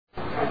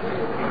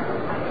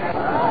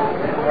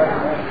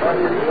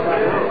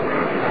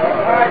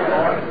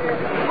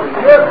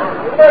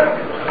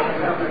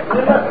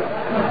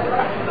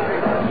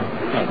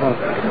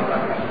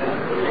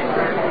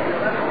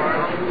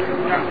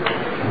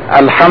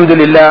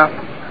Alhamdulillah,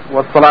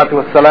 wassalatu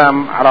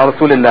wassalam ala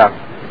Rasulillah.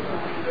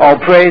 All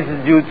praise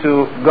is due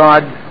to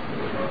God,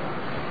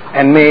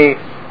 and may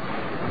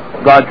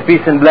God's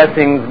peace and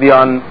blessings be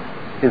on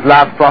His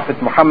last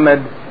Prophet Muhammad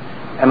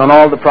and on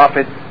all the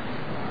prophets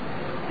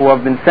who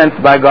have been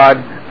sent by God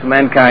to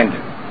mankind.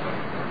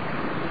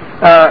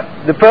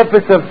 The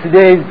purpose of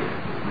today's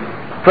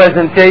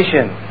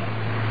presentation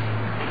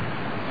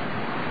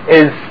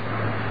is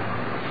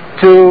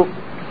to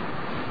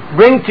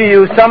bring to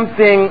you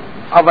something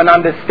of an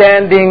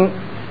understanding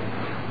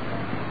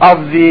of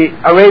the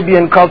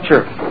Arabian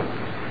culture.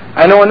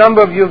 I know a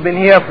number of you have been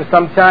here for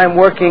some time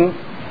working,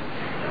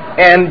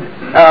 and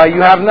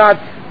you have not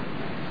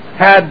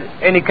had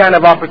any kind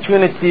of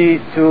opportunity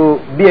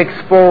to be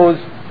exposed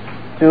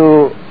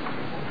to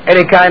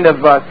any kind of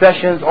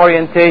sessions,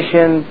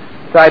 orientation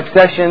type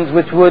sessions,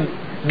 which would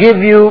give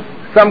you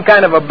some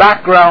kind of a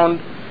background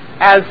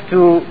as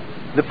to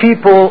the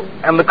people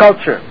and the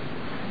culture.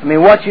 I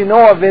mean, what you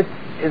know of it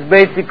is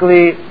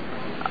basically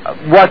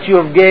what you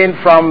have gained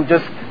from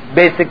just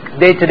basic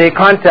day-to-day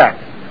contact.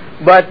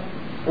 But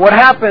what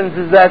happens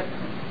is that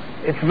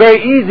it's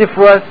very easy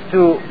for us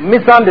to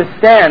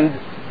misunderstand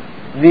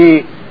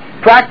the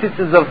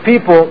practices of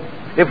people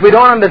if we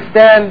don't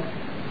understand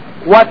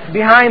what's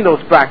behind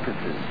those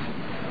practices.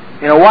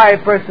 You know, why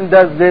a person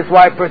does this,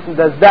 why a person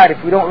does that.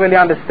 If we don't really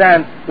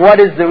understand what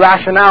is the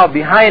rationale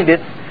behind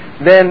it,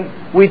 then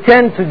we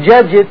tend to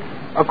judge it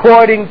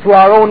according to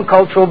our own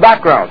cultural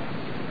background.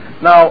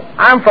 Now,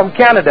 I'm from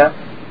Canada,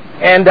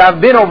 and I've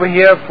been over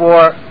here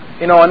for,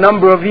 a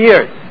number of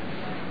years.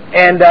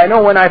 And I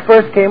know when I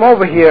first came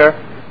over here,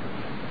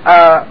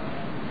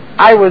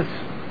 I was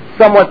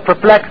somewhat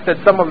perplexed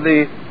at some of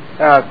the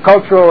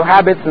cultural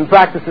habits and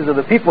practices of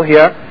the people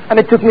here, and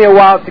it took me a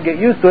while to get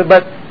used to it.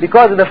 But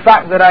because of the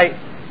fact that I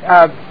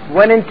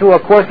went into a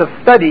course of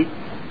study,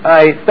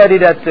 I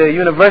studied at the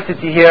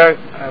university here,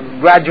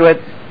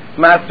 graduate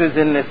masters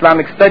in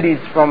Islamic studies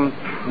from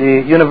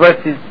the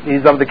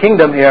universities of the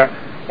kingdom here,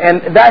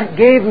 and that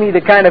gave me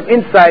the kind of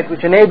insight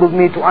which enabled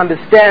me to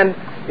understand,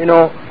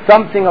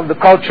 something of the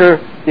culture,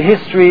 the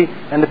history,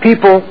 and the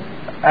people,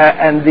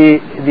 and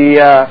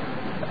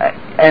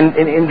and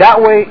in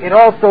that way, it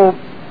also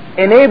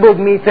enabled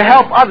me to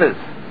help others.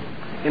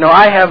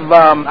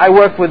 I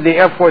work with the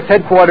Air Force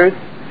headquarters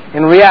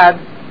in Riyadh,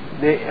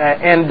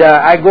 and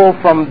I go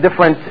from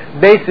different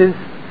bases,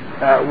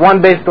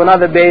 one base to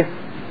another base,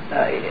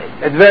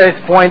 at various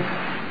points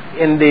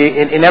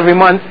in every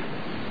month,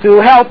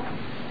 to help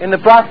in the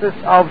process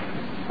of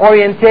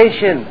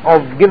orientation,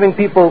 of giving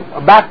people a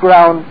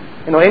background,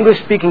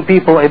 English-speaking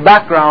people a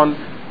background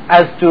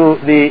as to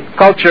the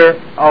culture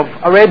of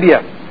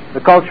Arabia, the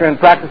culture and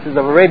practices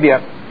of Arabia.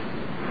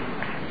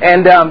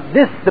 And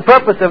the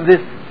purpose of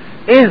this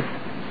is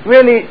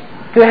really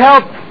to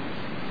help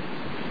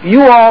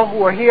you all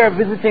who are here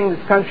visiting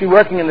this country,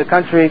 working in the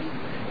country,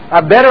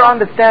 better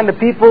understand the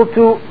people,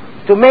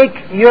 to make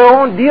your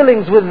own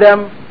dealings with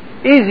them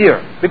easier.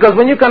 Because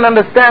when you can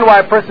understand why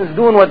a person is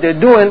doing what they're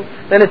doing,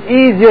 then it's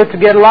easier to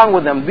get along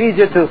with them. It's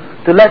easier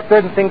to let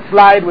certain things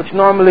slide which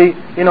normally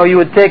you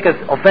would take as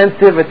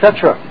offensive,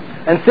 etc.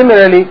 And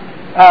similarly,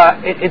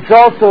 it's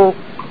also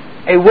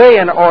a way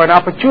or an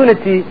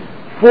opportunity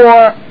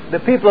for the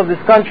people of this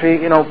country,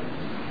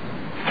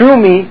 through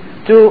me,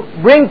 to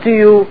bring to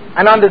you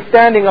an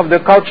understanding of the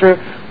culture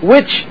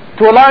which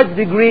to a large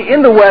degree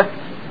in the West,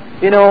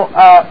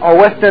 or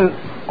Western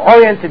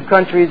oriented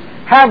countries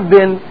have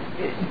been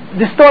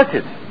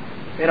distorted.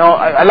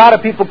 A lot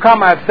of people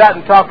come, I've sat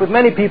and talked with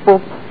many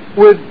people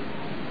with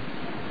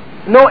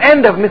no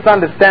end of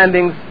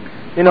misunderstandings,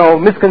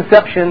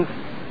 misconceptions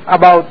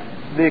about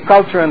the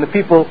culture and the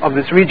people of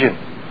this region.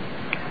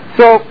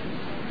 So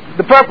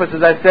the purpose,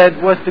 as I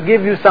said, was to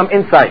give you some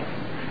insight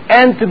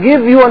and to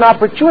give you an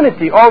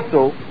opportunity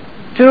also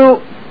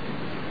to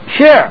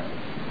share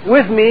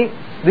with me,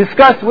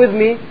 discuss with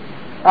me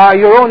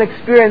your own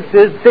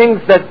experiences, things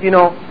that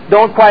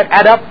don't quite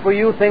add up for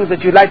you, things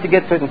that you'd like to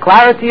get certain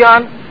clarity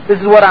on. This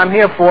is what I'm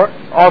here for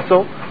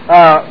also,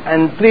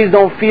 and please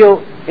don't feel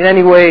in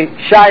any way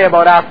shy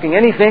about asking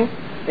anything.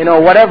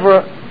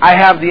 Whatever I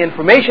have the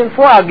information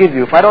for, I'll give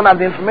you. If I don't have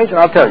the information,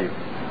 I'll tell you.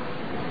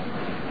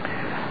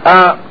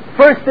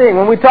 First thing,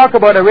 when we talk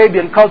about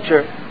Arabian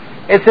culture,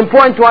 it's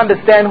important to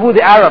understand who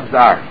the Arabs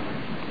are.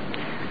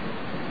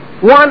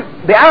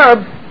 One, the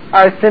Arabs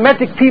are a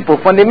Semitic people,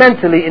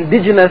 fundamentally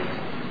indigenous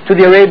to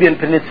the Arabian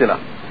Peninsula.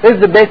 This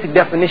is the basic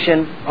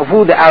definition of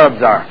who the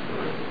Arabs are.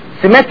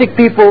 Semitic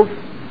peoples,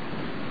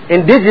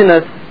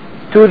 indigenous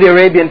to the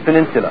Arabian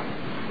Peninsula.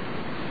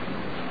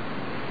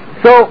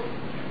 So,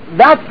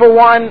 that for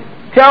one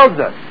tells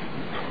us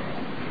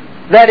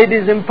that it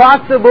is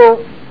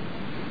impossible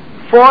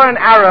for an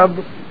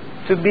Arab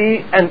to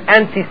be an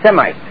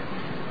anti-Semite.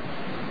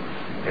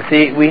 You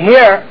see, we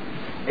hear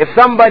if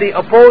somebody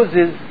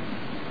opposes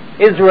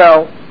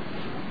Israel,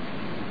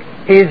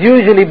 he is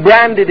usually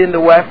branded in the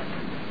West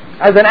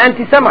as an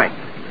anti-Semite.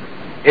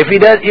 If he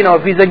does,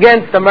 if he's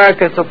against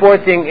America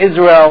supporting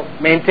Israel,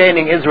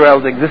 maintaining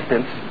Israel's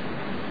existence,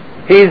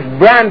 he's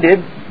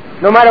branded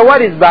no matter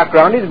what his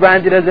background, is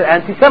branded as an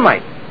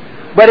anti-Semite.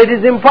 But it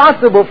is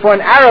impossible for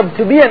an Arab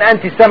to be an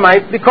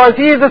anti-Semite because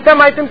he is a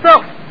Semite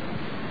himself.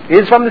 He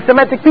is from the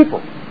Semitic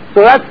people.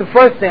 So that's the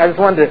first thing I just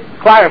wanted to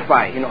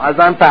clarify, as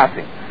I'm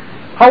passing.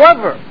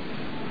 However,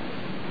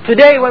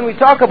 today when we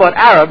talk about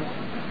Arabs,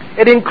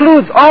 it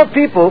includes all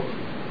people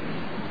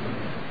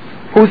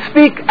who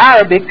speak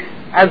Arabic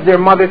as their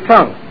mother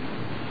tongue.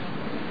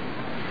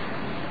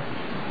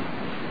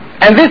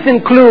 And this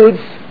includes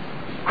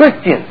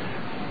Christians.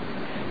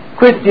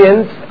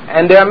 Christians,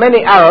 and there are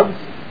many Arabs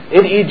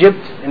in Egypt,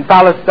 in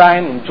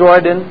Palestine, in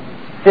Jordan,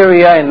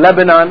 Syria, in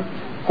Lebanon,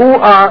 who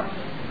are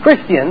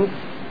Christians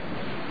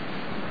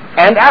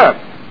and Arabs.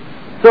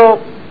 So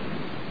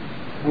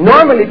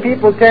normally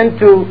people tend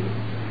to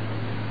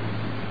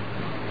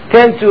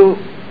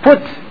put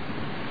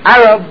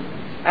Arab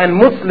and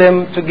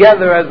Muslim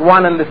together as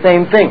one and the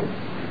same thing.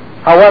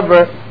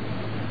 However,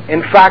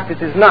 in fact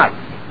it is not.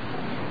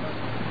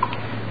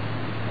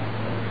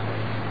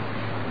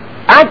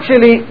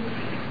 Actually,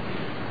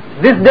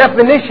 this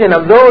definition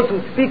of those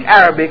who speak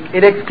Arabic,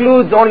 it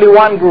excludes only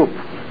one group,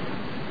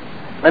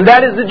 and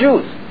that is the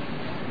Jews.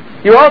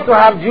 You also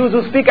have Jews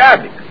who speak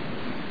Arabic.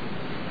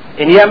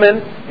 In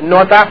Yemen, in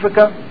North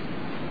Africa,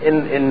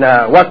 in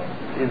what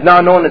is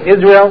now known as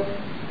Israel,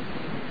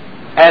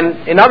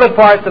 and in other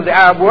parts of the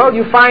Arab world,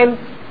 you find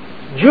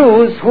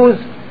Jews whose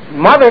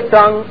mother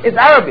tongue is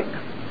Arabic.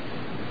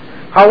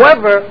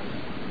 However,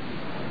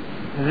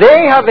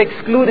 they have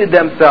excluded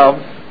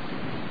themselves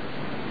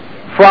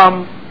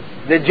from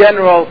the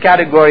general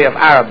category of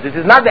Arabs. It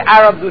is not the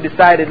Arabs who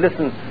decided,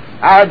 listen,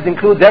 Arabs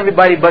includes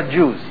everybody but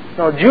Jews.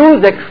 No,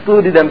 Jews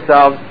excluded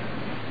themselves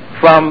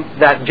from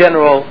that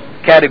general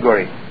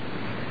category.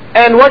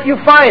 And what you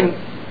find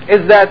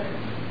is that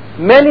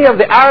many of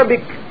the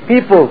Arabic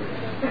people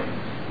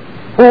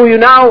who you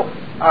now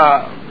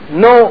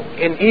know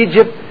in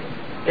Egypt,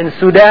 in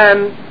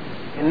Sudan,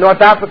 in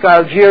North Africa,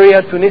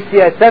 Algeria,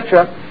 Tunisia,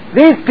 etc.,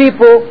 these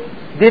people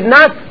did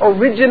not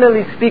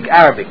originally speak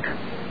Arabic.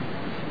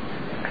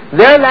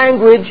 Their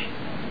language,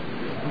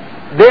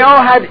 they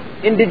all had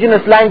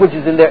indigenous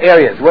languages in their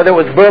areas, whether it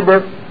was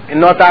Berber in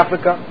North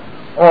Africa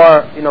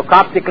or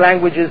Coptic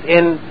languages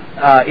in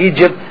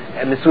Egypt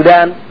and the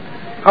Sudan.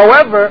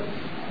 However,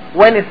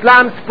 when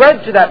Islam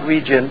spread to that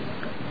region,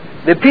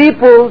 the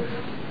peoples,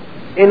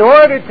 in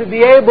order to be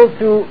able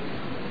to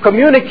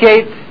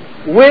communicate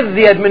with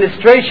the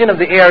administration of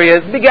the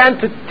areas, began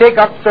to take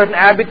up certain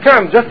Arabic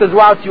terms. Just as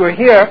whilst you were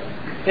here,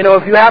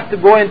 if you have to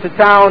go into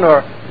town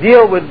or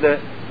deal with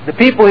the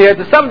people here,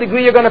 to some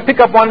degree you're going to pick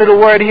up one little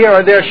word here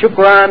or there,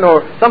 shukran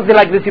or something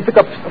like this. You pick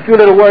up a few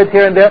little words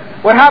here and there.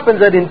 What happens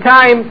is that in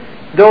time,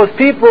 those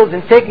peoples,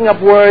 in taking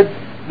up words,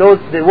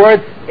 the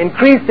words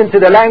increased into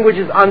the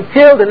languages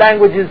until the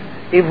languages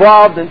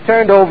evolved and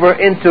turned over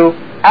into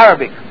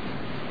Arabic.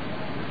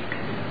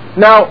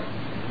 Now,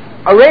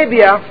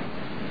 Arabia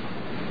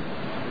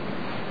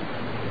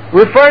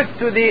refers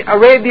to the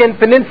Arabian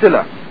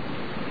Peninsula,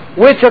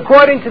 which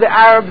according to the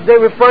Arabs, they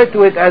refer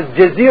to it as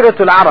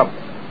Jaziratul Arab,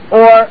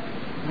 or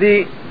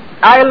the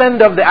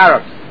island of the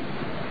Arabs.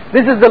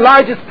 This is the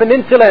largest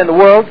peninsula in the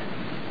world,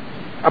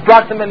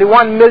 approximately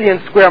 1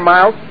 million square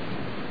miles.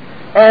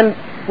 And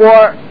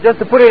just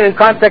to put it in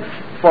context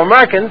for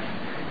Americans,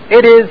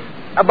 it is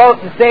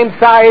about the same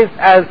size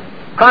as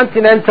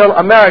continental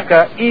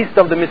America east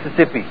of the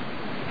Mississippi.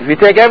 If you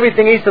take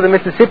everything east of the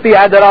Mississippi,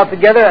 add that all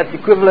together, that's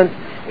equivalent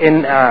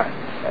in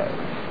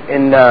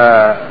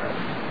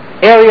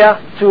area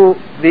to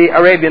the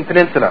Arabian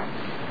Peninsula.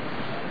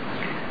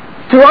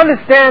 To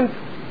understand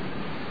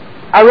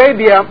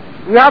Arabia,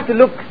 we have to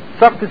look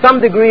to some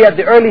degree at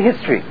the early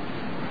history.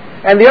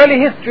 And the early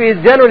history is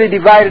generally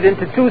divided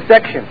into two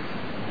sections.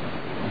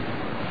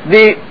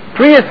 The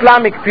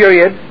pre-Islamic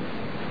period,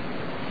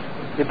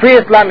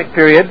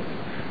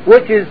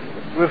 which is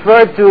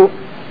referred to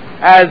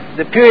as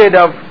the period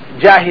of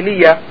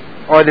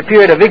Jahiliyyah, or the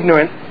period of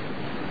ignorance,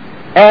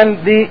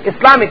 and the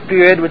Islamic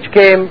period, which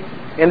came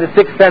in the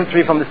 6th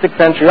century, from the 6th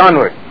century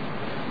onward.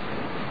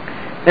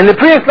 In the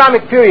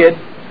pre-Islamic period,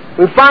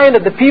 we find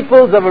that the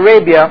peoples of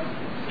Arabia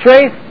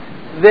traced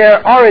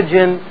their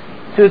origin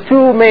to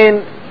two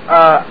main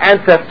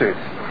ancestors.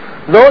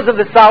 Those of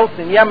the south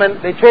in Yemen,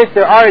 they traced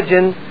their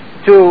origin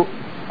to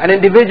an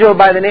individual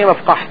by the name of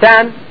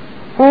Qahtan,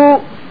 who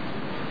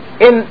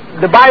in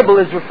the Bible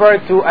is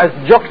referred to as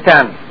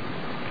Joktan.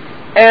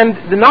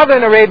 And the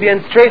northern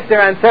Arabians traced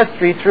their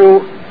ancestry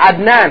through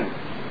Adnan.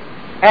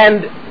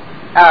 And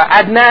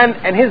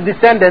Adnan and his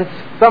descendants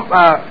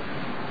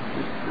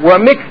were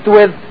mixed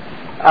with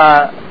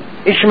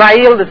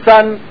Ishmael, the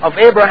son of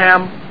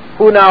Abraham,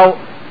 who now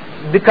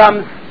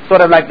becomes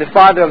sort of like the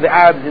father of the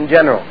Arabs in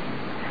general.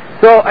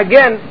 So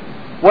again,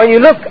 when you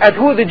look at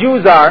who the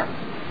Jews are,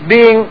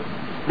 being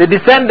the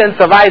descendants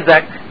of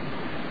Isaac,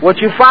 what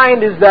you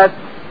find is that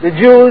the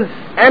Jews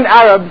and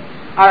Arabs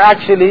are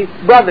actually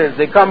brothers.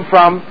 They come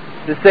from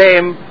the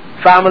same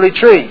family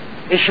tree.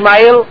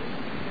 Ishmael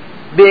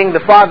being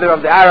the father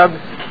of the Arabs,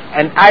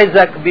 and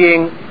Isaac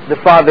being the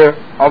father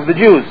of the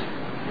Jews.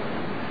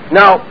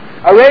 Now,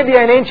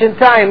 Arabia in ancient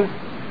times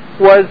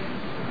was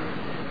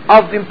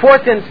of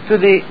importance to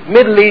the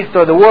Middle East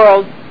or the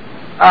world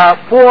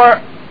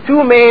for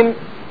two main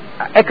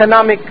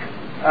economic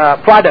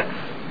products.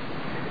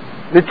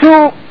 The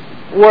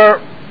two were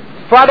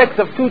products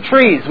of two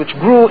trees which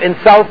grew in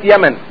South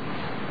Yemen.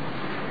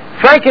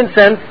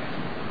 Frankincense,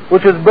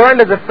 which was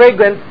burned as a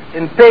fragrance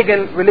in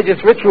pagan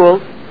religious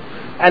rituals,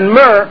 and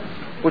myrrh,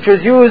 which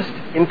was used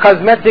in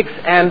cosmetics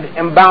and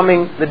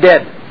embalming the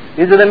dead.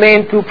 These are the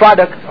main two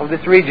products of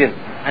this region,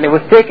 and it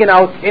was taken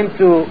out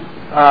into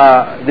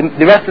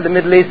the rest of the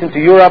Middle East, into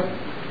Europe,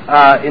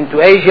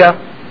 into Asia,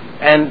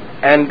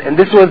 and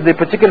this was the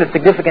particular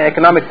significant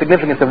economic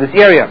significance of this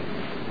area.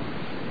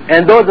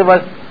 And those of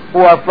us who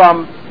are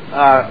from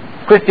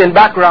Christian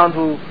background,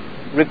 who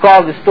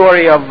recall the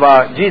story of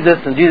Jesus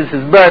and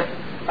Jesus' birth,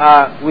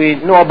 we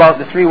know about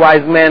the three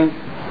wise men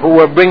who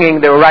were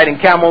riding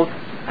camels,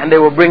 and they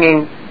were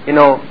bringing,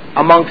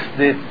 amongst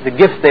the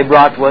gifts they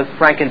brought was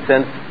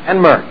frankincense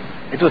and myrrh.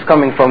 It was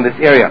coming from this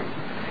area.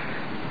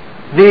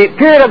 The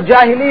period of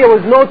Jahiliyyah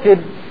was noted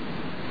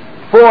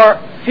for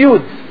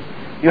feuds.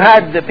 You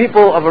had the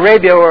people of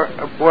Arabia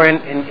were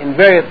in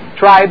various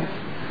tribes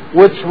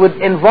which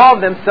would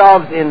involve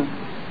themselves in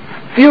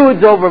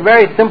feuds over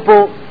very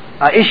simple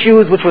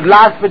issues which would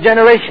last for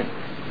generations.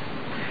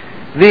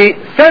 The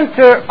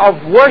center of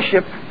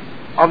worship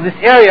of this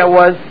area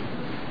was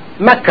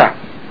Mecca,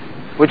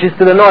 which is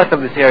to the north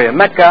of this area,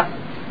 Mecca.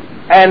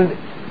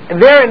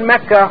 And there in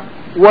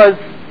Mecca was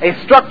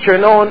a structure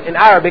known in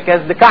Arabic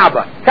as the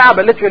Kaaba.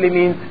 Kaaba literally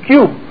means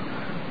cube.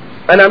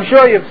 And I'm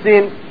sure you've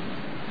seen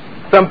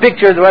some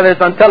pictures, whether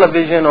it's on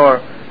television or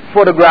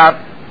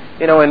photographs,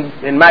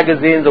 in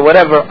magazines or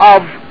whatever,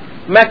 of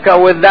Mecca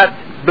with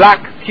that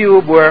black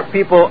cube where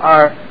people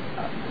are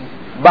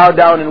bow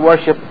down in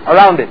worship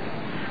around it.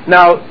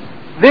 Now,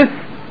 this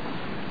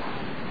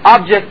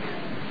object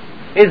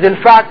is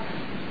in fact,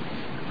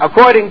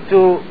 according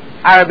to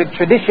Arabic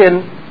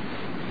tradition,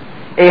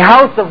 a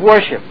house of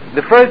worship,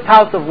 the first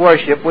house of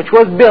worship, which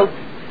was built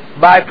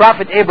by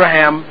Prophet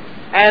Abraham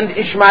and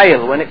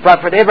Ishmael. When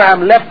Prophet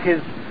Abraham left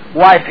his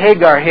wife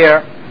Hagar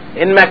here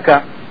in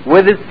Mecca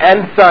with his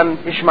son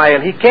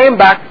Ishmael, he came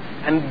back,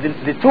 and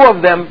the two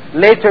of them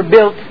later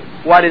built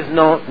what is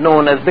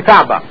known as the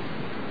Kaaba,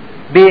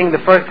 being the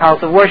first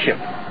house of worship.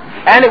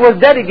 And it was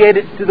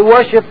dedicated to the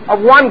worship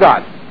of one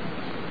God,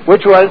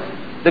 which was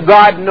the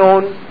God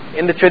known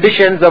in the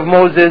traditions of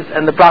Moses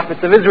and the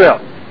prophets of Israel.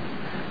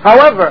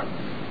 However,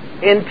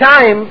 in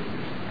time,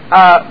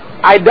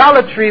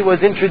 idolatry was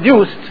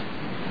introduced,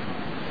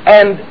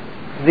 and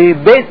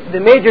the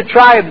major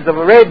tribes of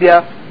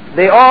Arabia,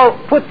 they all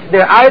put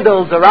their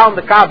idols around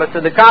the Kaaba, so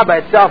the Kaaba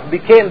itself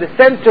became the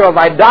center of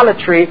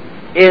idolatry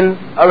in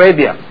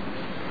Arabia.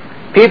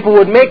 People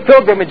would make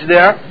pilgrimage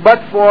there, but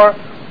for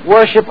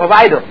worship of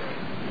idols.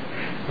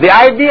 The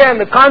idea and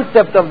the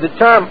concept of the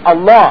term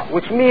Allah,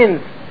 which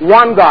means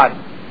one God,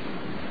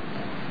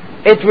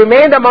 it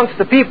remained amongst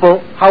the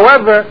people.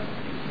 However,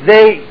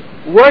 they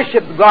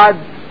worshipped gods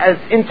as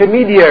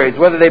intermediaries,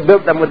 whether they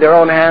built them with their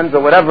own hands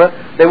or whatever.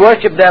 They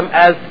worshipped them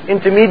as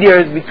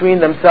intermediaries between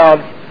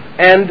themselves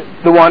and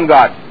the one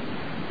God.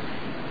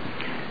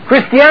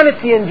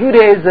 Christianity and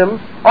Judaism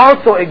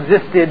also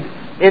existed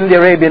in the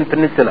Arabian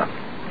Peninsula.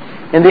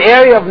 In the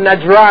area of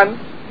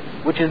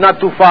Najran, which is not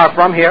too far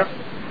from here,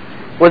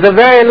 was a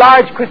very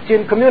large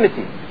Christian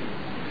community.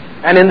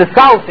 And in the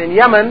south, in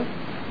Yemen,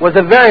 was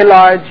a very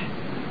large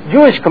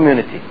Jewish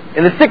community.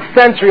 In the 6th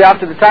century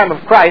after the time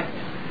of Christ,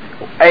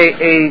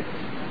 a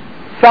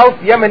South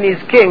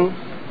Yemenese king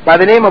by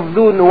the name of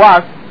Dhu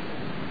Nuwas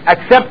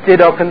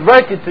accepted or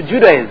converted to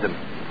Judaism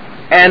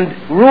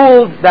and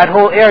ruled that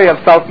whole area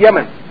of South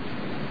Yemen.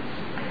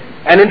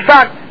 And in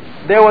fact,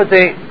 there was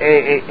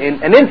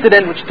an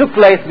incident which took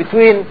place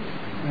between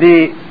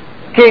the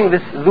king,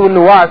 this Dhu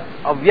Nuwas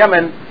of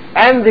Yemen,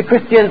 and the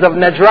Christians of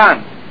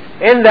Najran,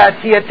 in that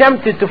he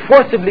attempted to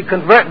forcibly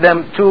convert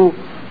them to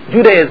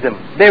Judaism.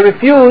 They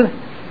refused,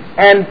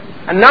 and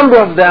a number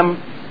of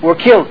them were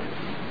killed.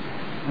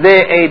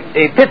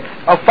 A pit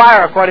of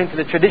fire, according to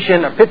the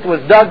tradition, a pit was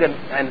dug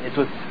and it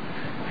was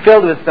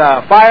filled with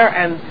fire,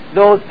 and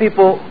those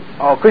people,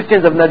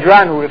 Christians of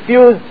Najran who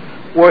refused,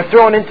 were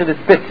thrown into this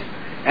pit.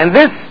 And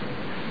this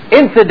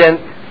incident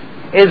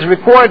is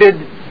recorded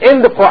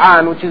in the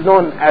Quran, which is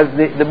known as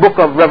the book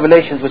of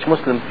Revelations, which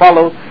Muslims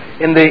follow.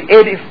 In the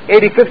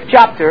 85th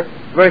chapter,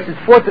 verses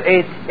 4 to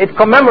 8, it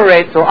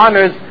commemorates or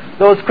honors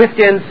those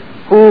Christians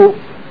who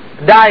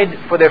died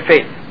for their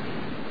faith,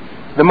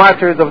 the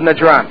martyrs of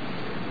Najran.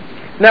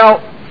 Now,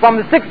 from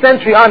the 6th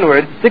century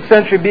onwards, 6th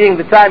century being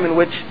the time in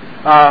which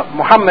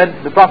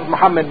Muhammad, the Prophet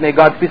Muhammad, may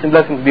God's peace and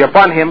blessings be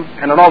upon him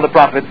and on all the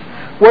prophets,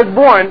 was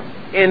born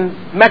in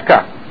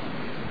Mecca.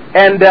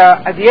 And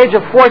at the age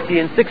of 40,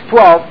 in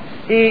 612,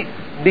 he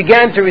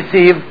began to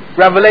receive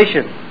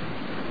revelation.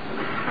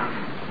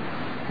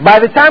 By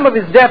the time of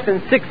his death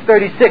in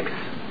 636,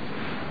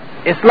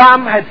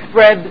 Islam had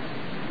spread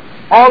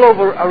all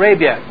over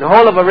Arabia. The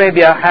whole of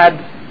Arabia had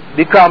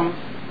become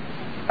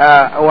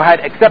or had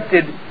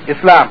accepted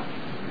Islam.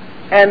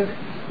 And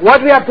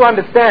what we have to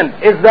understand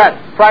is that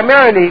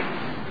primarily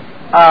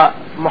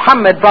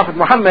Prophet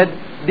Muhammad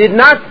did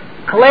not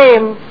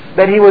claim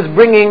that he was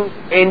bringing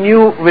a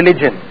new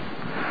religion.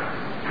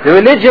 The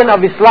religion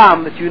of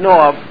Islam that you know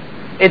of,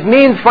 it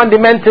means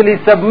fundamentally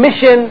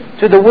submission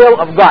to the will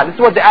of God. This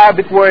is what the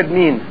Arabic word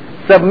means.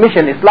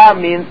 Submission.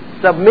 Islam means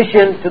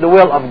submission to the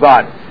will of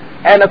God.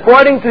 And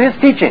according to his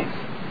teachings,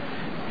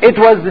 it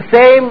was the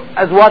same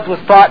as what was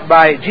taught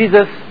by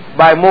Jesus,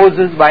 by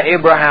Moses, by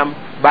Abraham,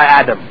 by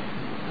Adam.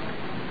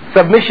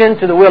 Submission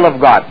to the will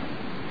of God.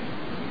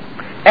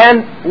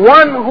 And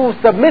one who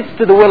submits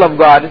to the will of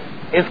God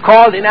is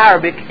called in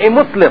Arabic a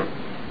Muslim.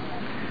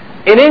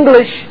 In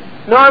English,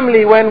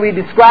 normally when we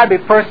describe a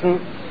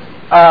person,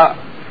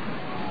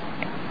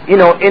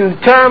 in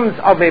terms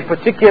of a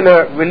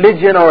particular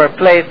religion or a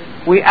place,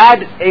 we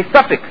add a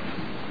suffix.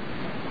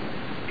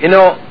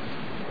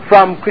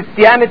 From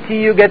Christianity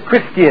you get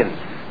Christians.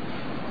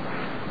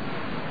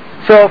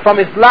 So from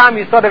Islam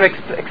you sort of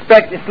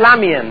expect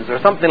Islamians or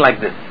something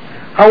like this.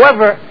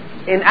 However,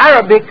 in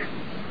Arabic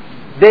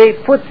they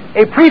put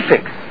a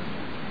prefix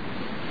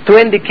to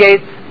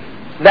indicate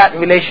that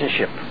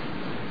relationship.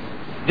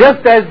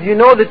 Just as you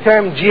know the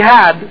term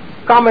jihad,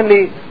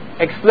 commonly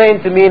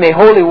explained to mean a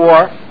holy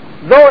war,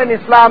 though in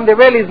Islam there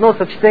really is no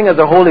such thing as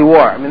a holy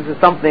war. I mean, this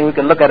is something we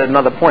can look at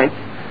another point.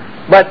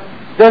 But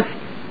just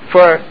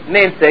for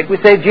namesake, we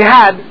say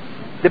jihad.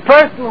 The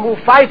person who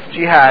fights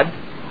jihad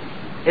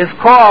is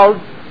called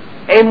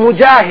a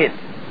mujahid.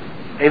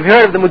 You've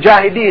heard of the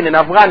mujahideen in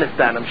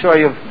Afghanistan. I'm sure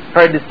you've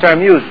heard this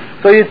term used.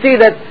 So you see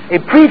that a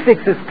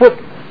prefix is put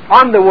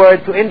on the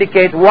word to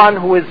indicate one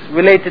who is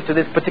related to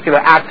this particular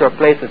act or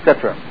place,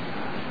 etc.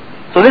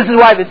 So this is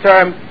why the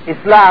term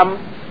Islam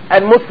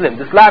and Muslim,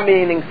 Islam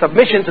meaning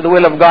submission to the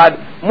will of God,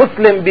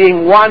 Muslim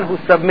being one who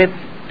submits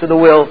to the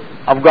will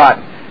of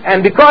God.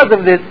 And because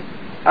of this,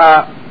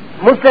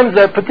 Muslims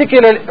are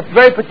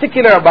very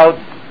particular about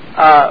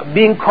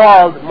being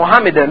called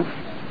Mohammedans,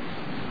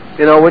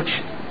 which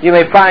you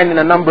may find in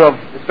a number of,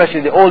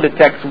 especially the older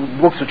texts,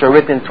 books which are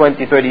written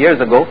 20, 30 years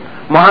ago,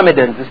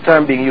 Mohammedans, this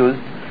term being used.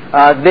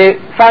 They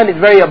find it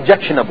very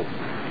objectionable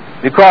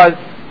because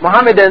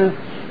Mohammedans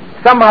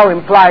somehow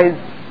implies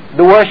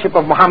the worship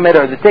of Muhammad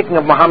or the taking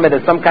of Muhammad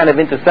as some kind of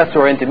intercessor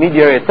or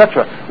intermediary,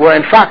 etc. Where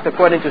in fact,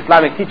 according to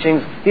Islamic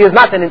teachings, he is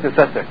not an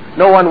intercessor.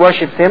 No one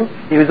worships him.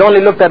 He was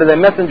only looked at as a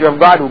messenger of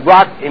God who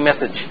brought a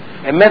message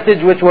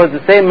which was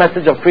the same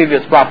message of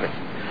previous prophets.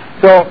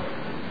 So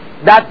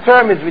that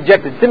term is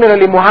rejected.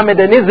 Similarly,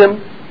 Mohammedanism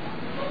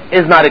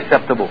is not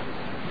acceptable.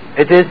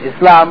 It is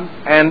Islam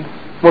and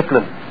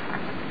Muslim.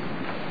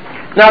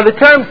 Now the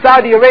term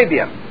Saudi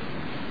Arabia,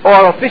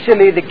 or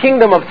officially the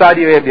Kingdom of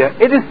Saudi Arabia,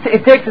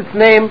 it takes its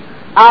name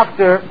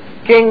after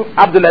King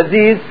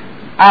Abdulaziz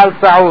Al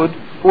Saud,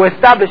 who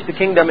established the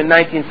kingdom in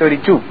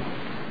 1932.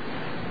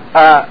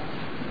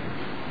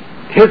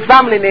 His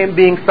family name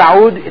being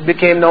Saud, it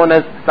became known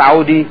as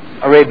Saudi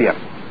Arabia.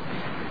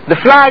 The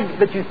flag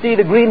that you see,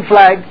 the green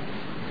flag,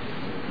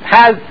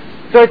 has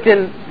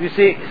certain,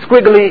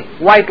 squiggly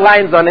white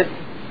lines on it,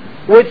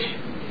 which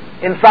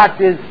in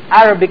fact is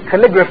Arabic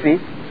calligraphy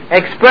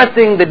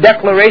expressing the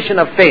declaration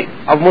of faith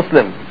of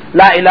Muslims.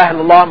 La ilaha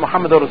illallah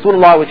Muhammadur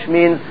Rasulullah, which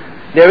means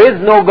there is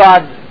no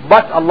God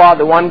but Allah,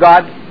 the one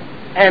God,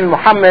 and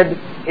Muhammad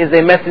is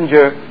a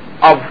messenger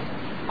of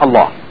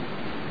Allah.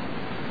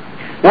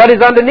 What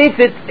is underneath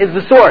it is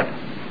the sword.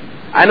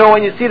 I know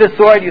when you see the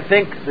sword, you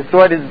think the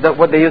sword is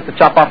what they used to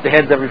chop off the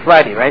heads every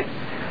Friday, right?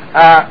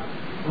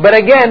 But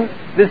again,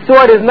 the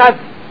sword is not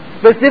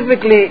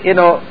specifically,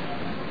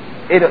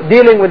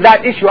 dealing with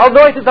that issue,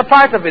 although it is a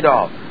part of it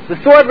all. The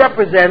sword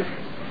represents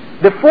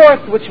the force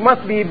which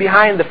must be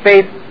behind the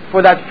faith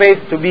for that faith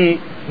to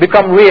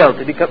become real,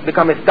 to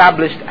become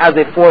established as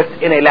a force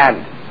in a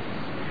land.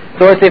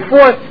 So it's a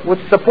force which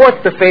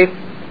supports the faith,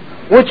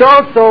 which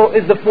also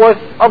is the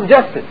force of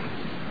justice,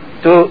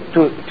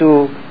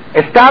 to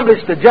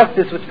establish the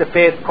justice which the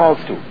faith calls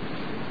to.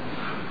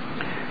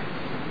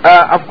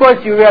 Of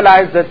course, you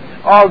realize that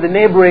all the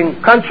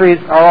neighboring countries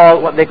are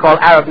all what they call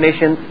Arab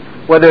nations.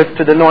 Whether it's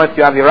to the north,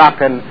 you have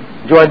Iraq and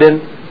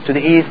Jordan. To the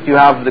east, you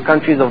have the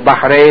countries of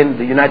Bahrain,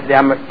 the United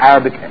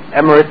Arab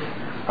Emirates,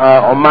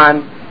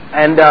 Oman.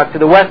 And to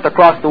the west,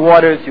 across the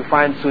waters, you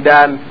find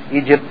Sudan,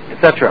 Egypt,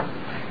 etc.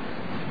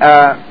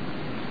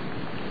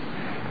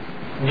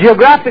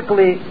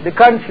 Geographically, the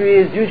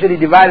country is usually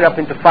divided up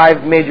into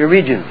 5 major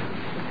regions.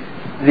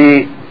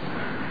 The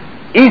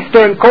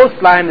eastern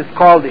coastline is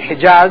called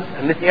Hijaz,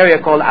 and this area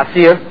called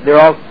Asir. They're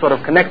all sort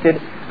of connected,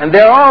 and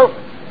they're all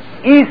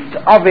east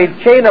of a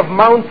chain of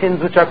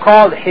mountains which are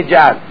called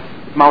Hijaz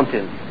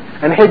mountains.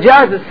 And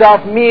Hijaz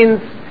itself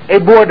means a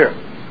border.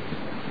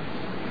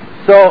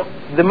 So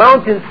the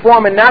mountains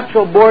form a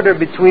natural border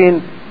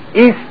between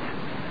East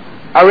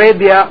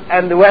Arabia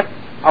and the west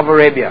of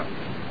Arabia.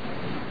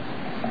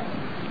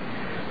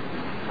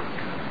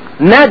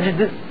 Najd,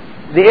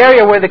 the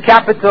area where the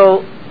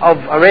capital of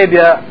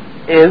Arabia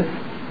is,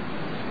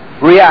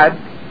 Riyadh,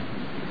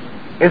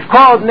 is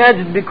called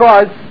Najd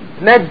because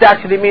Najd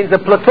actually means a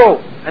plateau.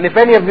 And if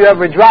any of you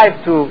ever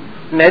drive to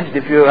Najd,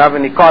 if you have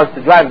any cause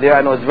to drive there.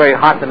 I know it's very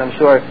hot, and I'm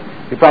sure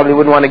you probably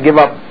wouldn't want to give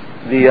up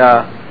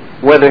the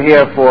weather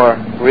here for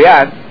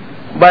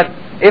Riyadh. But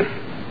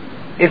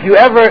if you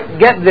ever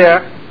get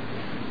there,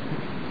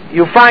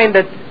 you find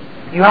that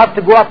you have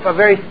to go up a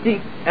very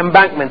steep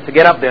embankment to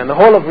get up there. And the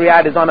whole of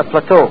Riyadh is on a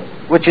plateau,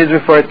 which is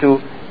referred to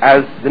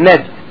as the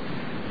Najd.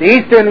 The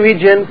eastern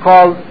region,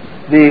 called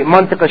the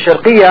Mantiqa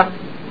Sharqiyya,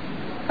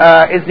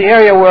 is the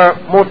area where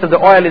most of the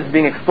oil is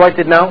being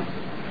exploited now.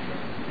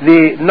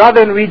 The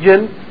northern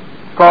region,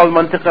 called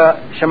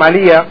Mantiqa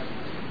Shamaliya,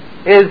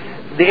 is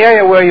the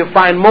area where you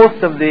find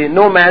most of the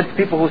nomads,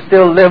 people who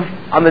still live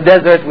on the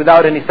desert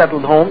without any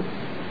settled homes.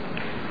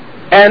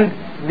 And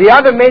the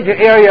other major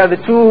area, the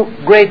two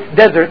great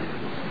deserts,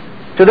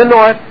 to the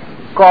north,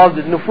 called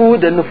the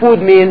Nufud, and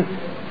Nufud means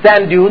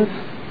sand dunes,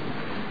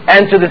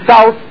 and to the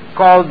south,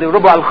 called the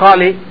Ruba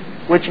al-Khali,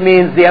 which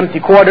means the empty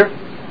quarter.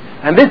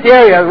 And this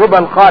area, Ruba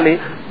al-Khali,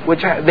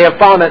 which they have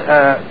found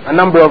a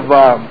number of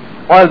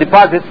oil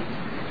deposits,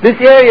 this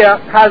area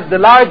has the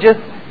largest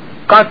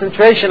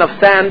concentration of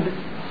sand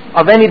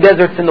of any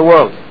deserts in the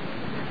world.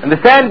 And the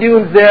sand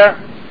dunes there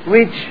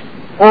reach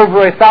over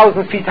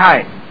 1,000 feet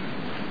high.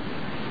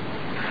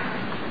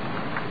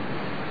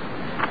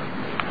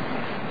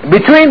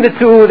 Between the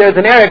two, there's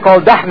an area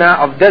called Dahna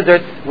of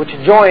deserts, which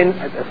join,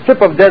 a strip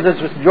of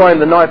deserts which join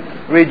the north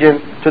region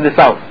to the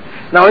south.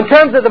 Now, in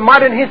terms of the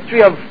modern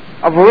history of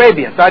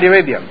Arabia, Saudi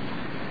Arabia,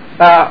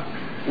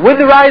 with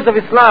the rise of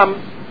Islam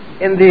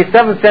in the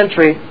 7th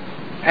century,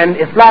 and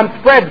Islam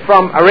spread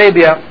from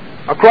Arabia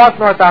across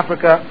North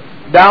Africa,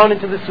 down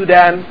into the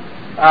Sudan,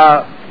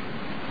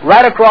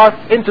 right across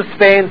into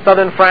Spain,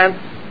 southern France,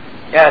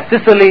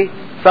 Sicily,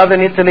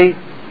 southern Italy,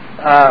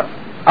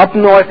 up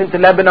north into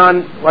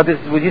Lebanon, what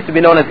used to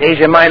be known as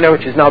Asia Minor,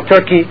 which is now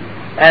Turkey,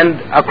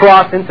 and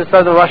across into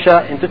southern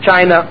Russia, into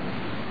China.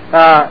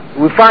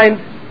 We find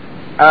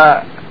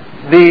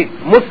the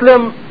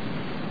Muslim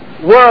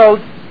world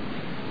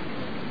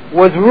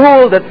was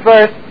ruled at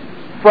first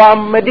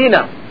from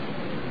Medina,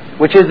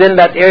 which is in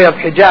that area of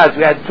Hijaz.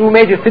 We had two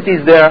major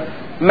cities there,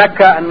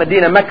 Mecca and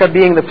Medina, Mecca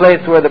being the place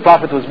where the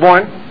Prophet was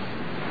born.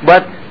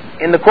 But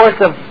in the course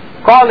of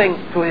calling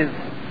to his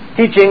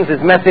teachings,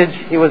 his message,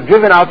 he was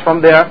driven out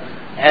from there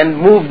and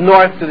moved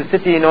north to the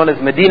city known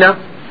as Medina,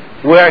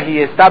 where he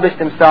established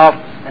himself,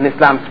 and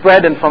Islam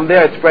spread, and from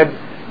there it spread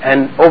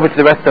and over to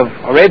the rest of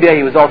Arabia.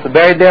 He was also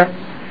buried there.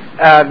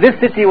 This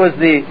city was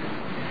the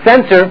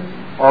center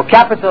or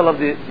capital of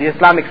the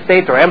Islamic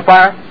State or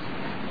empire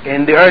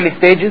in the early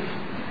stages.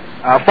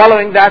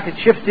 Following that, it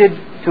shifted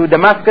to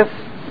Damascus,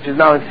 which is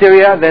now in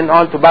Syria, then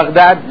on to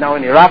Baghdad, now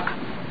in Iraq.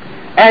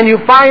 And you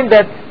find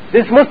that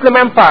this Muslim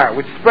empire,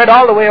 which spread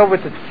all the way over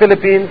to the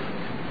Philippines,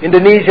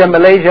 Indonesia,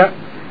 Malaysia,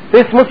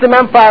 this Muslim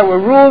empire were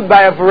ruled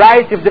by a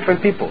variety of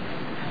different peoples.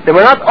 They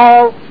were not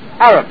all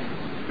Arabs.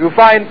 You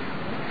find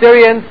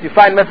Syrians, you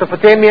find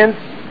Mesopotamians,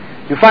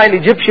 you find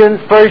Egyptians,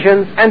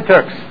 Persians, and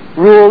Turks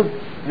ruled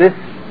this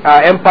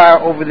empire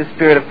over this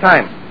period of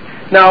time.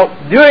 Now,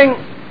 during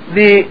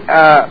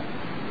the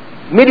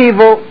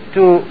medieval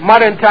to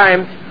modern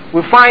times,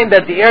 we find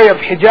that the area of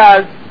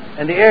Hijaz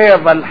and the area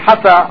of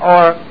Al-Hassa,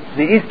 or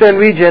the eastern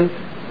region,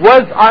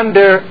 was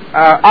under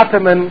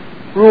Ottoman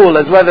rule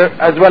as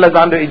well as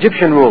under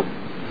Egyptian rule.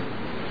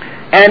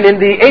 And in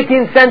the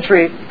 18th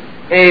century,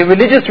 a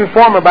religious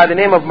reformer by the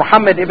name of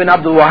Muhammad ibn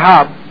Abdul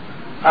Wahhab,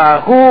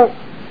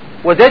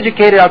 who was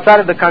educated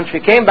outside of the country,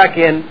 came back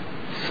in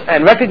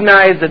and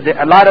recognized that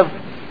a lot of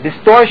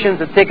distortions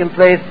had taken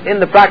place in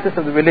the practice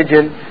of the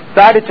religion,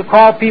 started to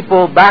call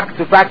people back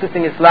to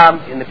practicing Islam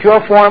in the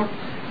pure form.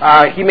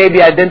 He may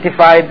be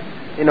identified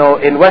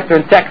in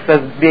Western texts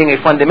as being a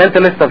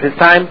fundamentalist of his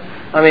time.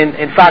 I mean,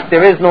 in fact,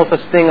 there is no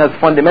such thing as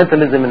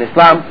fundamentalism in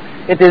Islam.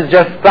 It is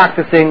just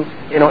practicing,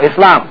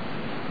 Islam.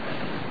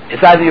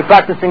 It's either you're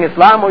practicing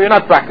Islam or you're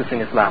not practicing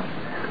Islam.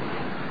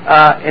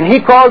 And he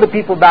called the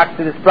people back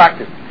to this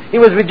practice. He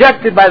was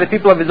rejected by the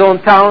people of his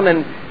own town,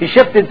 and he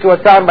shifted to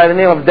a town by the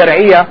name of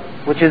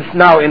Dar'iyah, which is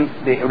now in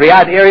the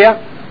Riyadh area,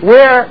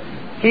 where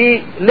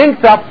he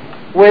linked up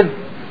with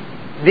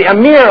the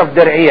Amir of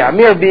Dar'iyah,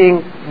 Amir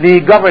being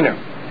the governor,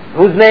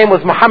 whose name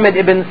was Muhammad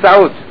ibn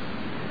Saud.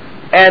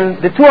 And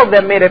the two of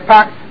them made a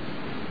pact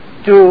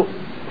to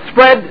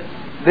spread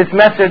this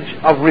message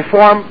of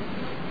reform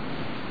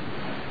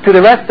to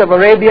the rest of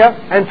Arabia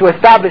and to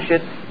establish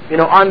it,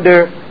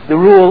 under the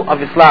rule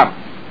of Islam.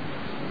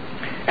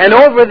 And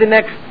over the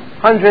next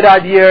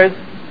 100-odd years,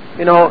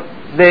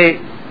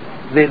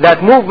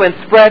 that movement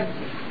spread.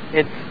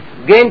 It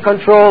gained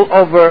control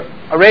over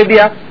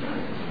Arabia,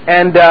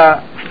 and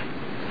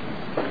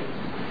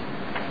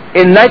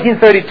in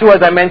 1932,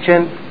 as I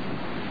mentioned,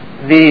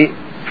 the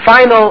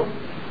final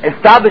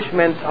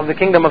establishment of the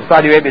Kingdom of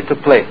Saudi Arabia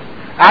took place.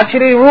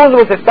 Actually, rule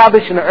was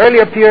established in an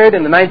earlier period,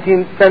 in the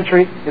 19th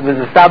century. It was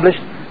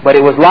established, but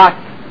it was lost,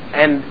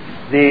 and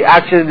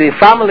the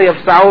family of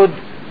Saud,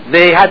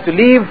 they had to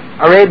leave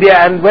Arabia,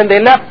 and when they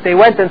left, they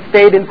went and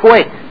stayed in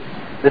Kuwait.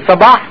 The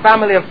Sabah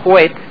family of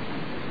Kuwait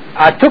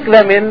took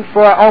them in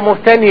for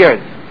almost 10 years.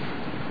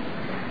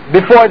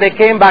 before they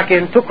came back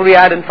in, took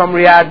Riyadh, and from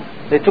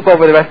Riyadh they took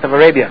over the rest of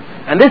Arabia.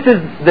 And this is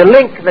the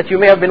link that you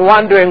may have been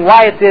wondering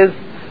why it is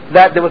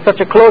that there was such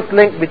a close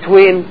link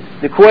between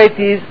the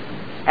Kuwaitis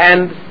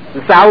and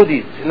the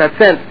Saudis, in that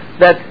sense,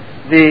 that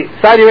the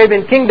Saudi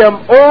Arabian kingdom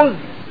owes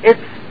its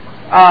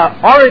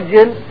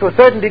origin to a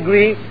certain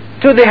degree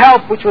to the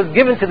help which was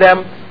given to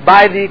them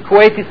by the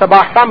Kuwaiti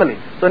Sabah family.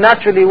 So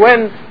naturally,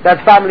 when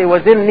that family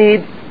was in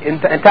need, in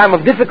time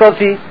of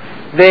difficulty,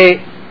 they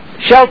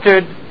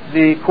sheltered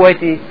the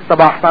Kuwaiti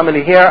Sabah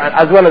family here,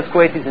 as well as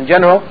Kuwaitis in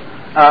general,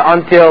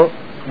 until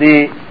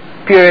the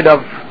period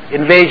of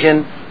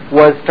invasion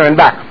was turned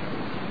back.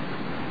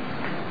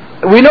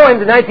 We know in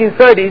the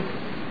 1930s,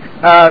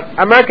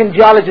 American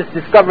geologists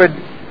discovered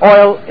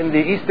oil in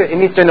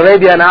Eastern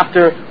Arabia, and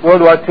after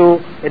World War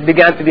II, it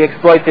began to be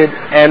exploited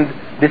and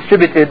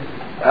distributed,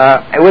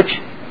 which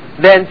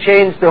then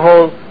changed the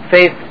whole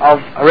face of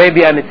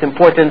Arabia and its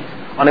importance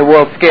on a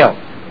world scale.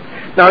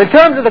 Now, in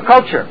terms of the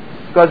culture,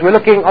 because we're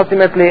looking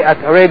ultimately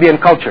at Arabian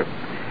culture,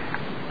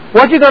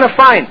 what you're going to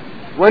find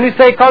when we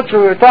say culture,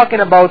 we're talking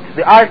about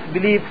the arts,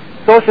 beliefs,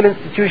 social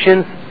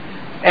institutions,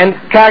 and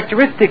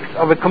characteristics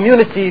of a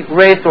community,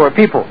 race, or a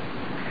people.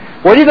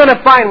 What you're going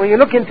to find when you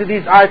look into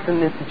these arts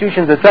and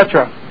institutions,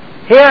 etc.,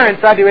 here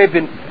in Saudi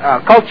Arabian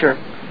culture,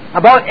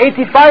 about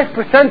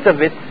 85%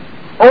 of it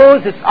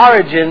owes its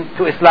origin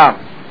to Islam.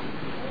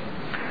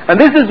 And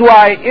this is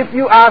why if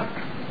you ask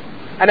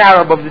an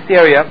Arab of this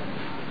area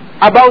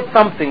about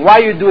something, why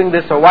are you doing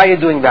this or why are you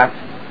doing that,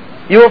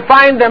 you will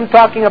find them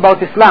talking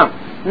about Islam.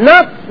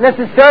 Not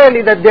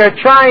necessarily that they're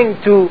trying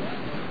to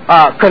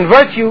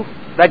convert you,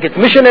 like it's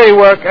missionary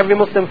work. Every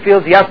Muslim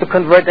feels he has to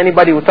convert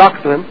anybody who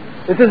talks to him.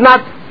 This is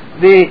not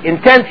the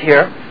intent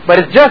here, but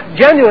it's just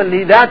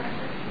genuinely that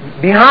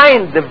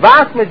behind the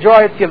vast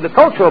majority of the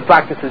cultural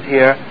practices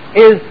here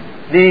is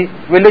the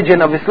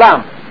religion of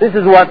Islam. This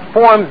is what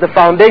forms the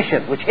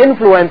foundation, which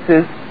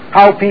influences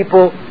how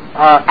people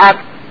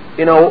act,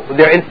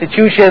 their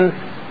institutions,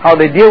 how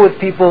they deal with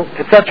people,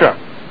 etc.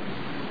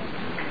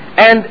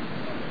 And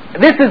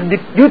this is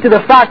due to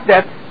the fact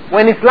that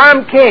when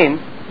Islam came,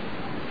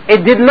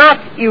 it did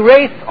not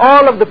erase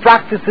all of the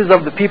practices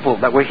of the people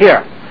that were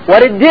here.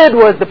 What it did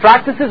was the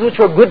practices which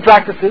were good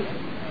practices,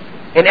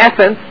 in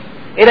essence,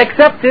 it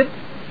accepted,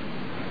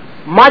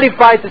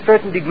 modified to a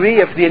certain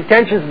degree if the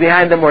intentions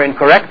behind them were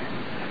incorrect.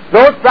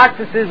 Those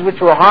practices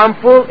which were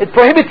harmful, it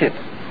prohibited,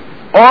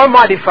 or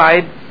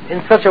modified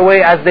in such a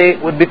way as they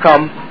would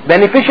become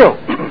beneficial.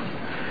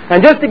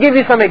 And just to give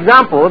you some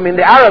example,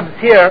 the Arabs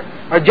here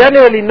are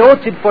generally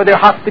noted for their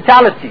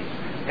hospitality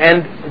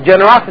and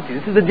generosity.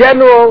 This is the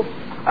general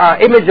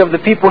image of the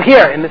people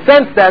here, in the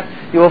sense that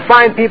you will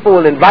find people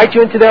will invite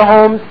you into their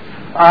homes,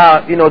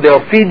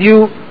 they'll feed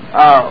you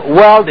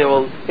well, they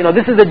will,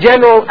 this is the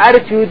general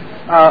attitude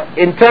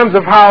in terms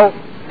of how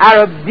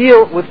Arabs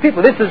deal with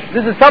people. This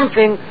is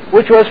something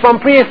which was from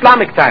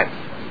pre-Islamic times.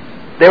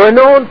 They were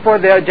known for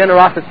their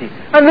generosity.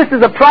 And this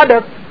is a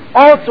product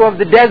also of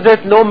the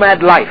desert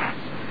nomad life,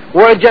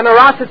 where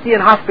generosity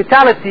and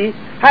hospitality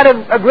had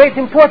a great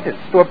importance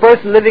to a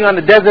person living on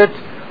the desert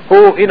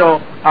who,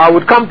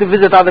 would come to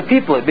visit other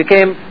people. It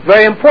became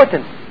very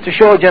important to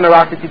show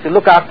generosity, to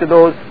look after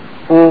those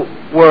who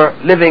were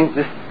living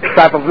this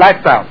type of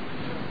lifestyle.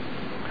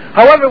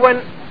 However,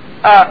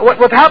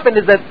 what happened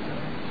is that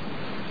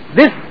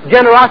this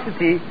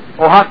generosity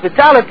or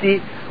hospitality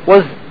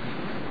was,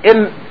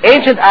 in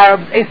ancient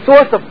Arabs, a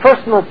source of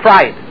personal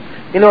pride.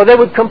 They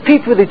would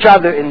compete with each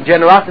other in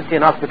generosity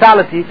and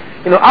hospitality,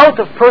 out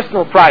of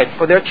personal pride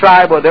for their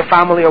tribe or their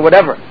family or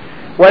whatever.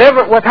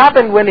 What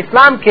happened when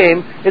Islam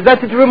came is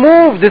that it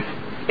removed this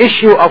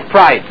issue of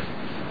pride,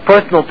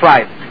 personal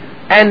pride,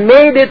 and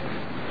made it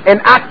an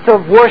act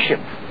of worship,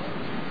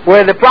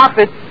 where the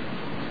Prophet,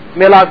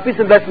 may Allah's peace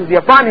and blessings be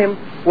upon him,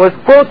 was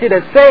quoted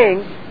as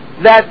saying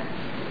that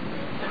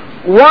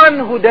one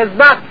who does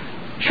not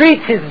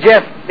treat his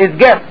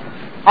guests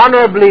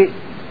honorably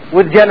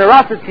with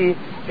generosity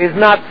is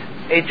not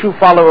a true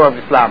follower of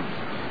Islam.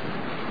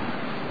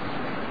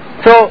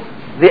 So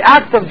the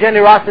act of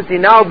generosity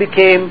now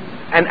became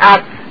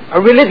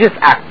a religious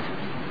act.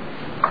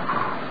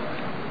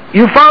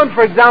 You found,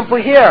 for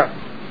example, here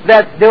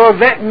that there were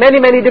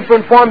many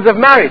different forms of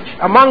marriage.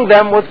 Among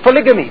them was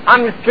polygamy,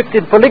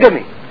 unrestricted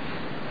polygamy,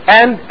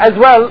 and as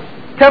well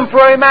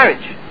temporary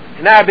marriage,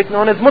 in Arabic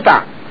known as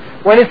mut'ah.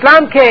 When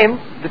Islam came,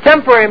 the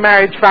temporary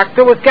marriage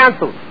factor was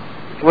cancelled.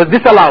 It was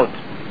disallowed.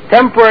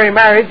 Temporary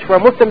marriage, for a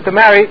Muslim to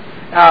marry,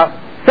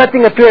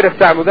 setting a period of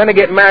time. We're going to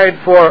get married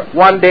for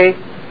 1 day,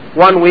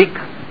 1 week,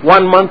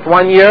 1 month,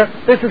 1 year.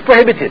 This is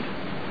prohibited.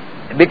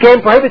 It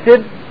became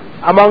prohibited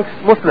amongst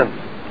Muslims.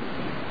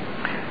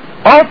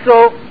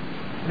 Also,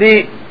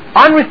 the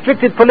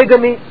unrestricted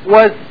polygamy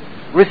was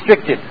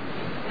restricted.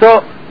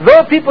 So,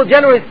 though people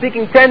generally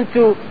speaking tend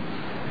to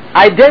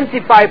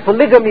identify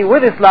polygamy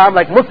with Islam,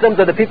 like Muslims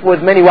are the people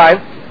with many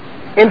wives,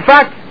 in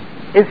fact,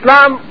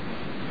 Islam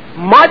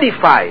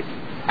modified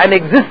an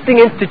existing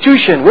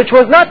institution which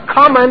was not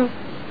common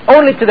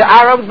only to the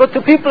Arabs but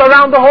to people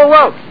around the whole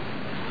world.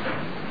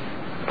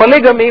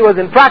 Polygamy was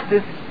in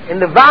practice in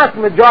the vast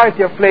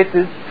majority of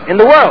places in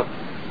the world.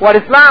 What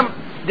Islam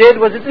did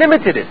was it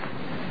limited it.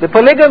 The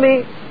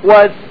polygamy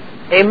was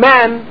a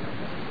man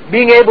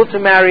being able to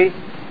marry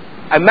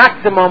a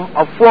maximum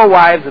of 4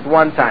 wives at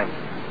one time.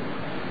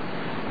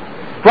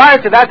 Prior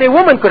to that, a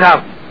woman could have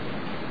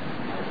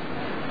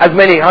as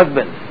many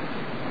husbands,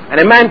 and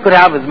a man could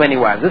have as many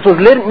wives. This was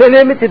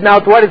limited now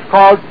to what is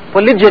called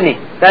polygyny.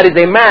 That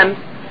is a man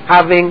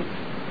having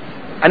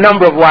a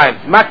number of wives,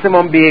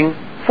 maximum being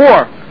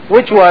 4,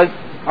 which was,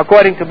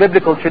 according to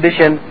biblical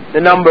tradition, the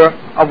number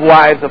of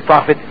wives of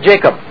Prophet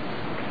Jacob.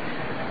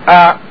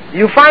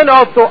 You find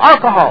also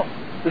alcohol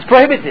is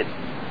prohibited.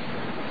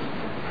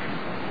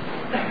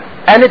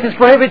 And it is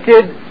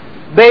prohibited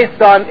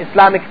based on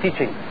Islamic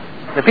teachings.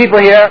 The people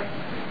here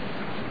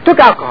took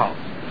alcohol,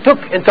 took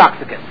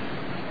intoxicants.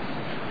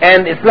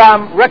 And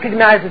Islam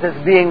recognized it as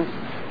being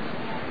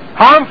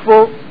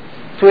harmful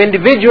to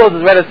individuals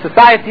as well as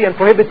society and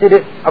prohibited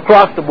it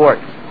across the board.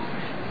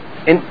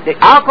 In the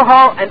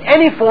alcohol and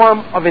any form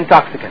of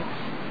intoxicant.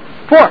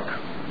 Pork.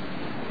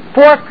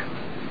 Pork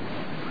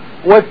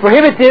was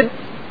prohibited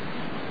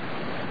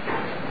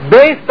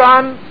based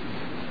on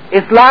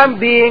Islam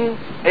being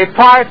a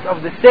part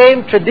of the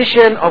same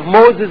tradition of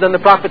Moses and the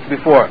prophets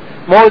before.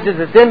 Moses,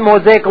 it's in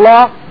Mosaic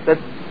law that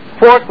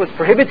pork was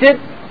prohibited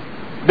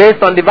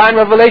based on divine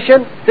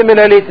revelation.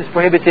 Similarly, it is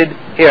prohibited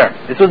here.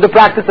 This was the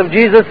practice of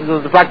Jesus, this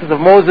was the practice of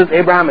Moses,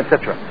 Abraham,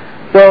 etc.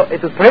 So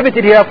it was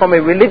prohibited here from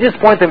a religious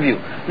point of view.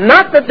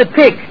 Not that the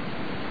pig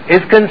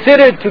is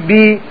considered to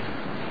be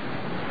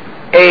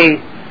a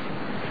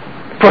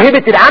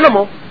prohibited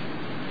animal,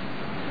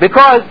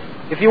 because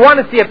if you want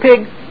to see a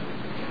pig,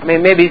 I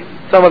mean, maybe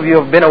some of you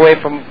have been away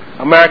from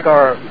America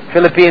or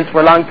Philippines for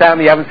a long time,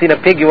 you haven't seen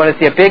a pig, you want to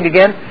see a pig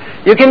again,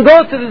 you can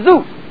go to the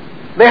zoo.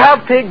 They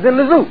have pigs in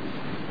the zoo.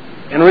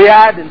 In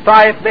Riyadh, in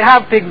Taif, they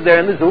have pigs there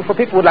in the zoo for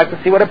people who would like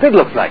to see what a pig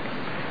looks like.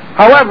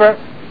 However,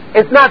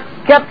 it's not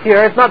kept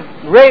here, it's not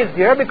raised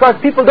here because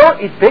people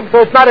don't eat pigs,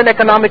 so it's not an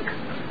economic,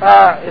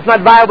 it's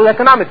not viable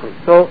economically,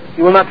 so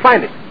you will not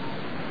find it.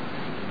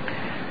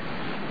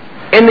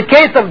 In the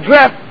case of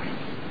dress,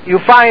 you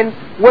find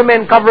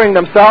women covering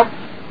themselves,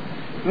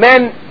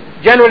 men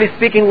generally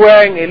speaking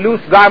wearing a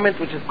loose garment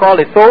which is called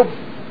a thobe,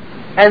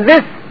 and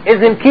this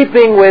is in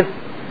keeping with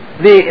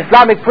the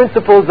Islamic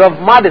principles of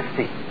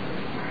modesty.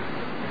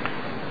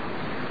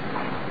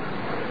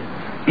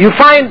 You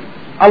find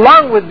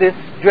along with this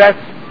dress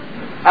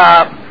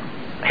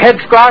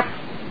headscarf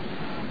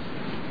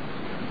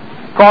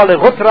called a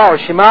ghutra or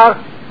shimar.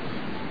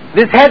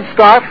 This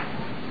headscarf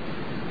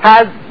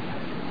has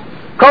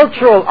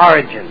cultural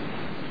origins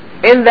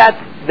in that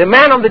the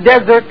man on the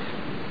desert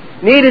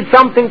needed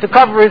something to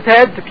cover his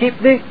head to keep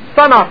the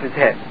sun off his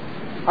head.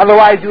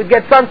 Otherwise he would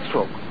get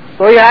sunstroke.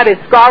 So he had a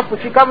scarf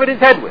which he covered his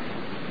head with.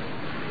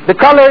 The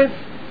colors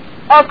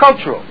are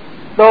cultural.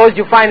 Those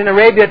you find in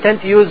Arabia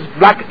tend to use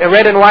black,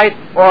 red and white,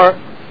 or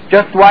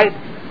just white.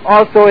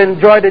 Also in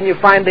Jordan you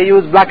find they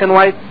use black and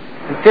white.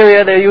 In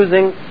Syria they're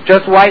using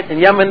just white. In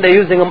Yemen they're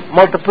using a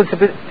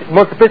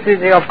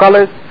multiplicity of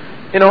colors.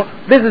 You know,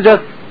 this is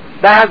just,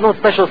 that has no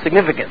special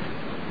significance.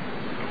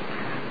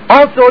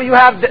 Also you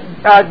have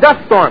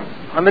dust storms.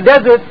 On the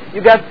desert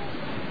you get,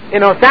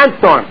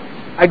 sandstorms.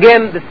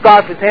 Again, the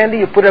scarf is handy.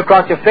 You put it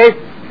across your face,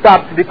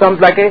 stops, it becomes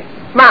like a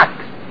mask,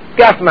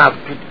 gas mask,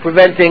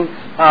 preventing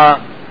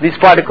these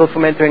particles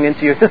from entering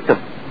into your system.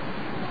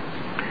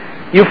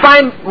 You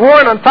find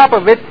worn on top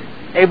of it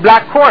a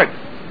black cord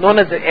known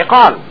as the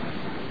iqal.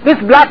 This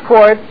black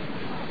cord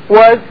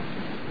was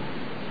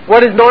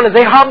what is known as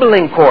a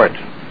hobbling cord.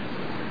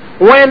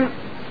 When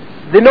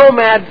the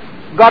nomad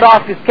got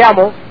off his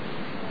camel,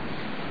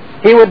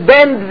 he would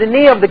bend the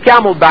knee of the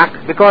camel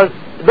back, because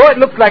though it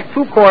looks like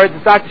two cords,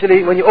 it's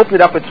actually, when you open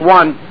it up, it's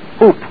one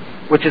hoop,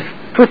 which is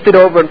twisted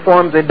over and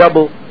forms a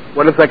double,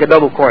 what looks like a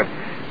double cord.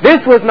 This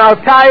was now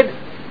tied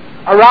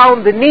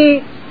around the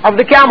knee of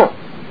the camel.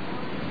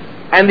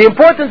 And the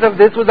importance of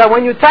this was that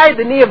when you tied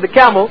the knee of the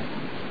camel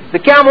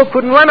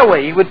couldn't run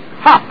away, he would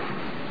hop.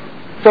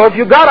 So if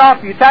you got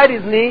off, you tied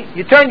his knee,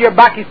 you turned your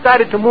back, he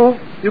started to move,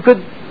 you could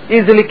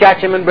easily catch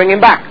him and bring him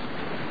back.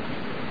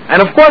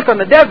 And of course on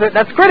the desert,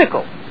 that's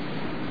critical.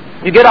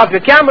 You get off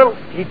your camel,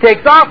 he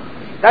takes off,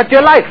 that's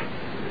your life.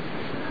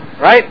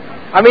 Right?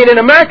 I mean, in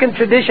American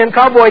tradition,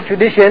 cowboy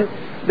tradition,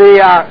 the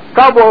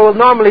cowboy will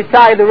normally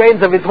tie the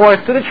reins of his horse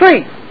to the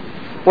tree.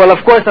 Well,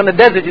 of course, on the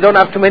desert, you don't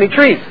have too many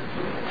trees.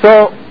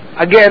 So,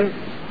 again,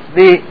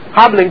 the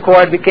hobbling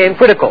cord became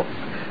critical.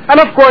 And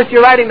of course,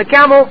 you're riding the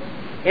camel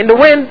in the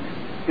wind,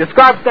 your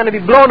scarf's going to be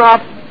blown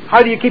off.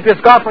 How do you keep your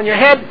scarf on your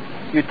head?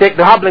 You take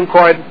the hobbling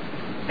cord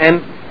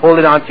and hold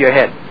it onto your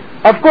head.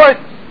 Of course,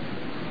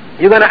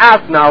 you're going to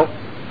ask now,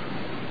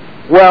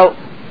 well,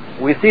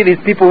 we see these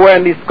people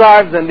wearing these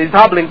scarves and these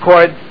hobbling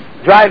cords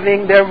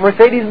driving their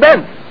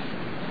Mercedes-Benz.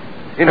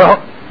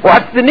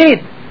 What's the need?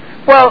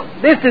 Well,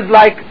 this is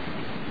like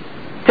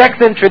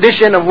Texan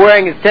tradition of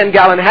wearing his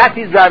 10-gallon hat.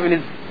 He's driving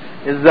his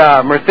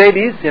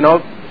Mercedes,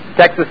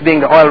 Texas being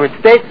the oil-rich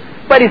state,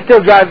 but he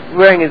still drives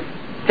wearing his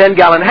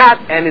 10-gallon hat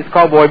and his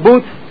cowboy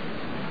boots.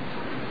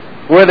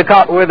 where the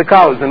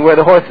cows and where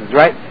the horses,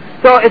 right?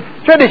 So it's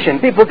tradition.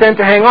 People tend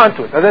to hang on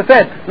to it. As I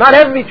said, not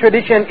every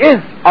tradition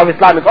is of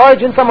Islamic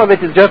origin. Some of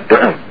it is just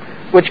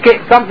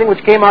something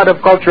which came out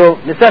of cultural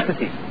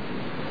necessity.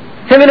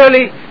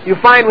 Similarly, you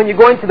find when you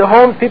go into the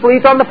homes, people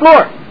eat on the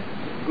floor.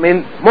 I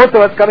mean, most of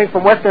us coming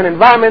from Western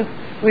environments,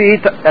 we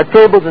eat at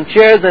tables and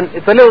chairs, and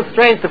it's a little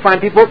strange to find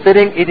people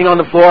eating on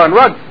the floor on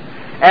rugs.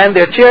 And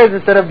their chairs,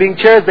 instead of being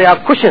chairs, they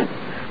have cushions.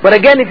 But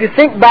again, if you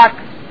think back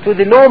to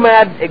the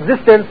nomad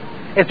existence,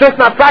 it's just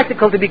not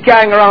practical to be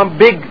carrying around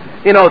big,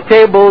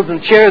 tables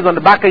and chairs on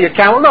the back of your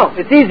camel. No,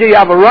 it's easier. You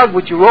have a rug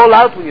which you roll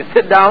out when you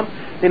sit down.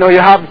 You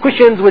have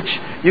cushions which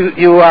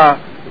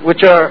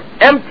which are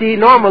empty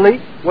normally.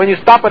 When you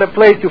stop at a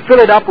place, you fill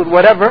it up with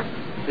whatever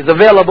is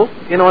available,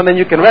 and then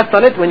you can rest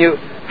on it. When you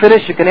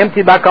finish, you can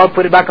empty it back out,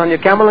 put it back on your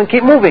camel, and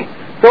keep moving.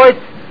 So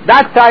it's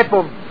that type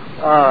of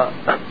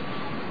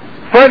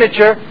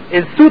furniture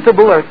is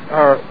suitable or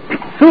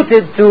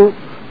suited to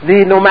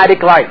the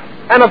nomadic life.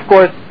 And of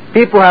course,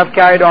 people have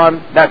carried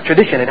on that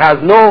tradition. It has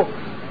no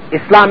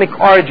Islamic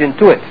origin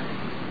to it.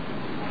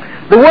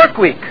 The work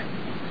week,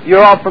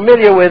 you're all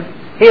familiar with,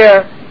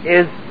 here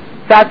is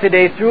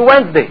Saturday through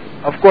Wednesday.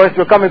 Of course,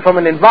 we're coming from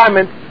an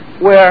environment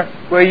where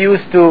we're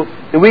used to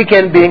the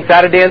weekend being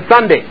Saturday and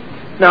Sunday.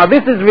 Now,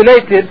 this is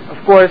related,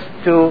 of course,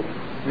 to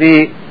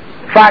the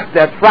fact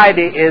that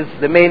Friday is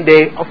the main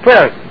day of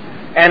prayers,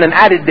 and an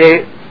added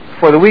day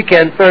for the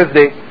weekend,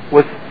 Thursday,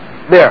 was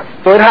there.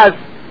 So it has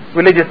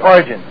religious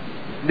origin.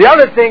 The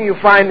other thing you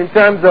find in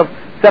terms of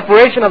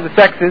separation of the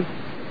sexes,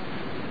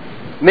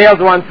 males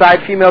one side,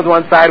 females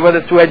one side,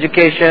 whether through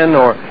education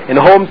or in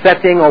a home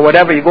setting or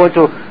whatever, you go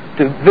to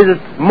visit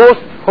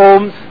most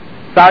homes,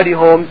 Saudi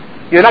homes,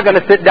 you're not going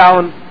to sit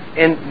down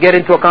and get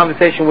into a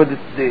conversation with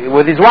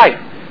his wife.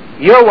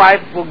 Your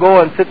wife will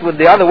go and sit with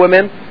the other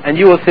women, and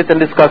you will sit and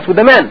discuss with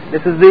the men.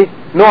 This is the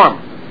norm.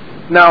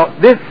 Now,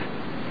 this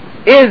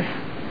is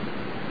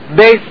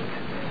based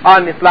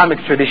on Islamic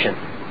tradition.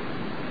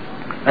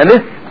 And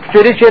this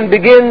tradition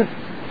begins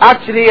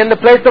actually in the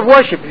place of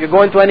worship. If you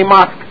go into any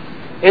mosque,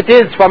 it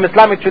is from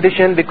Islamic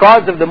tradition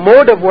because of the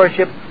mode of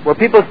worship where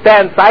people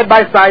stand side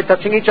by side,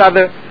 touching each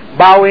other,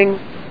 bowing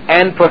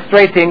and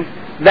prostrating,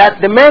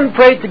 that the men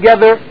prayed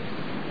together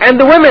and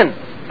the women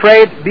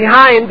prayed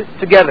behind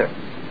together.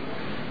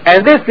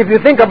 And this, if you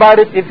think about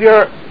it, if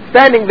you're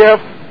standing there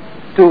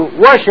to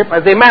worship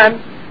as a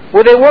man,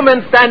 with a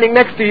woman standing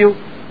next to you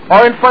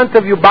or in front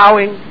of you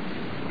bowing,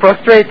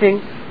 prostrating,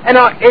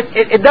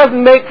 it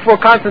doesn't make for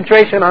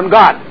concentration on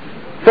God.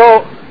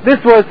 So this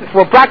was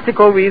for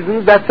practical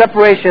reasons that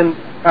separation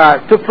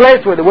took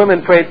place, where the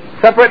women prayed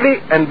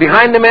separately and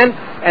behind the men,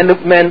 and the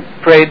men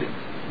prayed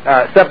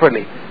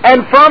separately.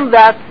 And from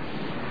that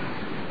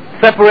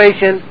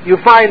separation, you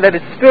find that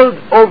it spilled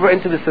over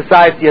into the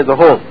society as a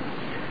whole.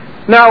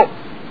 Now,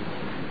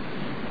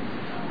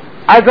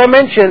 as I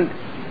mentioned,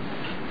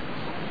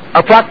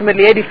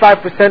 approximately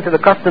 85% of the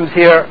customs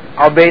here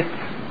are based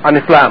on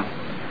Islam.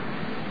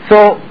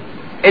 So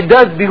it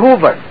does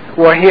behoove us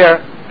who are here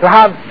to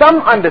have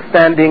some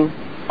understanding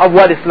of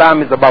what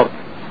Islam is about.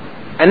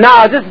 And now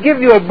I'll just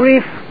give you a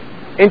brief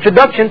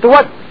introduction to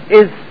what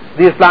is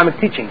the Islamic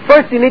teaching.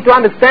 First, you need to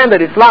understand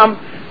that Islam,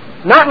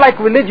 not like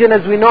religion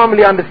as we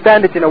normally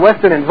understand it in a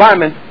Western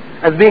environment,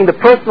 as being the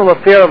personal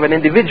affair of an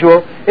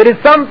individual, it is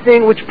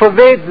something which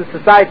pervades the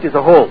society as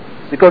a whole.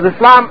 Because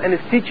Islam and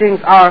its teachings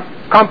are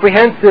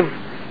comprehensive,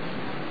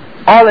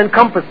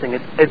 all-encompassing.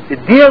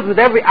 It deals with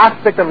every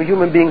aspect of a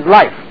human being's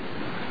life.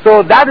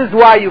 So that is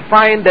why you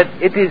find that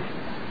it is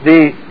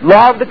the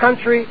law of the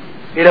country.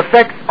 It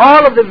affects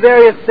all of the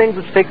various things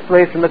which take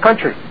place in the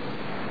country.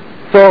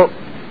 So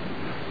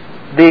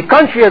the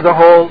country as a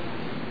whole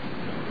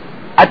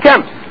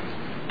attempts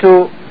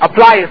to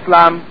apply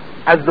Islam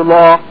as the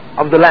law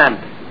of the land,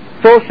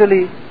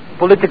 socially,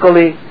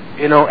 politically,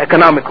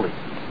 economically.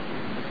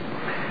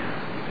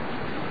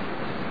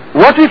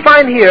 What we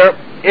find here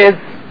is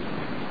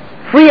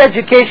free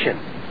education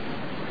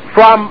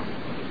from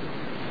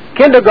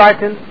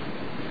kindergarten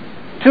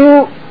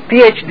to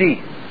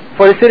PhD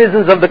for the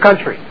citizens of the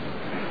country.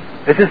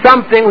 This is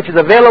something which is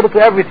available to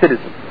every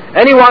citizen.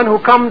 Anyone who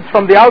comes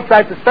from the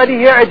outside to study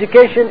here,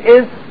 education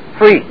is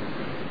free.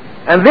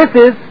 And this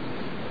is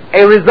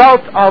a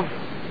result of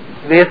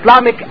the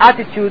Islamic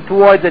attitude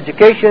towards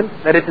education,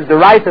 that it is the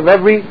right of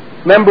every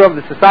member of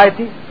the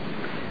society.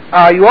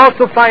 You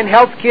also find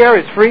health care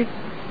is free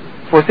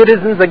for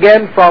citizens,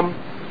 again, from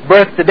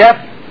birth to death.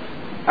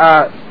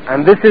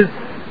 And this is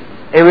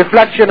a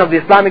reflection of the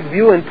Islamic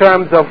view in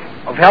terms of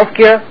health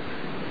care.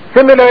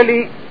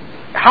 Similarly,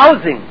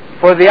 housing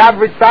for the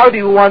average Saudi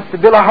who wants to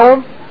build a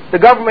home, the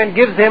government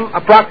gives him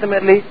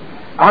approximately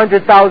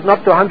 $100,000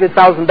 up to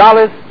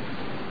 $100,000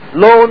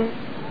 loan,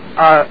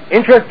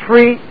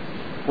 interest-free,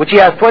 which he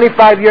has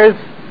 25 years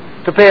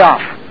to pay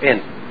off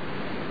in.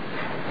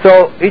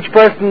 So each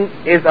person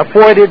is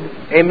afforded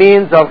a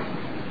means of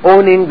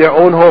owning their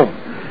own home.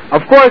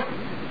 Of course,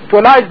 to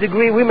a large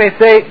degree, we may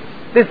say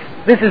this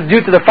is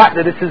due to the fact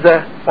that this is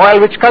an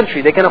oil-rich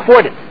country. They can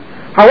afford it.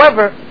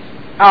 However,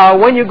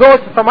 when you go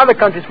to some other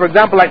countries, for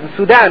example, like the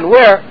Sudan,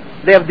 where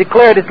they have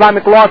declared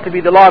Islamic law to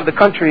be the law of the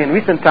country in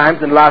recent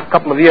times, in the last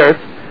couple of years,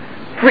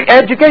 free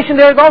education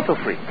there is also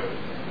free.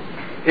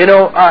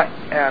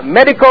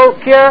 Medical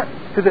care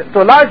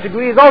to a large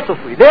degree is also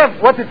free.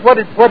 What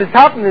is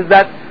happening is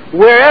that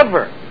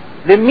wherever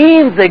the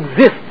means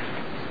exists,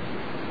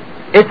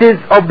 it is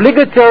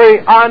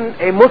obligatory on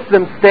a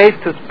Muslim state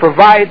to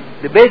provide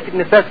the basic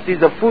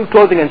necessities of food,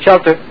 clothing, and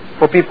shelter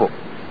for people,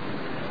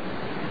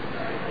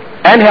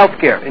 and health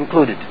care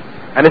included.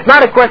 And it's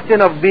not a question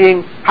of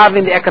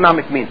having the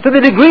economic means. To the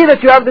degree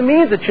that you have the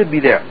means, it should be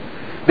there.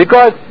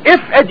 Because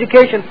if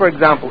education, for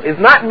example, is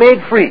not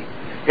made free,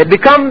 it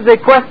becomes a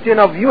question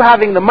of you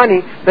having the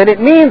money, then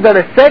it means that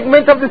a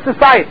segment of the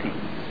society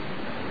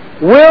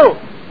will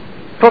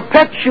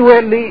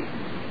perpetually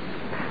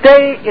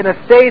stay in a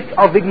state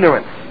of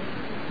ignorance,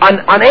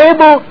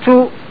 unable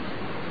to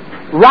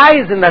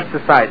rise in that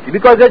society.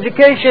 Because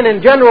education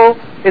in general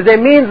is a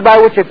means by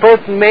which a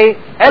person may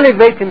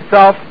elevate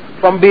himself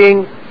from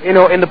being,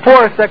 in the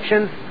poorer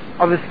sections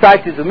of the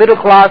society to middle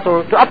class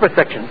or to upper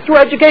sections through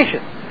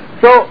education.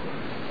 So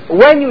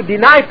when you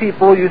deny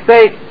people, you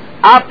say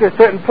after a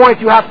certain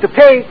point you have to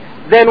pay,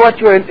 then what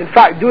you're in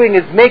fact doing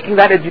is making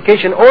that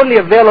education only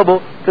available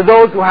to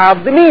those who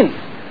have the means,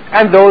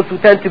 and those who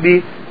tend to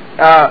be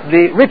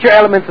the richer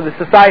elements of the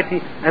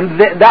society, and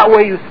that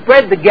way you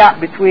spread the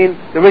gap between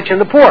the rich and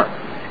the poor.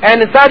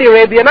 And in Saudi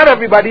Arabia, not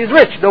everybody is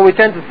rich, though we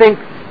tend to think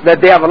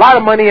that they have a lot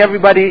of money.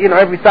 Everybody,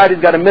 every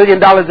Saudi's got $1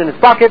 million in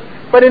his pocket.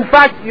 But in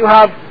fact, you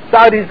have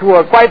Saudis who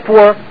are quite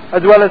poor,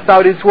 as well as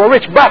Saudis who are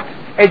rich. But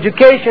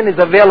education is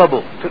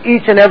available to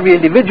each and every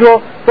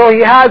individual, so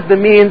he has the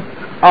means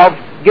of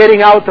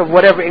getting out of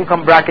whatever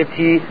income bracket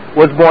he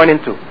was born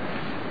into.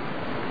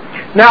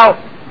 Now,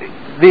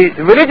 the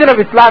religion of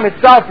Islam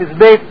itself is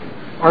based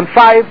on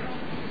 5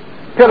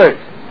 pillars,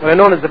 what are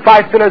known as the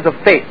 5 pillars of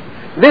faith.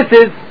 This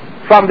is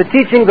from the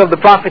teachings of the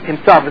Prophet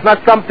himself. It's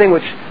not something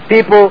which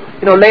people,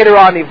 later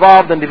on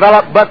evolved and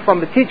developed, but from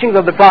the teachings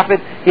of the Prophet,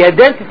 he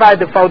identified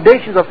the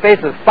foundations of faith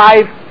as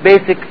 5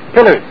 basic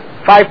pillars,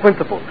 5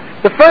 principles.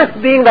 The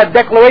first being that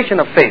declaration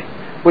of faith,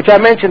 which I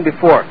mentioned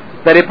before,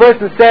 that a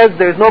person says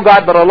there is no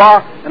God but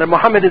Allah and that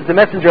Muhammad is the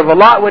messenger of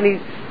Allah. When he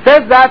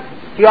says that,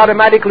 he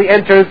automatically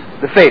enters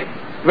the faith.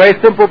 Very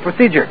simple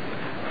procedure.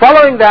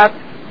 Following that,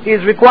 he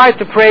is required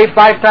to pray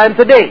 5 times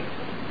a day.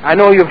 I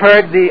know you've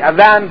heard the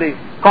adhan, the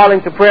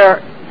calling to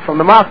prayer from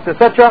the mosque,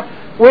 etc.,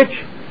 which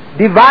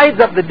divides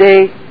up the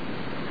day,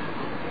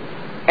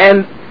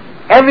 and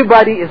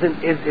everybody is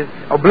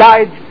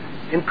obliged,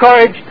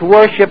 encouraged to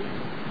worship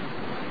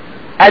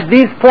at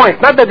these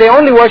points. Not that they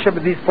only worship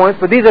at these points,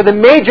 but these are the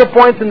major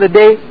points in the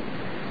day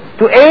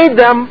to aid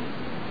them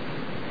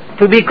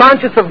to be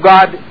conscious of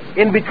God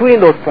in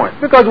between those points.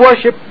 Because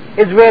worship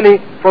is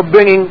really for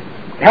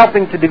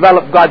helping to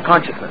develop God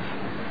consciousness.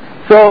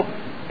 So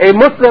a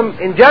Muslim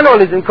in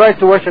general is encouraged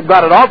to worship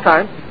God at all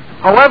times.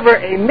 However,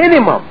 a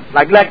minimum,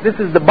 like this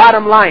is the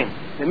bottom line,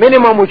 the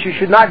minimum which you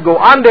should not go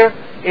under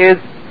is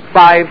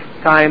 5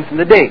 times in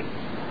the day.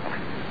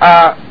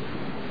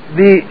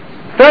 The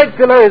third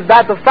pillar is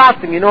that of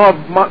fasting.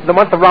 The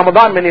month of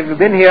Ramadan, many of you have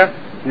been here,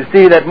 you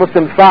see that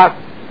Muslims fast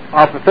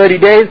for 30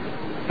 days.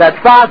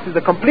 That fast is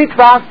a complete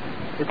fast.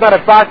 It's not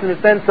a fast in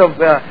the sense of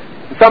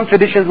some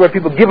traditions where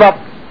people give up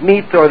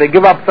meat or they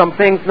give up some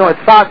things. No, it's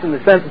fast in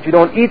the sense that you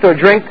don't eat or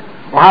drink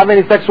or have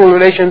any sexual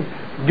relations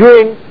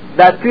during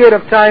that period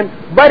of time,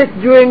 but it's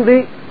during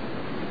the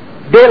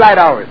daylight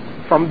hours,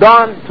 from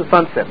dawn to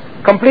sunset.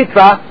 Complete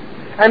fast.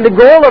 And the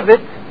goal of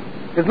it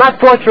is not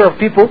torture of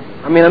people.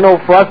 I know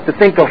for us to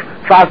think of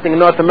fasting in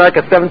North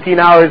America 17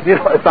 hours,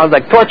 it sounds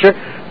like torture.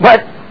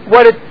 But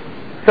what it's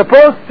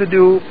supposed to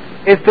do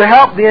is to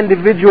help the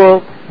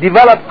individual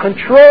develop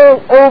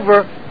control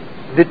over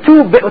the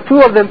two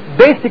of the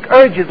basic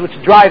urges which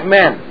drive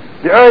man.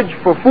 The urge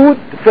for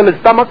food, to fill his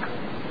stomach,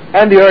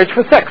 and the urge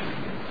for sex.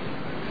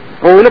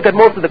 When we look at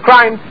most of the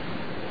crimes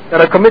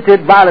that are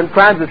committed, violent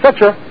crimes,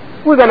 etc.,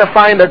 we're going to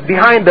find that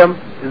behind them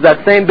is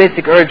that same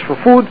basic urge for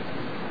food,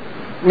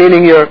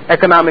 meaning your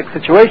economic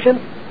situation,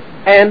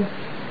 and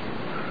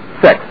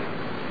sex.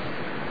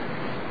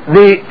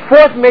 The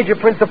fourth major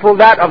principle,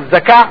 that of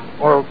zakah,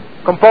 or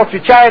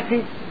compulsory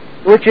charity,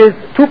 which is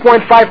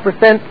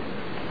 2.5%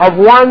 of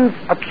one's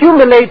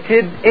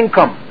accumulated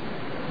income,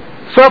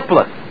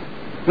 surplus.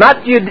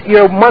 Not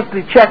your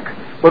monthly check,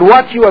 but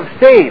what you have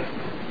saved,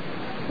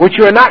 which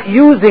you are not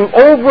using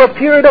over a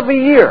period of a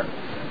year.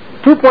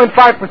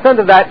 2.5%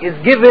 of that is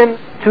given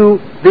to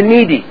the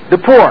needy, the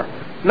poor,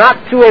 not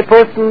to a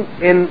person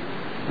in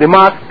the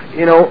mosque,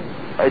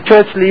 a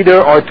church leader,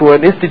 or to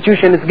an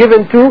institution. It's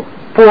given to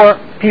poor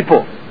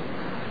people.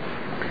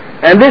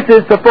 And this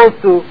is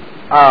supposed to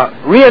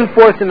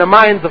reinforce in the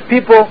minds of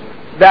people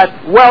that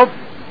wealth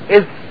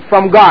is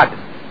from God,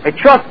 a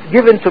trust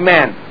given to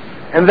man,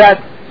 and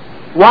that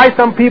why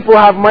some people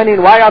have money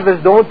and why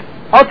others don't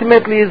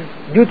ultimately is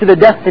due to the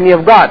destiny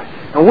of God.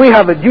 And we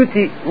have a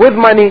duty with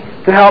money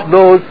to help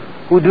those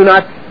who do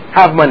not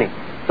have money.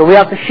 So we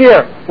have to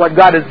share what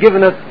God has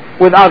given us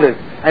with others.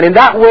 And in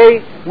that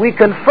way, we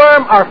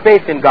confirm our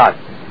faith in God.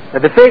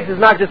 That the faith is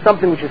not just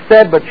something which is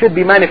said, but should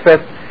be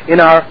manifest in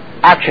our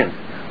actions.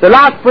 The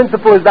last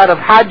principle is that of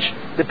Hajj,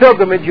 the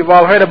pilgrimage you've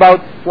all heard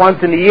about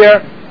once in a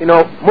year.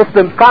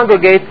 Muslims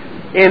congregate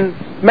in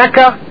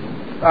Mecca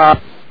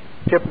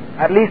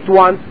at least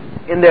once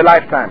in their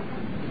lifetime.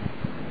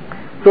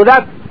 So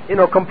that,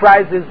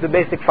 comprises the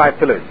basic 5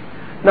 pillars.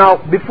 Now,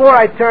 before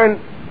I turn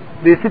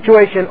the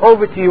situation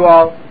over to you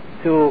all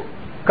to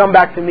come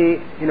back to me,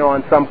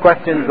 on some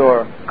questions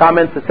or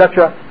comments,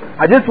 etc.,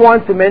 I just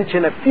want to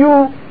mention a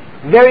few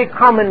very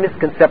common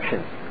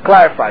misconceptions,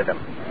 clarify them,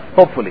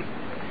 hopefully.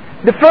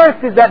 The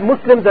first is that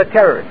Muslims are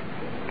terrorists.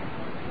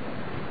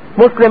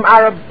 Muslim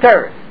Arab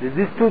terrorists.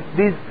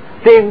 These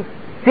things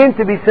seem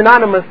to be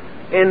synonymous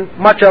in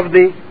much of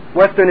the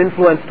Western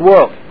influenced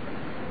world.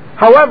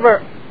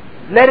 However,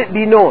 let it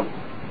be known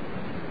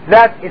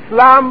that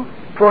Islam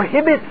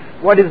prohibits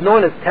what is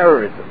known as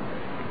terrorism.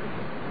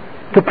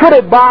 To put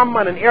a bomb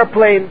on an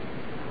airplane,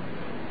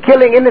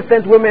 killing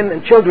innocent women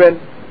and children,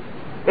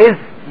 is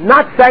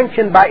not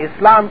sanctioned by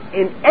Islam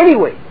in any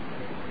way.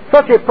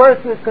 Such a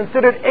person is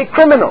considered a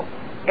criminal,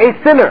 a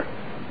sinner,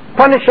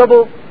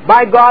 punishable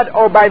by God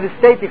or by the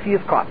state if he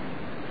is caught.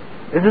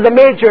 This is a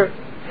major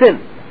sin,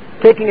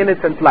 taking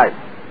innocent life.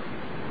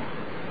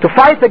 To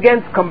fight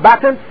against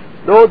combatants,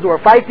 those who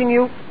are fighting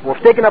you, who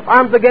have taken up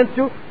arms against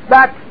you,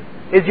 that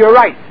is your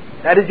right,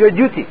 that is your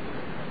duty.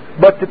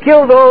 But to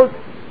kill those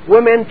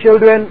women,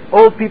 children,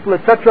 old people,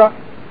 etc.,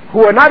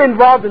 who are not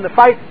involved in the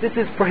fight, this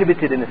is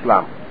prohibited in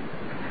Islam.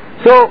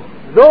 So,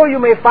 though you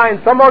may find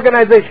some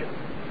organizations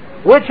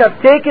which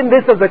have taken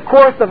this as a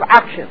course of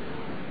action,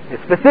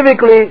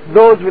 specifically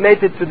those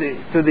related to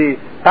the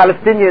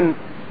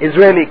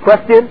Palestinian-Israeli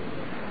question,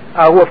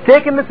 who have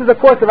taken this as a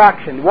course of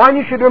action, one,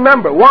 you should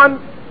remember, one,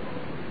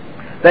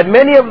 that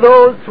many of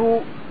those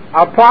who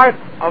are part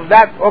of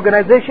that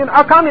organization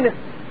are communists.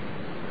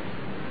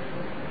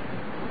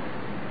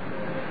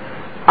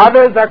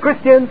 Others are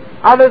Christians,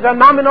 others are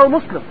nominal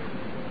Muslims.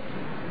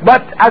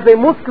 But as a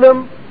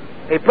Muslim,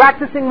 a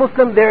practicing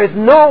Muslim, there is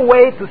no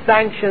way to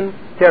sanction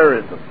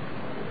terrorism.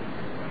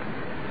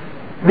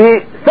 The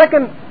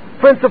second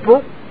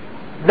principle,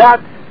 that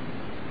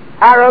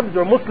Arabs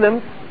or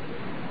Muslims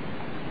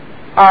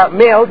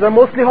males are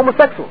mostly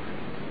homosexuals.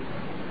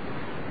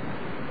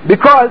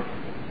 Because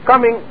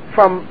coming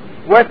from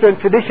Western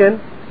tradition,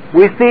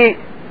 we see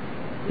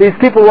these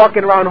people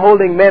walking around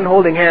men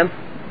holding hands.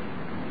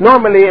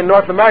 Normally in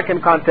North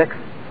American context,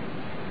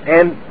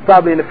 and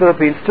probably in the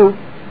Philippines too,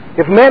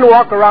 if men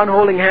walk around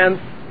holding hands,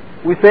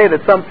 we say that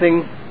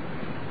something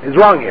is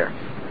wrong here,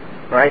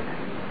 right?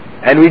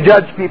 And we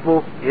judge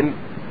people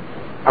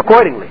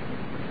accordingly.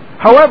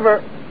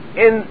 However,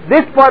 in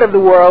this part of the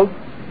world,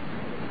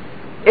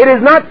 it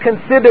is not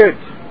considered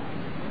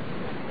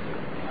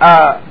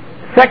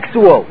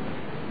sexual.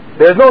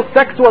 There's no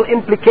sexual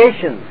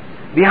implications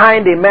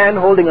behind a man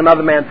holding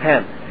another man's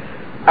hand.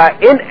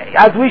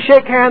 As we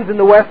shake hands in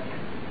the West,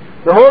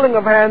 the holding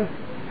of hands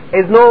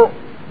has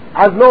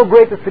no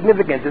greater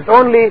significance. It's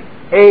only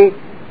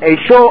a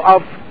show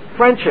of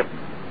friendship.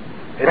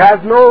 It has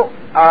no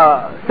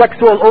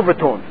sexual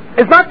overtones.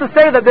 It's not to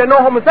say that there are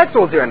no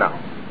homosexuals here now.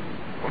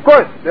 Of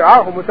course, there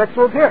are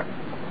homosexuals here.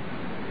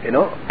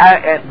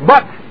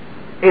 But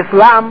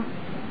Islam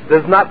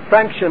does not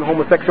sanction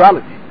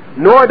homosexuality,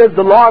 nor does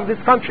the law of this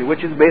country,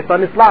 which is based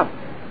on Islam.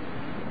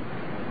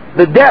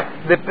 The death,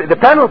 the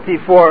penalty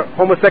for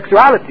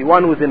homosexuality,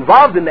 one who is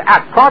involved in the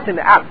act, caught in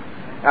the act,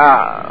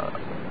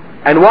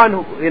 and one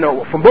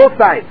who, from both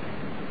sides,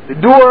 the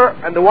doer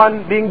and the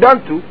one being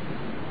done to,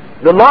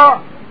 the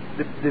law,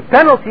 the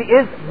penalty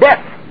is death.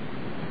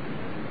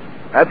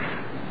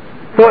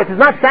 So it is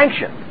not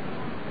sanctioned.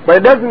 But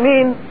it doesn't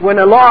mean when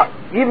a law,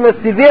 even as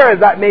severe as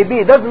that may be,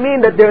 it doesn't mean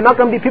that there are not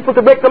going to be people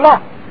to break the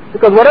law.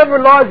 Because whatever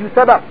laws you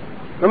set up,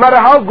 no matter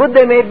how good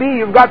they may be,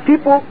 you've got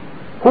people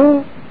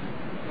who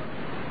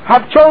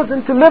have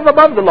chosen to live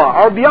above the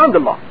law or beyond the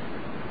law.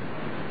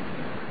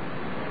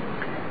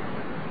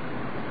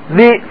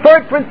 The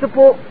third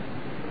principle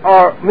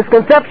or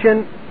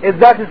misconception is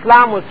that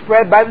Islam was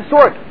spread by the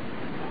sword.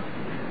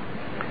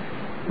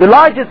 The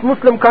largest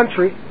Muslim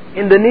country,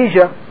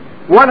 Indonesia,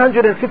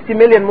 150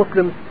 million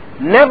Muslims,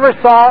 never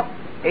saw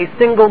a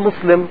single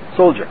Muslim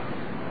soldier.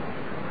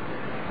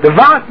 The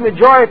vast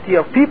majority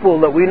of people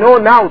that we know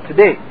now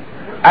today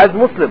as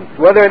Muslims,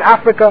 whether in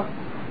Africa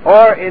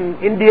or in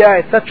India,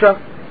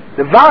 etc.,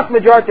 the vast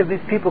majority of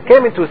these people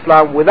came into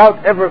Islam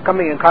without ever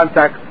coming in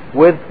contact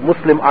with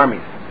Muslim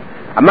armies.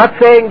 I'm not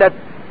saying that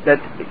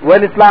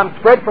when Islam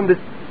spread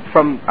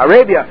from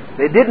Arabia,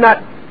 they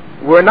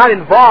were not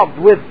involved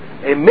with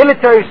a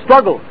military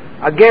struggle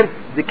against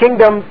the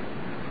kingdoms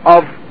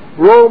of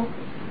Rome,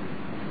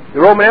 the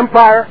Roman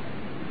Empire,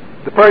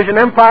 the Persian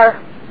Empire,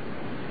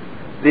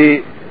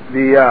 the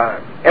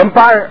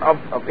Empire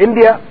of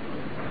India,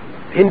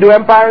 Hindu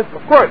empires.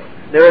 Of course,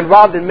 they were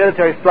involved in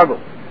military struggle.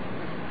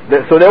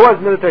 So there was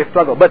military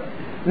struggle, but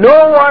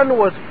no one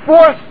was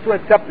forced to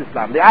accept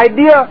Islam. The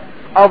idea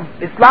of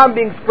Islam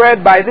being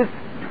spread by this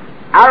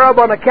Arab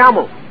on a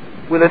camel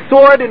with a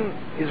sword in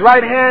his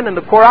right hand and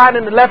the Quran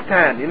in the left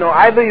hand. You know,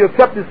 either you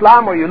accept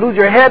Islam or you lose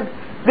your head.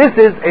 This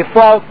is a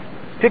false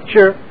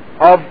picture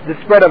of the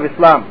spread of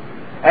Islam.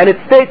 And it's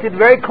stated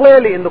very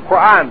clearly in the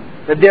Quran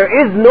that there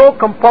is no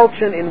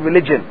compulsion in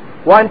religion.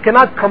 One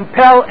cannot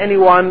compel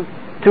anyone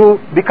to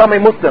become a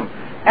Muslim.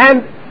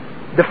 And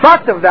the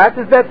fact of that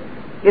is that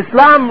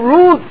Islam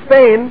ruled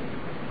Spain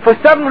for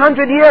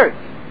 700 years.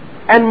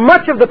 And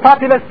much of the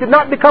populace did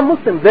not become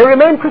Muslims. They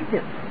remained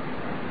Christians.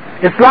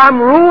 Islam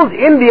ruled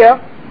India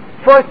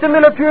for a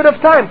similar period of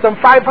time, some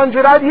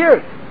 500 odd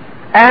years.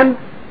 And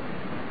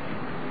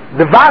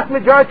the vast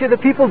majority of the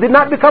people did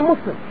not become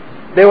Muslims.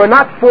 They were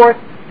not forced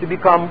to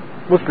become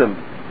Muslims.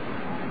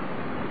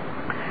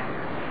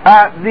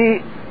 The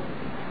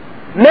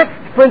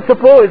next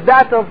principle is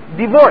that of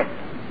divorce.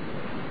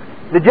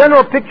 The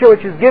general picture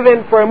which is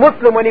given for a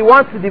Muslim when he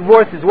wants to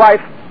divorce his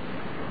wife,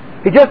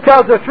 he just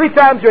tells her 3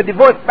 times you're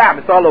divorced, bam,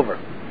 it's all over.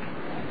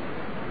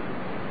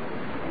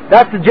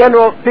 That's the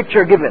general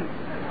picture given.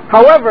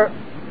 However,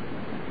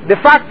 the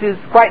fact is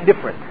quite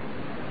different.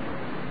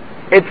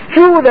 It's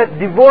true that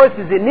divorce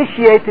is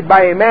initiated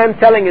by a man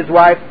telling his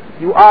wife,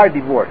 you are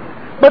divorced.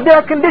 But there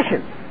are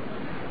conditions.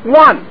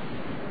 One,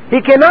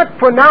 he cannot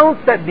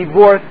pronounce that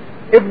divorce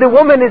if the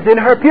woman is in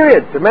her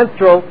periods, the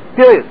menstrual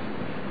periods.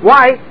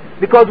 Why?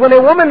 Because when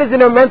a woman is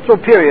in her menstrual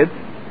periods,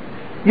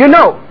 you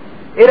know,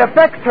 it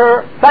affects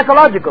her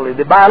psychologically.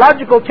 The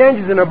biological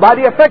changes in her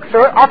body affects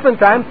her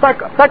oftentimes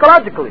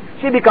psychologically.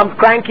 She becomes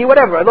cranky,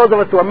 whatever. Those of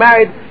us who are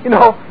married, you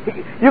know,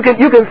 you can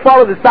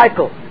follow the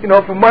cycle, you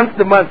know, from month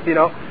to month, you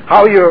know,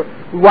 how your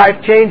wife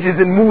changes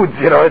in moods,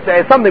 you know.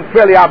 It's something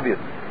fairly obvious.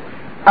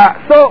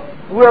 So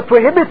we are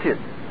prohibited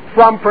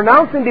from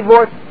pronouncing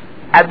divorce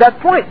at that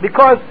point,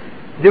 because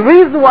the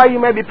reason why you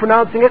may be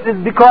pronouncing it is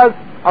because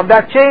of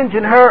that change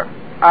in her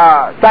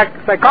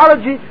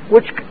psychology,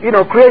 which, you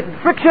know, creates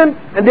friction,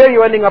 and there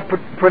you're ending up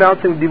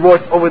pronouncing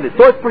divorce over this.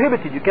 So it's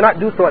prohibited. You cannot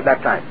do so at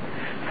that time.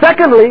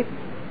 Secondly,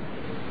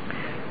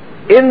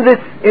 in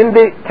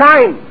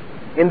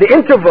the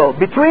interval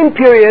between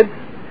periods,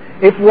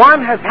 if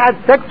one has had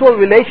sexual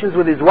relations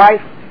with his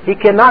wife, he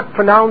cannot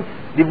pronounce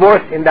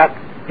divorce in that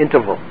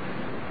interval.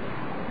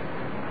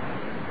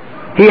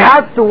 He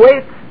has to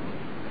wait,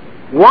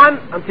 1,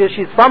 until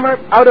she's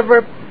out of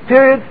her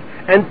periods,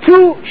 and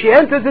 2, she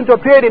enters into a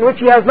period in which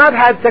he has not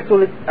had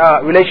sexual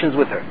relations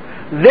with her.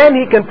 Then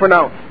he can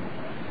pronounce.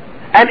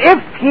 And if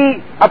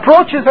he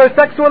approaches her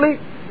sexually,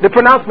 the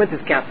pronouncement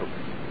is cancelled.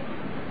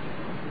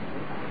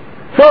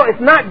 So it's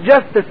not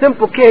just a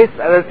simple case,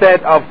 as I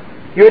said, of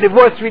you're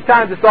divorced 3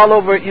 times, it's all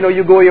over, you know,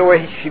 you go your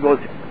way, she goes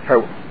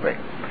her way.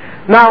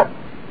 Now,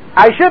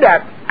 I should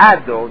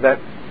add though, that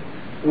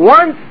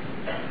once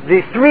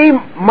the 3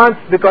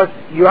 months, because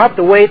you have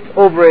to wait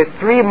over a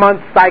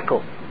 3-month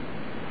cycle.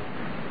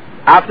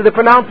 After the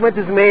pronouncement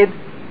is made,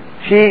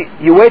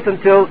 you wait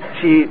until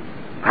she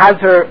has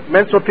her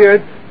menstrual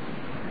periods,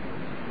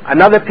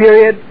 another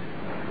period,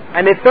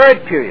 and a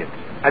 3rd period.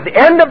 At the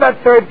end of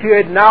that 3rd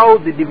period, now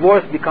the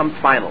divorce becomes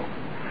final.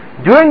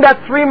 During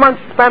that 3-month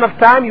span of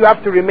time, you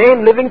have to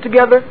remain living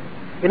together.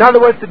 In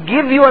other words, to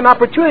give you an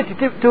opportunity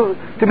to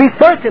be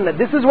certain that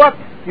this is what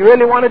you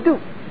really want to do.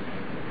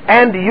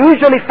 And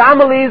usually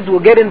families will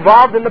get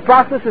involved in the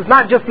process. It's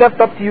not just left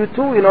up to you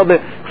two. You know, the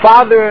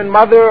father and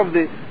mother of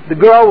the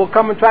girl will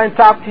come and try and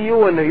talk to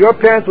you, and your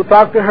parents will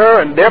talk to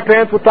her, and their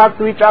parents will talk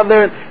to each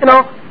other. And, you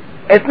know,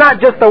 it's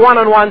not just a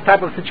one-on-one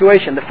type of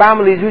situation. The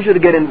families usually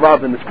get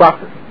involved in this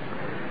process.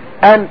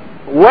 And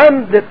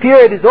when the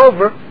period is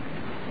over,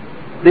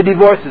 the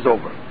divorce is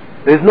over.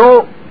 There's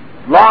no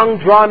long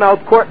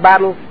drawn-out court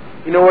battle,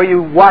 you know, where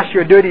you wash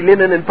your dirty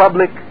linen in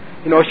public.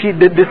 You know, she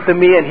did this to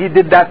me, and he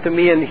did that to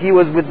me, and he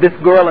was with this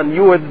girl, and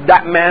you were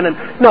that man.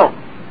 And no.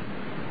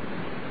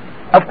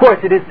 Of course,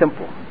 it is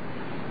simple.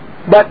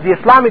 But the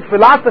Islamic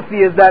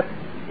philosophy is that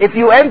if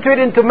you entered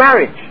into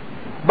marriage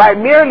by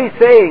merely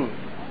saying,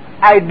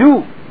 I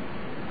do,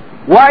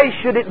 why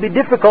should it be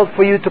difficult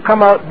for you to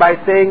come out by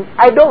saying,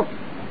 I don't?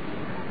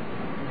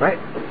 Right?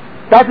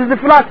 That is the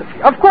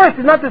philosophy. Of course,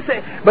 it's not the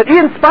same. But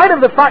in spite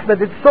of the fact that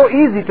it's so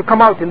easy to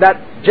come out in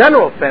that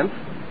general sense,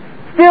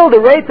 still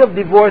the rate of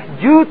divorce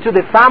due to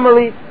the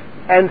family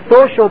and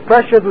social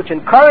pressures which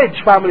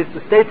encourage families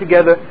to stay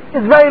together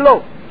is very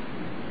low.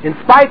 In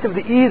spite of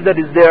the ease that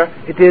is there,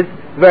 it is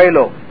very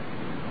low.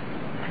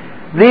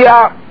 The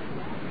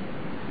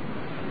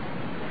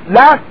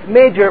last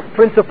major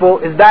principle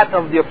is that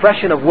of the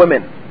oppression of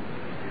women.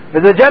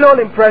 There's a general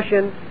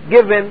impression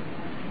given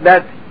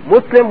that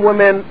Muslim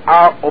women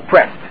are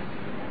oppressed.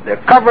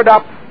 They're covered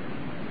up.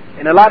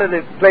 In a lot of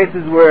the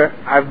places where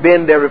I've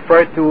been, they're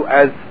referred to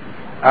as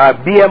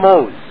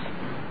BMOs,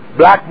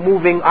 black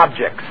moving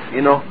objects,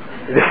 you know,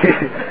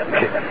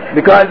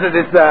 because of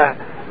this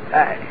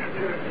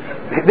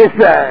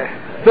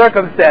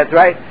circumstance,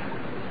 right?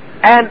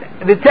 And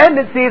the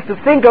tendency is to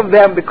think of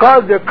them,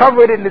 because they're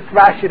covered in this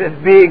fashion, as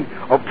being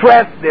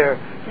oppressed. They're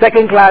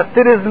second-class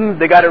citizens.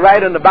 They got a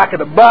ride on the back of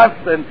the bus,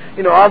 and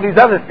you know, all these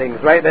other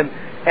things, right? And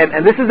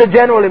this is the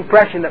general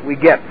impression that we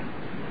get.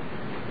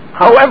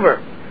 However,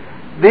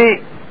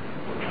 the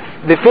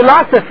the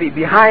philosophy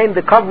behind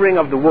the covering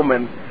of the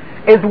woman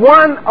is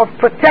one of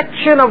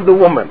protection of the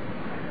woman.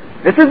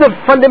 This is a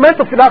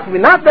fundamental philosophy.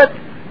 Not that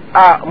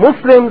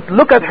Muslims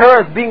look at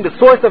her as being the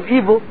source of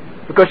evil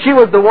because she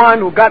was the one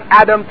who got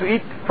Adam to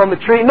eat from the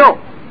tree. No.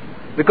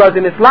 Because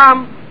in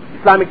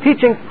Islamic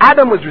teachings,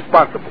 Adam was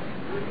responsible.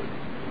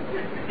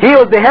 He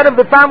was the head of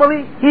the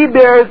family. He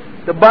bears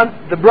the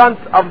brunt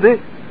of the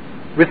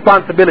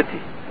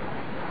responsibility.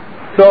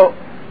 So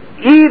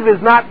Eve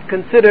is not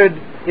considered,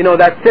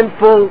 that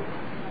sinful,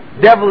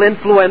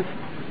 devil-influenced,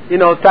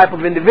 type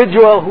of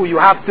individual who you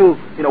have to,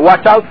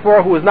 watch out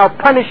for, who is now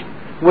punished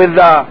with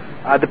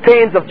the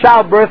pains of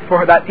childbirth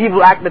for that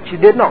evil act that she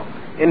did. No.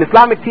 In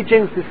Islamic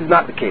teachings, this is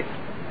not the case.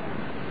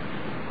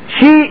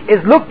 She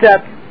is looked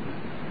at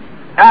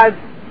as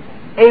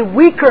a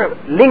weaker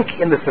link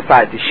in the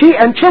society. She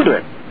and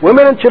children,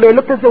 women and children,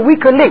 looked as a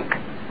weaker link.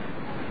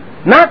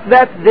 Not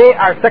that they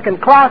are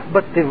second class,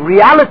 but the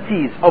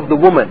realities of the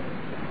woman.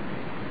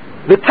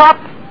 The top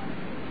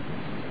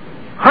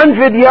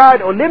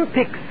 100-yard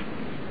Olympics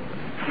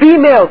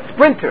female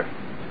sprinter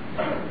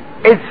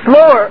is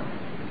slower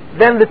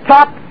than the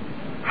top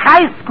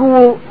high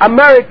school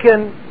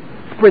American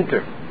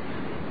sprinter,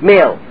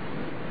 male.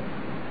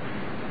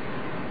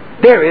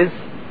 There is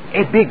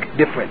a big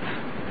difference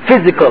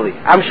physically.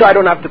 I'm sure I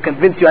don't have to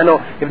convince you. I know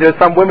if there's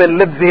some women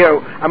lives here,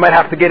 I might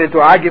have to get into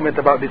an argument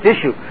about this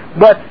issue.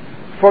 But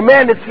for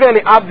men, it's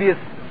fairly obvious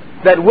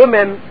that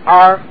women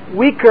are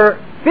weaker,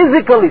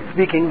 physically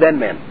speaking, than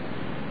men.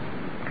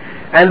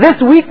 And this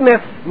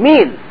weakness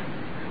means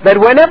that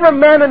whenever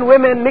men and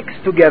women mix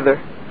together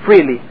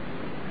freely,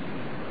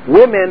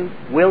 women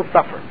will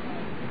suffer.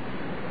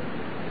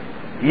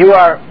 You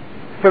are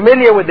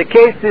familiar with the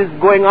cases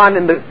going on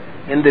in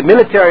the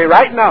military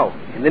right now,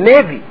 in the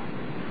Navy,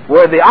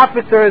 where the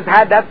officers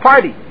had that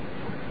party,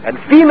 and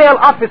female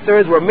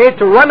officers were made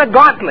to run a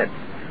gauntlet,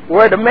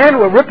 where the men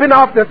were ripping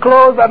off their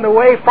clothes on the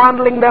way,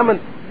 fondling them, and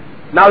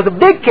now it's a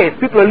big case.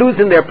 People are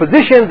losing their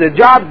positions, their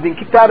jobs, being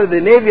kicked out of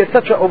the Navy,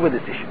 etc. over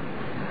this issue.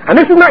 And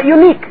this is not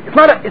unique.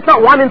 It's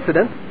not one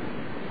incident.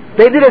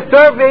 They did a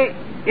survey,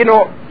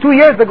 2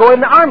 years ago in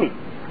the Army,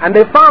 and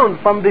they found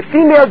from the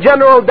female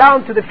general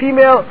down to the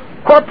female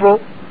corporal,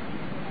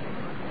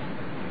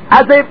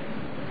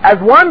 as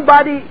one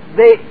body,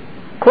 they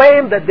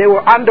claimed that they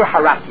were under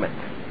harassment.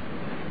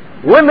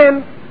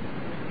 Women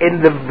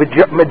in the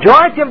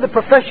majority of the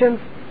professions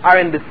are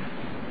in this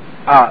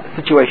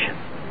situation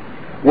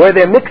where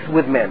they mix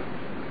with men,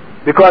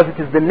 because it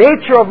is the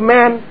nature of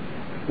man,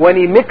 when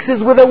he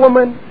mixes with a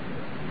woman,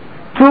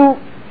 to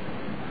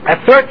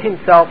assert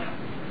himself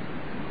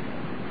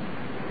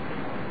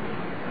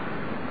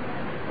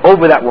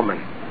over that woman.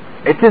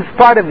 It is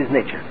part of his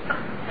nature.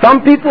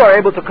 Some people are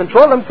able to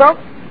control themselves,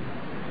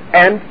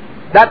 and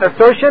that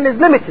assertion is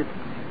limited.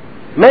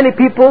 Many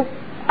people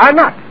are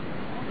not.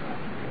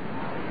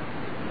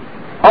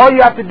 All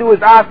you have to do is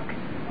ask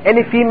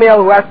any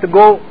female who has to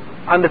go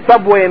on the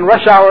subway in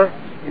rush hour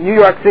in New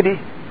York City,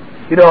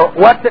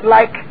 what's it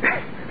like?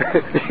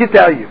 She'll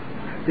tell you,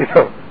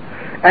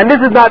 And this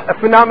is not a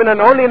phenomenon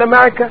only in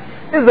America.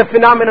 This is a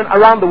phenomenon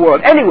around the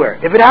world. Anywhere.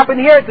 If it happened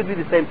here, it would be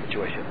the same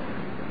situation.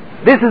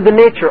 This is the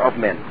nature of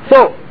men.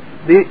 So,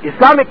 the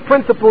Islamic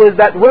principle is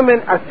that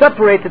women are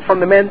separated from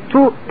the men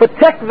to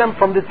protect them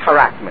from this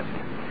harassment.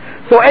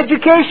 So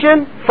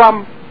education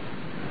from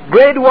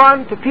grade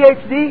 1 to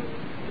PhD,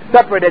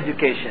 separate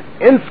education.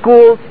 In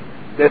schools,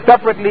 they're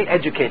separately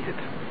educated.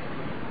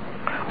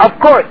 Of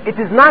course,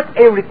 it is not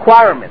a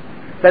requirement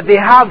that they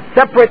have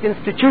separate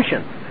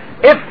institutions.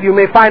 If you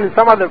may find in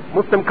some other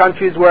Muslim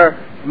countries where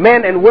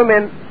men and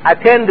women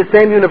attend the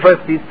same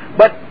universities,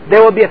 but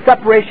there will be a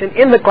separation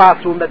in the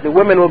classroom, that the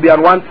women will be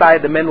on one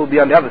side, the men will be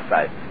on the other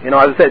side. As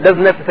I said, it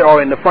doesn't necessarily,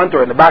 or in the front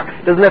or in the back,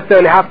 it doesn't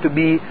necessarily have to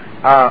be,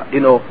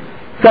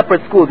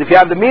 separate schools. If you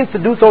have the means to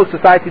do so,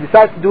 society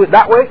decides to do it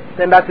that way,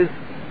 then that is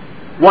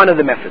one of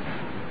the methods.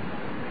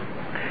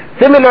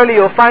 Similarly,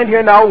 you'll find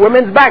here now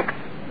women's banks.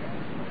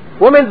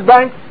 Women's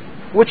banks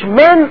which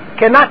men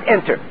cannot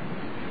enter.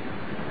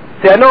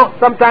 See, I know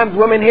sometimes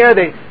women here,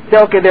 they say,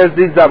 okay, there's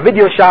these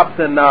video shops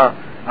and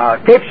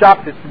tape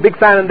shops, it's a big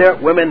sign in there,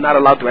 women not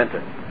allowed to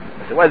enter.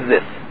 I say, what is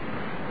this?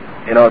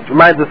 It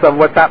reminds us of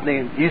what's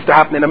happening, used to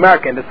happen in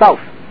America, in the South,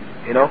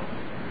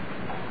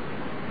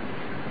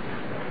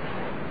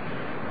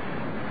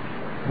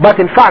 But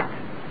in fact,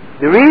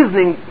 the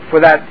reasoning for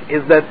that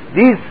is that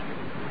these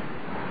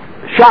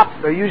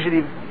shops are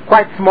usually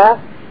quite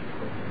small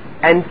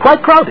and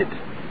quite crowded.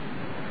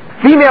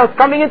 Females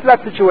coming into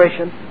that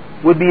situation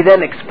would be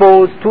then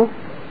exposed to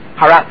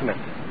harassment.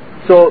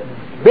 So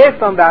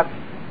based on that,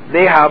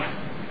 they have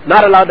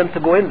not allowed them to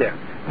go in there.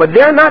 But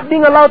their not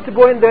being allowed to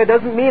go in there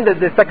doesn't mean that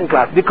they're second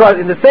class, because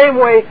in the same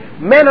way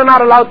men are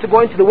not allowed to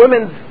go into the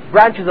women's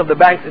branches of the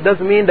banks, it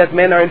doesn't mean that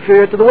men are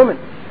inferior to the women.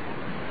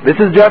 This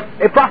is just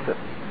a process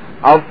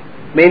of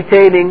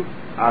maintaining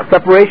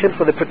separation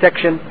for the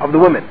protection of the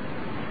women.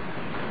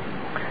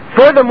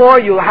 Furthermore,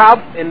 you'll have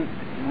in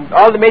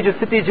all the major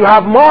cities, you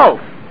have malls,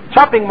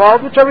 shopping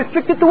malls, which are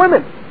restricted to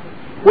women.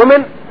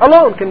 Women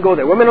alone can go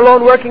there. Women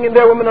alone working in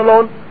there, women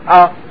alone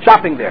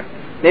shopping there.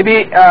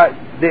 Maybe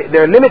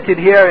they're limited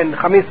here in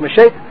Khamis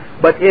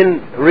Mashaykh, but in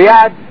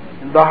Riyadh,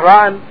 in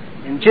Dhahran,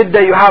 in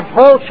Jeddah, you have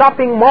whole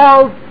shopping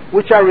malls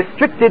which are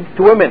restricted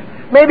to women.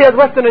 Maybe as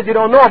Westerners you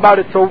don't know about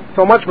it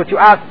so much, but you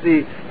ask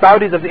the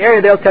Saudis of the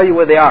area, they'll tell you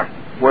where they are,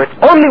 where it's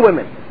only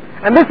women.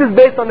 And this is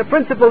based on the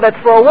principle that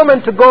for a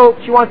woman to go,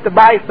 she wants to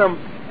buy some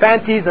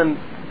panties and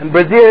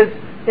brasiers,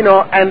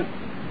 and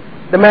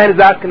the man is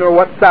asking her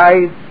what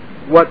size,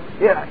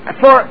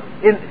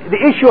 in the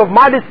issue of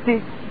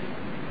modesty,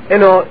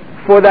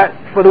 for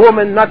the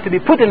woman not to be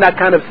put in that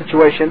kind of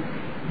situation,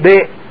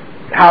 they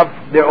have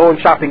their own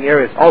shopping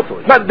areas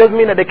also. That doesn't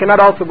mean that they cannot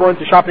also go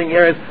into shopping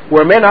areas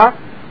where men are,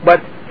 but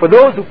for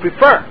those who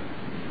prefer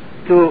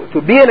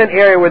to be in an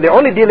area where they're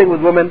only dealing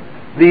with women,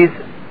 these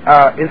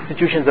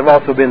institutions have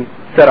also been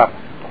set up.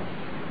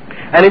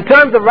 And in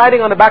terms of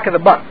riding on the back of the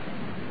bus,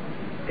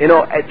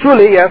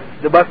 truly, yes,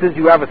 the buses,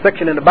 you have a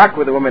section in the back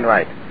where the women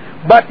ride.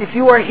 But if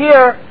you were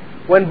here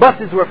when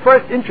buses were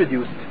first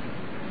introduced,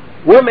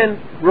 women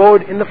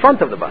rode in the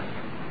front of the bus.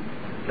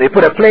 They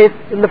put a place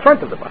in the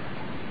front of the bus.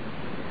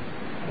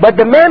 But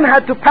the men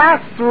had to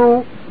pass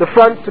through the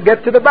front to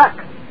get to the back.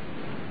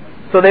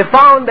 So they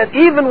found that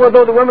even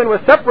though the women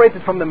were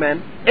separated from the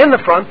men in the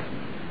front,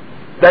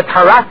 that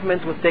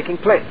harassment was taking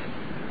place.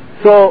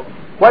 So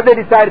what they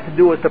decided to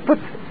do was to put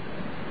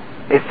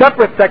a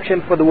separate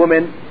section for the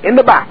women in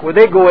the back, where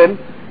they go in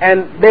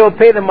and they will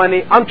pay the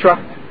money on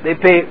trust. They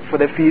pay for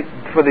the fee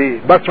for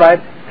the bus ride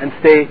and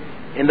stay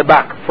in the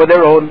back for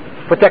their own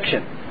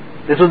protection.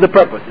 This was the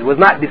purpose. It was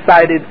not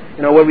decided,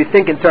 where we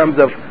think in terms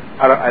of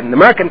an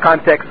American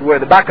context, where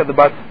the back of the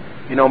bus,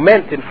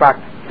 meant in fact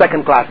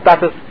second-class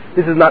status.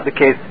 This is not the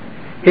case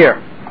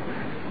here.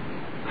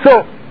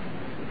 So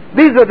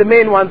these are the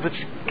main ones which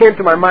came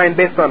to my mind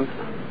based on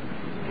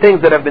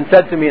things that have been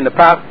said to me in the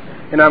past,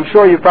 and I'm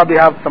sure you probably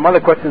have some other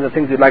questions and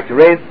things you'd like to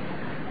raise.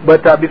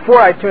 But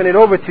before I turn it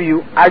over to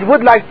you, I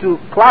would like to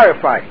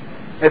clarify,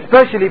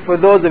 especially for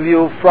those of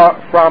you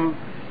from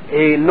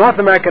a North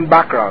American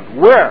background,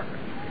 where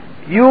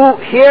you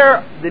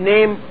hear the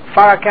name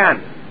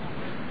Farrakhan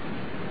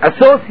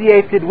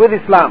associated with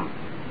Islam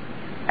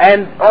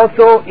and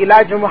also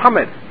Elijah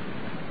Muhammad.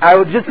 I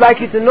would just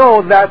like you to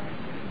know that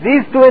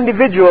these two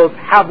individuals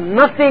have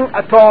nothing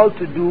at all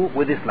to do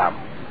with Islam.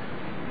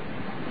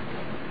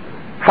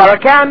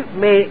 Farrakhan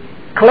may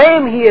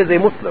claim he is a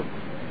Muslim,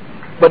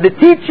 but the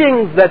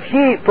teachings that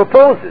he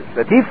proposes,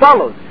 that he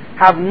follows,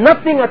 have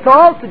nothing at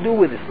all to do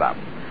with Islam.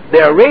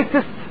 They are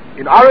racist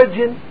in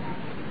origin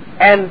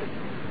and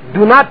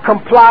do not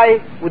comply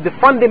with the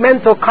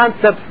fundamental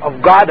concepts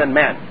of God and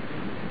man.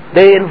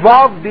 They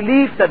involve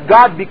belief that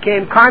God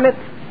became incarnate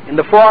in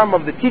the form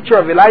of the teacher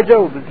of Elijah,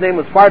 whose name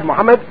was Fard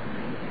Muhammad.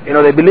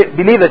 They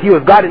believe that he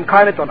was God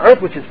incarnate on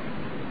earth, which is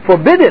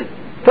forbidden,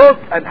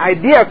 an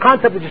idea, a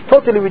concept which is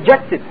totally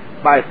rejected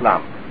by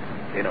Islam,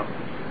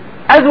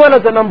 as well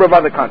as a number of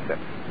other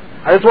concepts.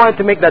 I just wanted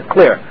to make that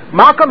clear.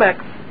 Malcolm X,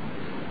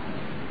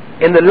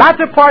 in the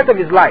latter part of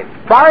his life,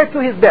 prior to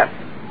his death,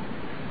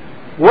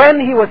 when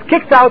he was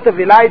kicked out of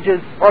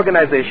Elijah's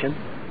organization,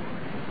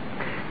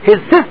 his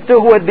sister,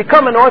 who had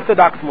become an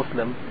Orthodox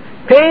Muslim,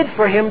 paid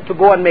for him to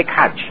go and make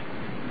Hajj.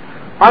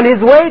 On his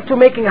way to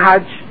making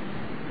Hajj,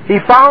 he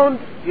found,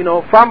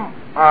 from,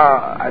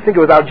 I think it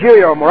was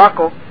Algeria or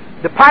Morocco,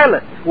 the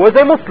pilot was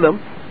a Muslim,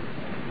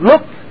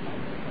 looked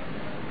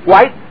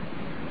white,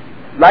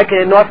 like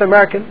a North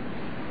American,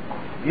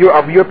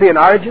 of European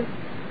origin,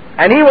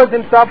 and he was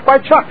himself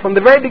quite shocked from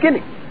the very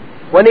beginning.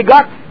 When he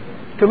got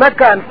to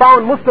Mecca and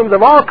found Muslims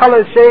of all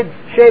colors,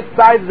 shapes,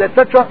 sizes,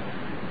 etc.,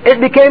 it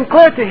became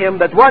clear to him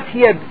that what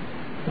he had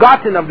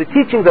gotten of the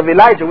teachings of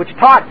Elijah, which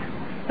taught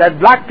that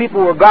black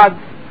people were gods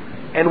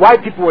and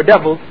white people were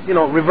devils,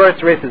 reverse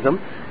racism,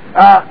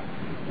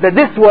 that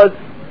this was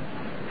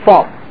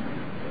false.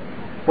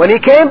 When he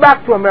came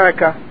back to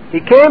America,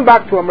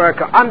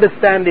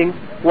 understanding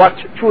what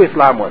true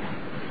Islam was.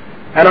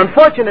 And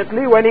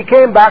unfortunately, when he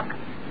came back,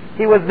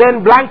 he was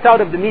then blanked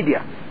out of the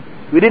media.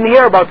 We didn't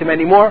hear about him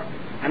anymore,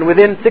 and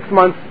within 6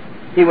 months,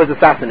 he was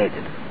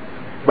assassinated.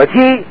 But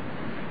he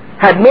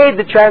had made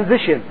the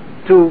transition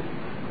to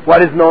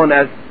what is known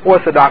as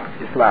Orthodox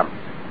Islam.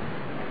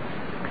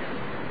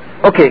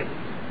 Okay,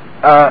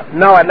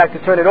 now I'd like to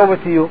turn it over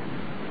to you.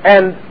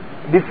 And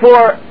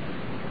before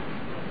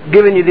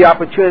giving you the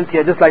opportunity,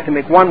 I'd just like to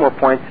make one more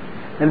point,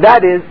 and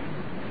that is,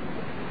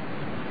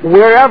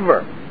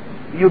 wherever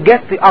you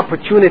get the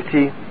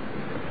opportunity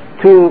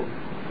to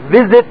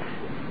visit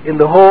in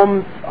the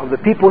homes of the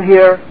people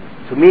here,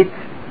 to meet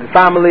the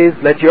families,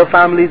 let your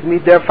families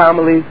meet their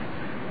families,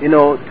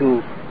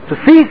 to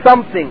see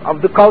something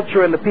of the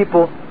culture and the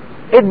people,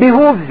 it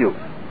behooves you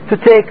to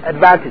take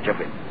advantage of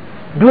it.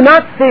 Do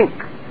not think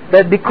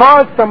that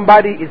because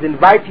somebody is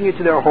inviting you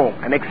to their home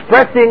and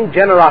expressing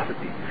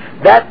generosity,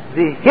 that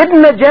the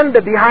hidden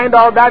agenda behind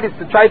all that is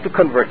to try to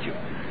convert you.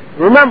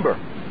 Remember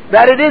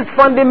that it is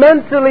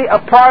fundamentally a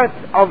part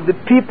of the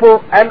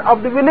people and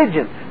of the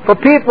religion for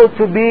people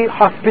to be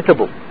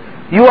hospitable.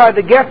 You are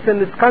the guests in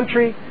this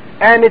country,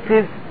 and it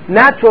is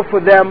natural for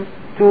them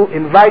to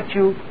invite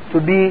you to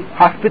be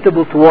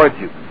hospitable towards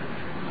you.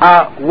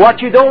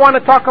 What you don't want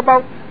to talk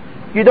about,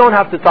 you don't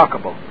have to talk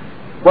about.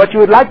 What you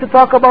would like to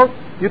talk about,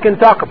 you can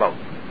talk about.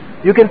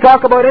 You can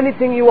talk about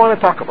anything you want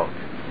to talk about.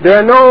 There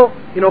are no,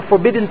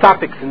 forbidden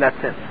topics in that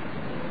sense.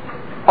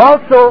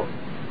 Also,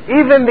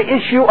 even the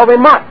issue of a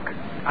mosque.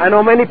 I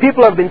know many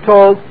people have been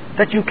told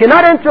that you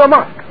cannot enter a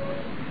mosque.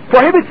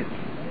 Prohibited.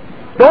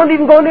 Don't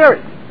even go near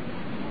it.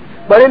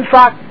 But in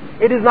fact,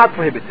 it is not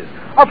prohibited.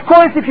 Of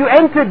course, if you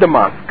entered the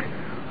mosque,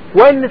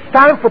 when it's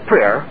time for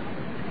prayer,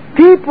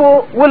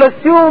 people will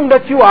assume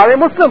that you are a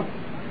Muslim.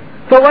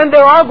 So when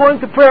they are going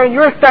to prayer and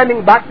you're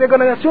standing back, they're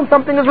going to assume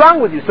something is wrong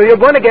with you. So you're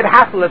going to get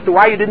hassled as to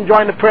why you didn't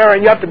join the prayer,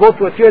 and you have to go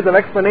through a series of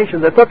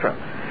explanations, etc.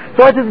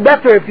 So it is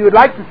better, if you would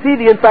like to see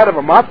the inside of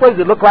a mosque, what does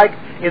it look like?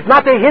 It's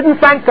not a hidden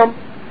sanctum.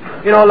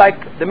 Like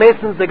the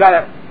Masons, they got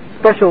a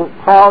special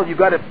hall, you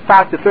got to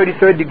pass the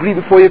 33rd degree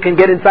before you can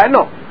get inside.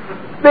 No.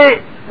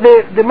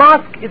 The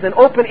mosque is an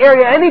open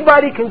area.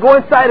 Anybody can go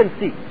inside and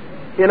see.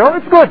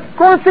 It's good.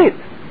 Go and see it.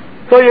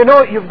 So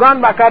you've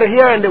gone back out of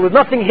here and there was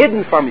nothing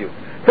hidden from you.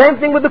 Same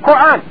thing with the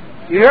Quran.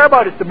 You hear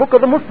about it. It's the book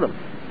of the Muslims.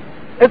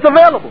 It's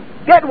available.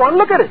 Get one.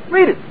 Look at it.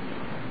 Read it.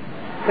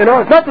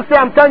 It's not to say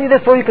I'm telling you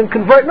this so you can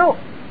convert. No.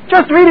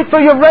 Just read it so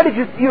you're ready.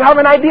 You have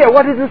an idea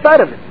what is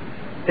inside of it.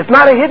 It's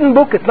not a hidden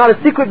book. It's not a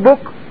secret book.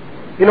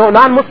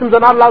 Non-Muslims are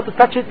not allowed to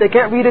touch it. They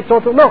can't read it. So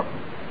no.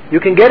 You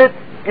can get it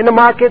in the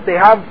market. They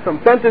have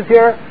some centers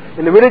here.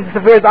 In the religious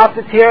affairs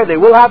office here, they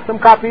will have some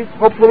copies,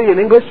 hopefully in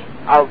English.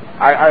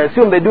 I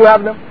assume they do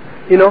have them.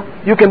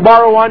 You can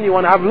borrow one. You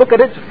want to have a look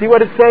at it to see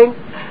what it's saying.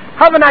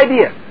 Have an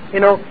idea.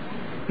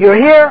 You're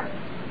here.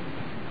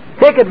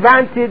 Take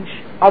advantage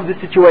of the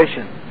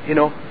situation.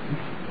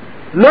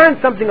 Learn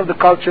something of the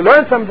culture.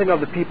 Learn something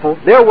of the people,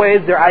 their ways,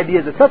 their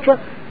ideas, etc.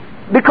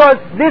 Because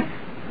this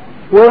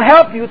will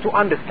help you to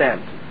understand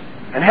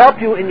and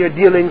help you in your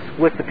dealings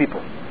with the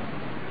people.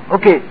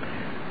 Okay.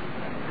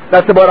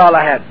 That's about all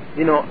I had.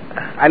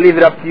 I leave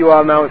it up to you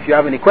all now. If you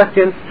have any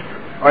questions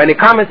or any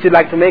comments you'd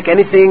like to make,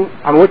 anything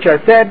on which I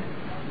said,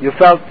 you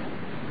felt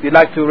you'd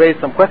like to raise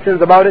some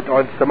questions about it,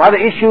 or some other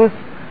issues,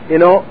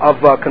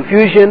 of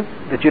confusion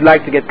that you'd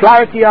like to get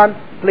clarity on,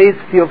 please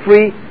feel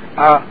free.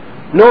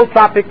 No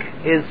topic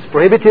is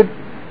prohibited.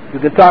 You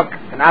can talk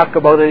and ask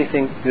about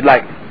anything you'd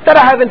like that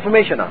I have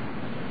information on.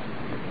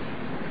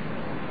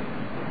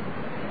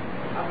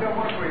 I've got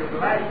one for you.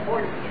 The last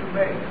point that you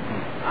made,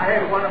 I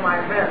had one of my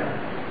men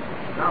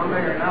down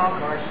there in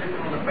Alcar sitting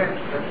on the bench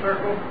in that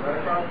circle right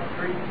across the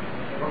street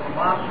from the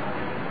mosque,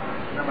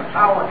 and a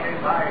tower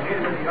came by and hit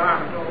him in the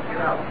arm and told him to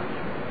get out.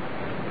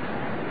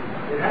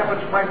 It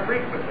happens quite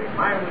frequently.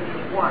 Mine was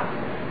just one.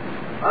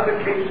 Other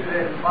cases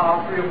that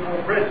involve 3 or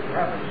 4 prisoners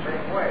happen the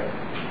same way.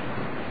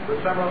 But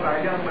some of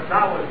our young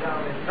Matawas down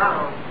in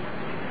town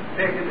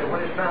taking that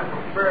when it's time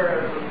for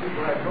prayer, those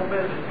people have no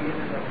business being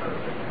in that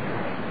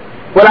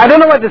circle. Well, I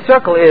don't know what the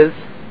circle is,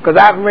 because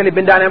I haven't really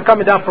been down there. I'm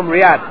coming down from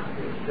Riyadh.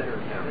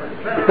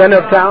 Center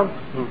of town?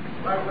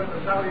 Right where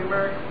the Saudi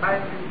American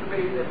bank used to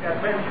be, they've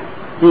got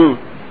benches.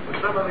 But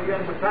some of the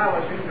young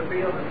Matawas seem to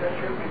feel that that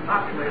should be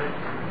populated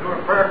through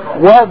a prayer call.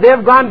 Well,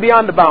 they've gone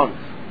beyond the bounds.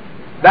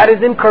 That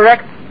is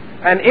incorrect.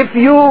 And if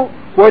you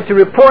were to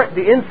report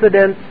the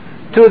incident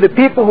to the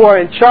people who are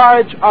in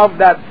charge of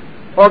that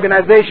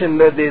organization,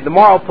 the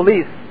moral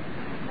police,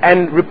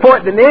 and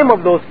report the name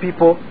of those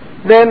people,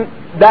 then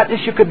that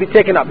issue could be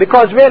taken up.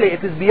 Because really,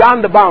 it is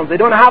beyond the bounds. They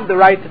don't have the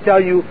right to tell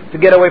you to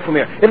get away from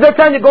here. If they're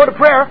telling you go to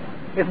prayer,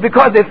 it's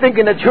because they're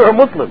thinking that you're a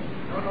Muslim.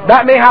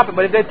 That may happen.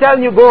 But if they're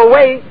telling you go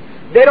away,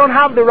 they don't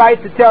have the right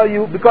to tell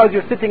you because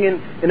you're sitting in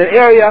an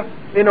area,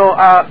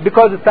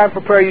 because it's time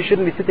for prayer, you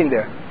shouldn't be sitting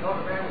there.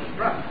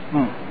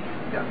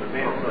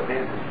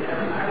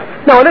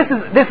 No, this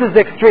is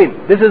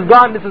extreme. This has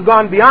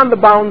gone beyond the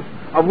bounds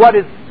of what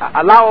is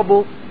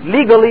allowable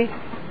legally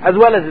as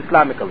well as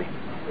Islamically.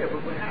 Yeah,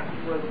 but what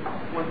happened was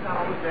one time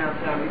I was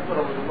downtown, he put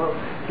over the loaf.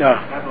 Yeah.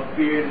 I have a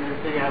beard and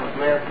everything, I have a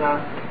glass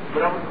on,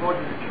 but I was going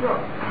to the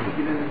truck to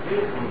get in the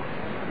vehicle.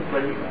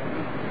 But he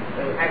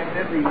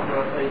accidentally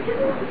hit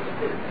me with a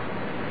stick.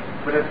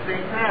 But at the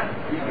same time,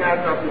 these guys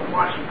out there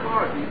washing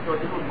cars, and he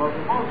thought they were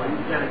Muslim also. He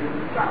was trying to get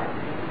them to stop.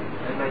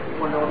 And like he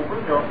wanted all the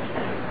window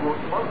going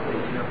to Muslim,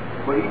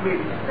 But he made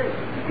a mistake.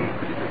 He gave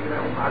me thinking that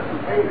I was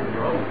paid him,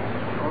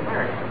 I'm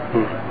married.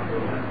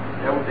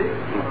 That was it.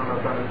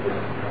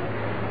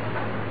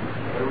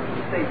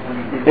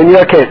 In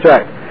your case,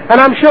 right.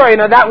 And I'm sure,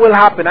 that will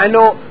happen. I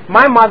know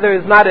my mother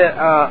is not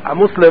a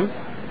Muslim,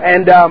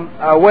 and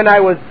when I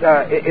was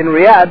in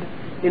Riyadh,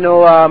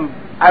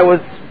 I was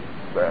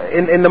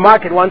in the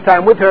market one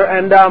time with her,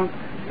 and the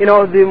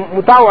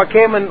mutawa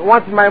came and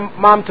wanted my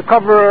mom to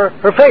cover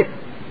her face.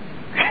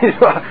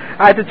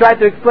 I had to try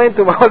to explain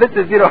to her, this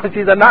is,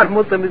 she's a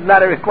non-Muslim, it's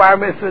not a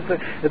requirement,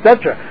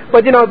 etc.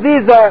 But,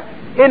 these are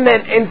in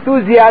an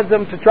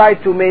enthusiasm to try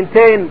to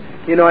maintain,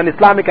 an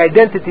Islamic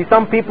identity.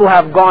 Some people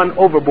have gone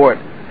overboard.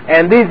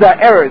 And these are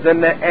errors.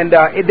 And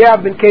there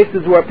have been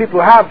cases where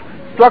people have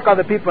struck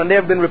other people and they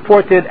have been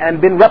reported and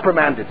been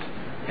reprimanded,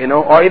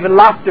 or even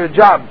lost their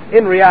jobs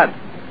in Riyadh,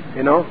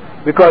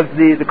 because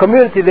the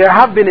community there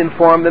have been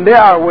informed and they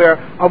are aware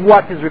of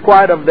what is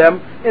required of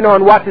them, and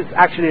what is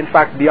actually in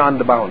fact beyond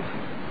the bounds.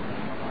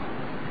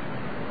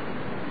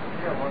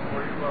 Yeah, one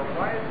more. Well,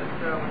 why is it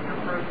when you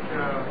approach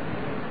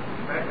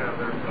Mecca,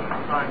 there's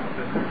signs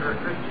that if you're a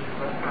Christian, you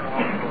must kind of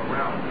also go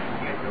around. You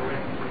can't go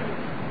in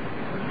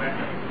with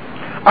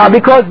Mecca.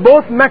 Because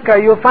both Mecca,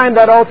 you'll find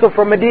that also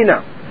from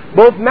Medina.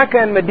 Both Mecca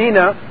and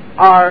Medina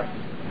are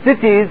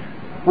cities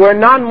where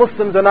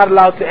non-Muslims are not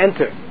allowed to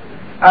enter.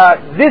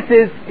 This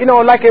is,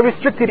 like a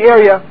restricted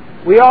area.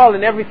 We all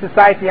in every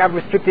society have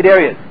restricted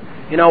areas.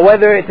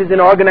 Whether it is an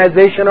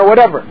organization or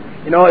whatever.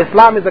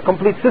 Islam is a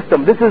complete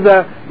system. This is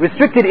a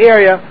restricted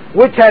area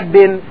which had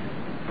been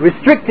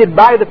restricted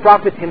by the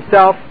Prophet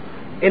himself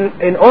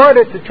in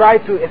order to try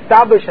to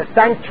establish a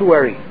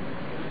sanctuary.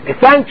 A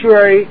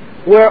sanctuary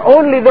where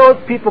only those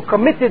people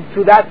committed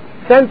to that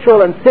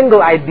central and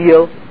single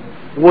ideal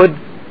would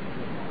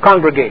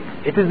congregate.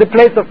 It is the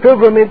place of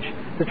pilgrimage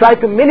to try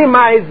to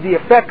minimize the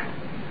effects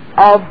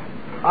of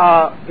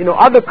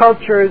other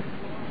cultures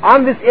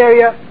on this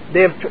area.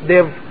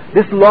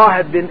 This law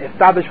had been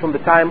established from the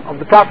time of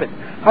the Prophet.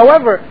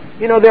 However,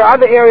 there are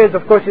other areas,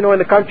 of course, in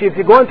the country. If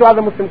you go into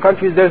other Muslim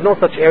countries, there's no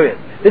such areas.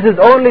 This is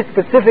only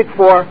specific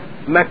for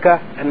Mecca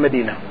and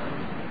Medina.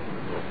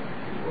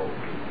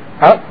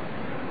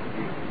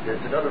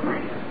 There's another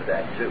reason for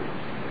that too.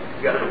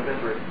 You got to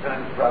remember, at the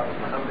time of the Prophet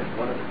Muhammad,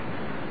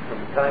 from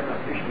the time of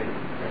Ishmael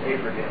and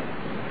Abraham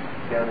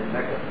down in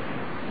Mecca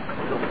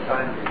until the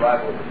time of the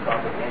arrival of the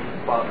Prophet and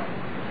his father,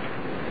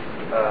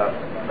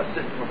 a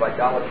system of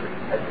idolatry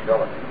had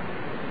developed,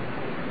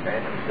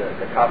 and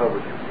the Kaaba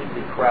was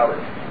completely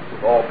crowded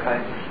with all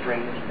kinds of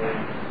strange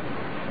names,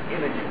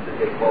 images that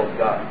they called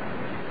God.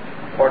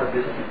 Part of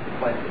this is the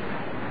cleansing.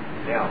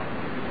 Now,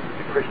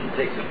 the Christian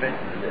takes offense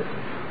to this.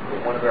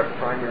 But one of our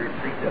primary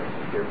precepts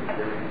is there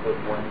is but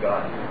one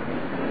God.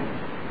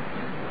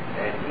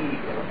 And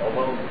He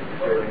alone is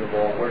deserving of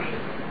all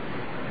worship.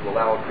 To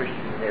allow a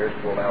Christian in there is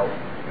to allow,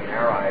 in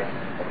our eyes,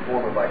 a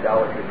form of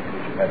idolatry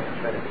because you have the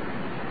Trinity.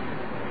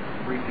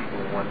 Three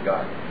people in one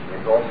God.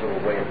 It's also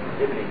a way of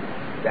prohibiting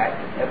that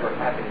from ever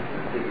happening to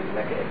the city of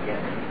Mecca again.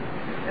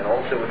 And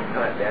also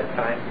at that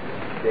time,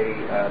 the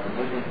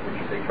Muslims,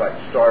 they tried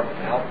to starve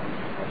them out.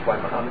 That's why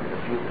Muhammad and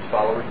a few of his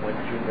followers went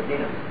to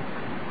Medina.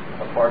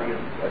 A party of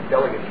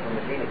delegates from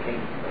Medina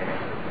came,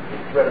 in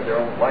threat of their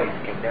own life,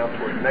 came down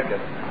towards Mecca.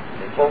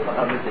 They told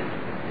Muhammad that,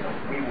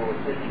 we will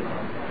assist you.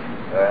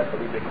 I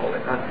believe they call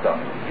it Ansar.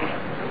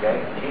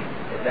 Okay?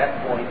 At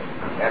that point,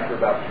 after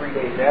about 3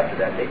 days after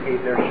that, they gave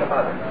their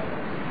Shahada,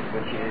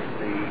 which is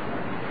the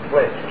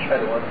pledge,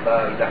 Ashhadu an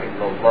la ilaha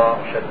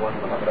illallah, Ashhadu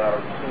anna Muhammadan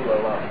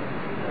Rasulullah.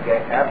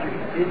 Okay? After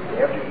he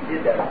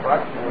did that,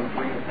 approximately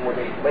 3 to 4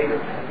 days later,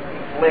 he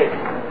fled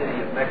from the city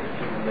of Mecca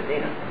to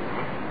Medina.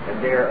 And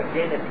there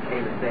again it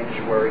became a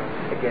sanctuary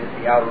against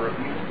the outer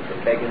abuse of the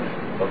pagans,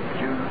 of the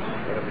Jews,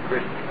 and of the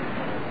Christians.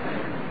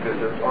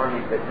 Because those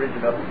armies had risen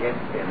up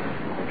against him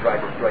and tried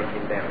to strike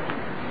him down.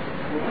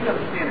 Well, we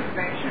understand a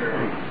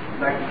sanctuary.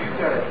 Like if you've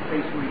got a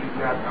place where you've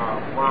got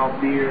wild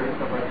deer and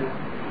stuff like this,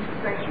 it's a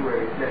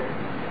sanctuary. That,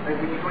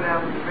 like when you go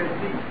down to the Red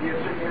Sea, there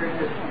are certain areas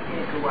that you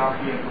can't go out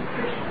there and go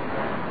fishing.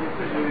 There are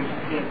certain areas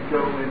you can't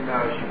go and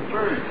shoot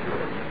birds. It's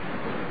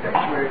a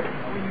sanctuary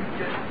where you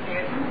just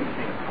can't do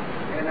anything.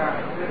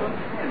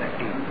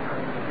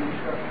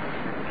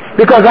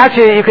 Because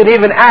actually you can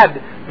even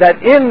add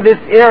that in this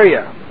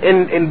area,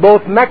 in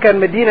both Mecca and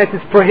Medina, it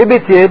is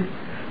prohibited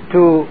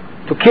to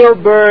kill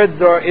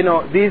birds or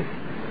these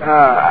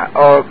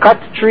or cut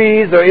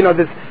trees or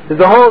there's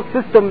a whole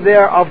system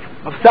there of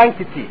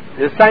sanctity.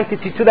 There's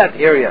sanctity to that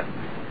area,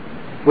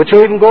 which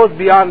even goes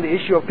beyond the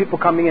issue of people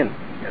coming in.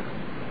 Yes.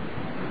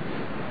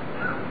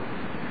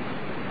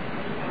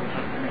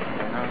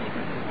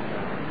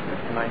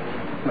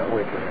 No,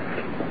 wait.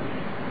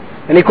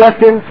 Any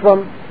questions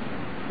from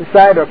this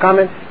side or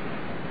comments?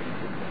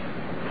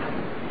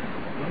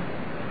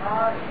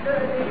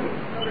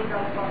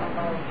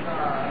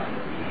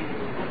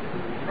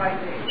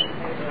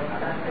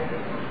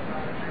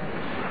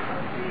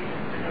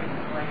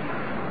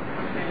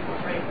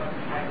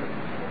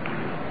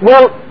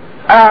 Well,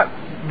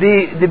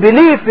 the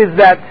belief is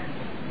that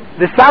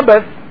the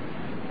Sabbath,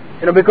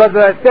 because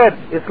as I said,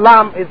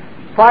 Islam is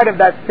part of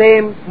that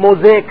same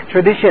Mosaic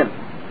tradition,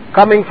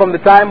 coming from the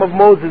time of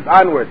Moses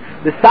onward.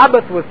 The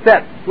Sabbath was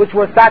set, which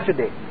was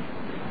Saturday.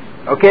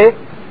 Okay?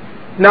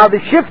 Now the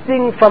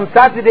shifting from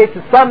Saturday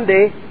to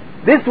Sunday,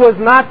 this was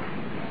not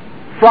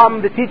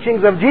from the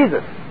teachings of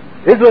Jesus.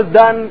 This was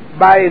done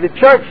by the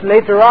church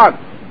later on.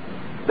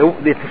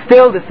 It's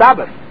still the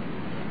Sabbath.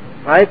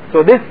 Right?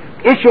 So this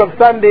issue of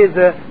Sunday is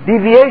a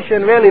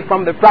deviation really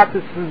from the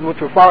practices which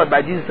were followed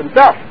by Jesus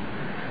himself.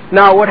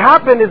 Now what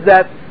happened is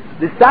that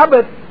the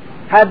Sabbath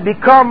had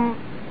become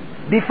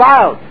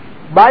defiled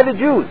by the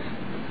Jews.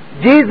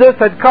 Jesus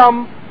had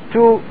come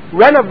to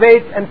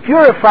renovate and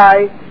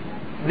purify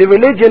the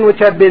religion which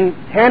had been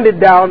handed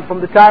down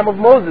from the time of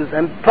Moses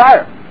and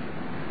prior.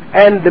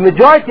 And the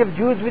majority of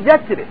Jews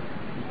rejected it.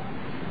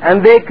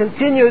 And they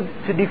continued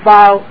to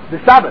defile the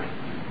Sabbath.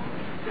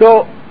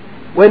 So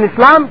when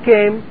Islam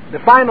came, the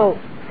final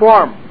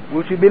form,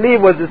 which we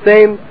believe was the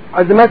same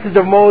as the message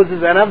of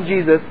Moses and of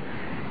Jesus,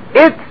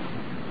 it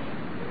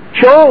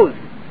chose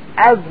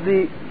as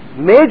the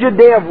major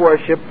day of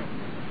worship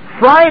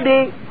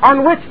Friday,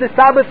 on which the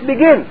Sabbath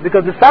begins,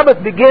 because the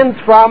Sabbath begins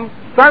from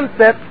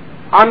sunset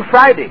on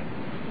Friday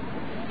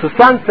to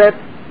sunset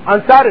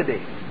on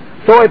Saturday.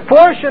 So a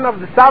portion of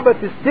the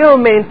Sabbath is still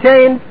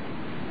maintained,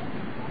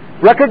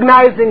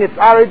 recognizing its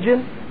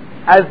origin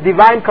as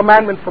divine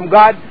commandment from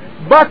God,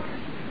 but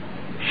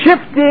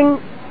shifting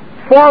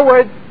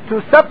forward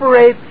to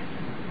separate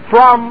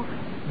from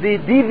the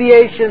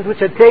deviations which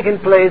had taken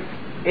place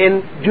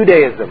in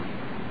Judaism.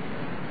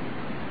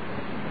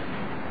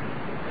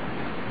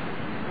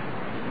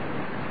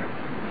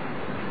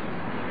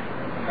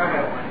 I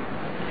have one.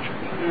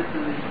 You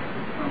mentioned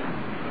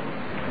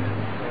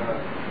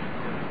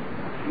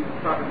you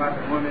were talking about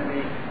the women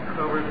being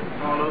covered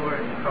all over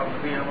and you call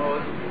them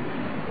GMOs.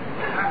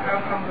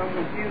 I'm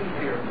confused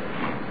here.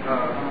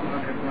 I'm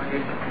just one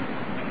issue.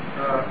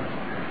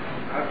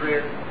 I've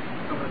read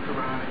some of the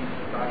Quran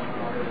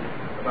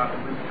about the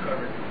women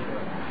covered.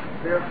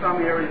 There are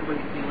some areas where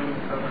you see women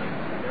covered.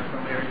 There are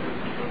some areas where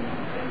you see women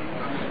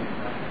covered.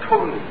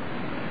 Totally.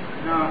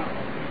 Now,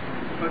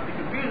 but the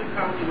confusion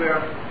comes where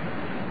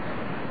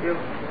if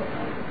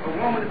a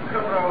woman is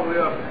covered all the way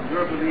up, and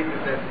your belief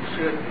is that she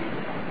should be,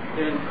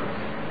 then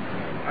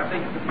I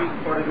think the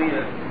confusing part of me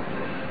is,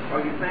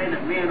 are you saying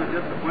that men are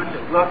just a bunch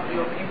of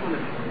bluff-filled people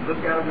that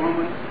look at a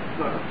woman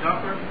like a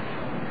jumper?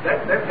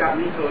 That got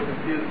me so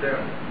confused there.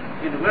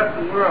 In the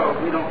Western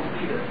world, we don't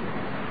see this.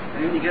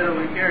 And when you get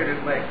over here, it's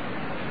like,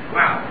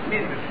 wow,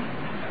 men.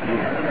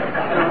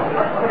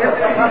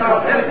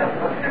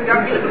 That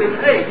got me to say,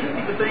 hey, these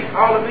people think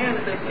all the men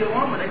that they see a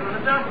woman, they're going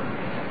to jump her.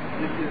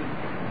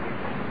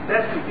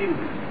 That's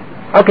confusing.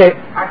 Okay.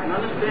 I can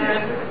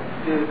understand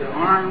the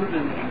arms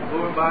and the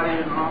lower body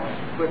and all,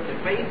 but the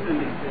face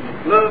and the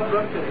gloves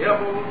up to the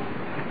elbows.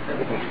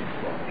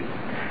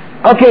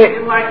 Okay.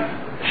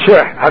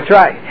 Sure, I'll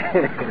try.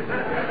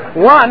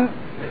 One,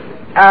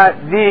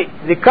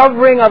 the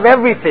covering of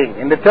everything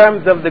in the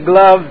terms of the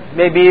gloves,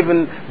 maybe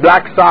even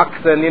black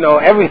socks and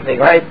everything,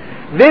 right?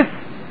 This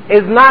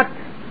is not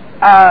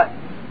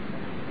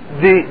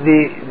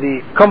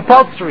the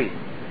compulsory,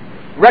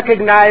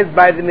 recognized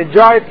by the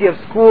majority of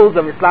schools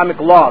of Islamic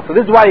law. So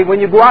this is why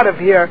when you go out of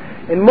here,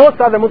 in most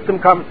other Muslim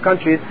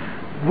countries,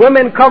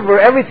 women cover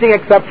everything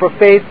except for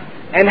face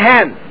and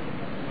hands,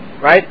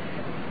 right?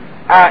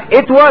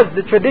 It was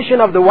the tradition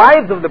of the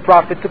wives of the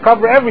Prophet to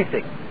cover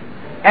everything.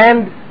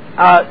 And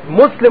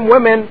Muslim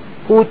women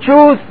who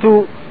choose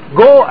to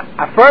go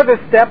a further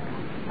step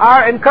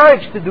are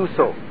encouraged to do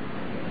so.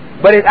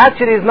 But it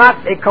actually is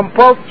not a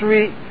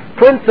compulsory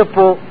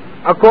principle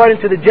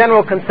according to the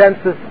general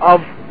consensus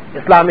of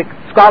Islamic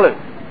scholars.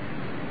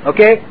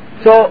 Okay?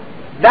 So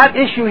that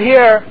issue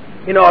here,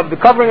 of the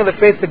covering of the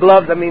face, the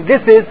gloves,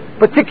 this is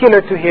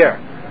particular to here.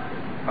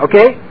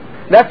 Okay?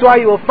 That's why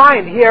you will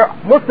find here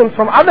Muslims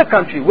from other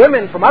countries,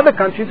 women from other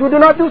countries who do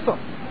not do so.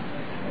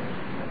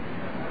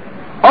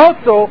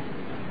 Also,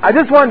 I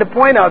just wanted to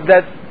point out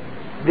that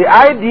the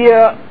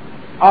idea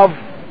of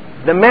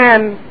the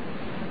man,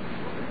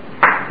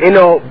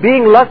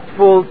 being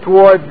lustful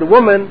towards the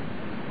woman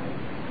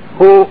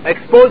who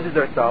exposes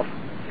herself,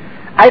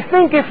 I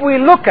think if we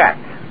look at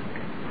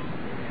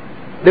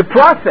the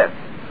process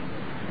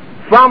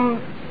from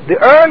the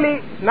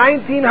early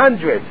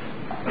 1900s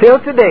till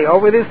today,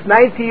 over this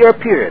 90-year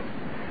period,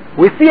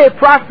 we see a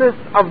process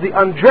of the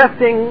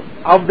undressing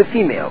of the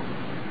female,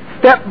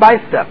 step by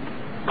step.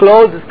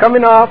 Clothes is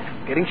coming off,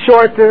 getting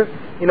shorter,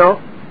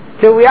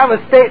 till we have a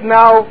state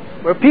now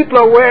where people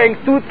are wearing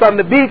suits on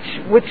the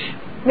beach, which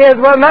may as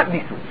well not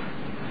be suits,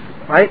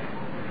 right?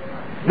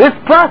 This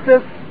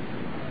process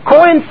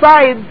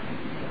coincides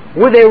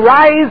with a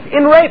rise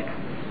in rape.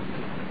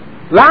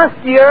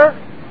 Last year,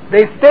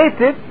 they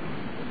stated,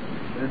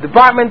 the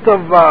Department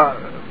of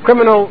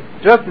Criminal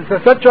Justice,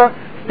 etc.,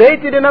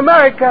 stated in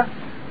America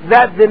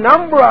that the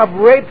number of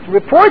rapes,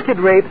 reported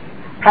rapes,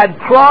 had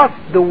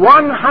crossed the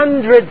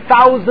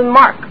 100,000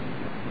 mark.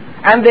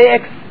 And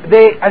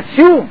they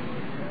assume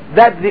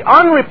that the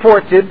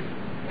unreported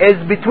is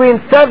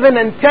between 7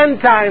 and 10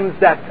 times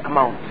that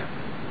amount.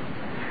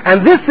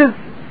 And this is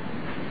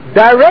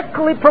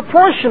directly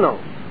proportional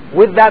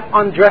with that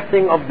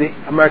undressing of the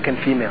American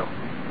female.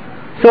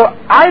 So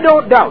I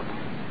don't doubt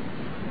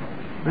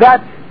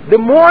that the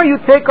more you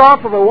take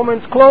off of a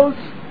woman's clothes,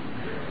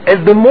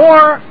 is the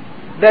more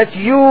that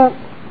you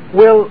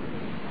will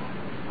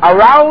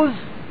arouse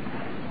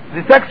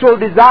the sexual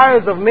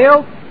desires of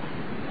males,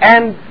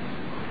 and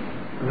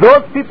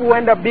those people who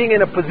end up being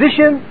in a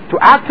position to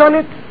act on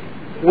it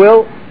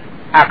will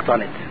act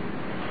on it.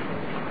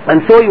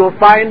 And so you will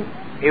find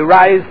a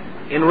rise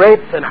in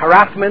rapes and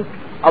harassment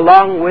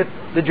along with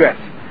the dress.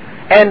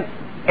 And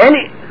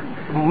any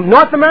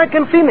North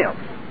American females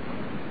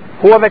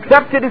who have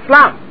accepted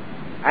Islam,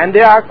 and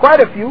there are quite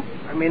a few,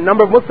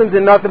 number of Muslims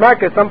in North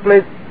America,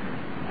 someplace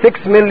 6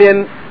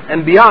 million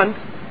and beyond,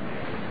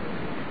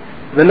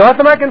 the North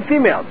American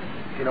females,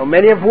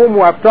 many of whom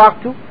who I've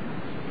talked to,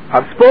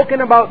 have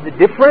spoken about the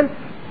difference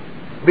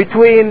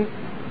between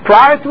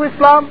prior to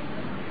Islam,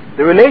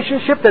 the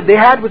relationship that they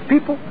had with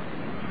people,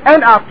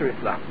 and after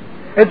Islam.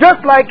 It's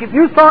just like if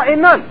you saw a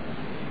nun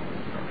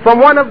from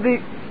one of the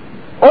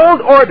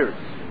old orders.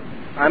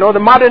 I know the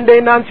modern day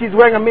nun, she's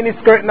wearing a mini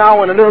skirt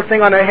now and a little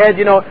thing on her head,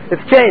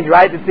 it's changed,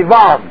 right? It's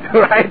evolved,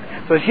 right?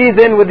 So she's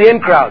in with the in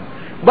crowd.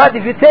 But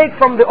if you take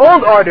from the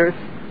old orders,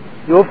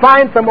 you'll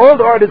find some old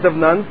orders of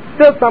nuns,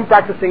 still some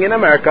practicing in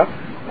America,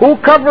 who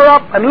cover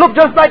up and look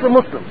just like the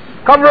Muslims.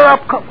 Cover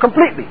up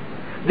completely.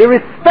 The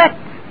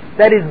respect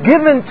that is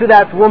given to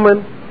that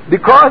woman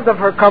because of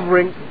her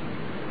covering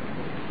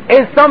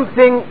is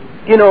something,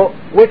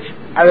 which,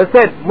 as I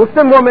said,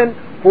 Muslim women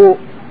who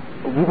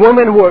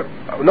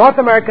are North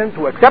Americans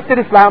who accepted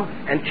Islam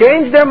and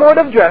changed their mode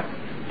of dress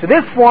to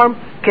this form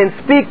can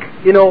speak,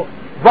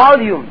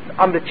 volumes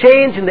on the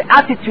change in the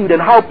attitude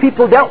and how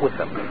people dealt with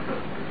them.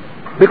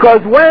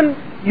 Because when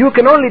you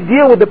can only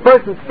deal with the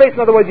person's face, in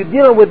other words, you're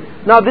dealing with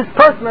now this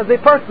person as a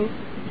person,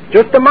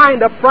 just the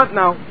mind up front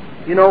now,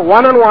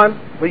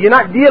 one-on-one, but you're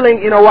not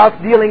dealing,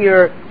 whilst dealing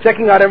you're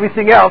checking out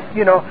everything else,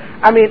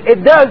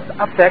 it does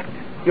affect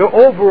your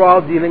overall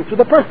dealings with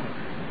the person.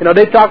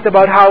 They talked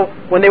about how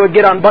when they would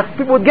get on buses,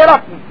 people would get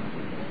up.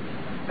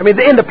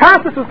 In the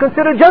past this was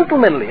considered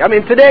gentlemanly.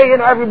 Today,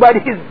 everybody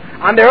is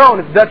on their own.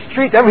 It's Dutch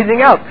Street,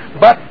 everything else.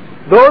 But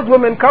those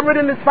women covered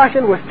in this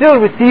fashion were still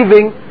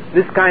receiving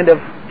this kind of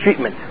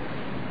treatment.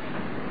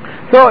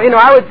 So,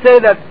 I would say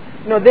that,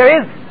 there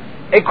is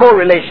a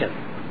correlation.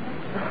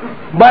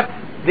 But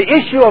the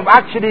issue of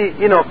actually,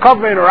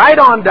 covering right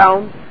on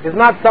down is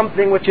not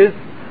something which is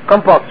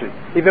compulsory.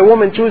 If a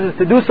woman chooses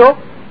to do so,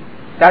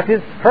 that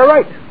is her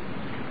right.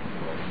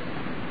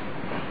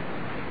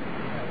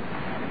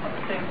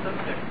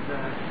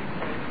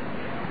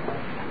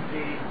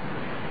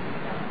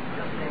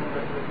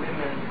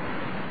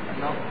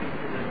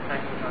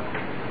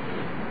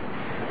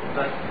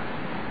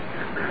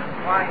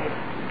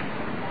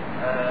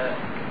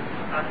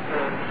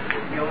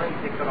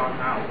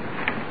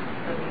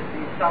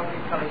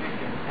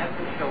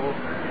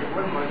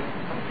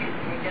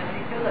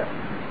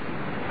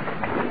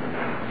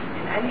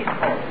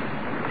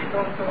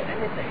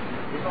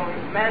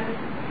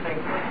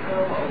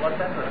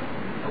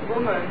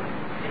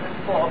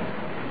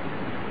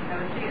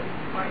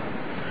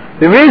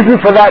 The reason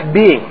for that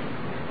being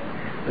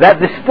that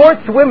the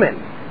sports women,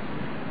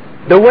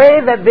 the way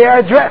that they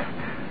are dressed.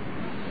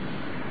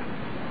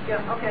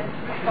 Yeah, okay.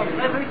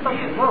 Let me stop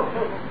you. Whoa.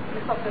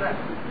 Let's stop to that.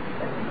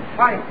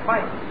 Fine.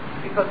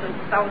 Because the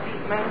Saudi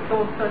men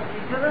don't touch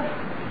each other?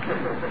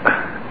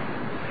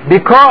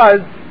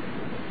 Because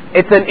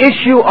it's an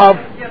issue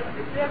of...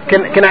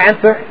 Can I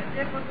answer? If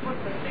they're good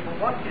Muslims, they can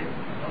watch it,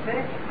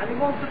 okay? And it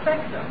won't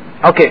affect them.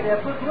 Okay.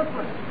 They're good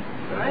Muslims,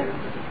 right?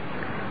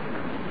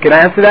 Can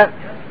I answer that?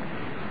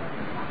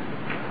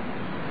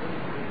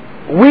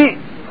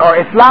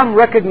 Islam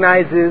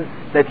recognizes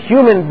that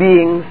human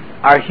beings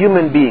are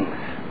human beings.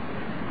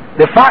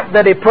 The fact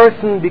that a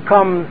person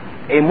becomes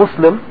a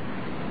Muslim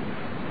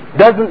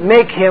doesn't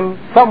make him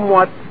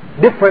somewhat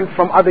different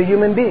from other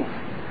human beings.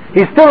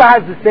 He still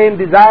has the same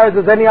desires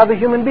as any other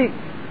human being.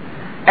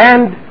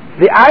 And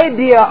the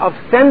idea of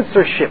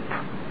censorship,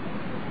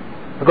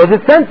 because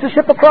it's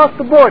censorship across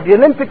the board. The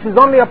Olympics is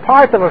only a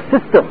part of a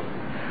system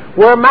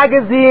where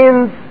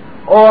magazines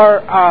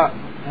or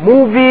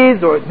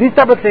movies or these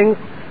type of things,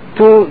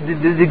 to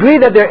the degree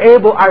that they're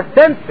able, are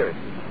censored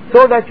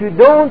so that you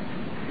don't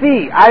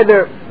see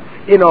either,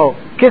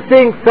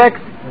 kissing, sex,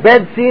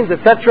 bed scenes,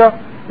 etc.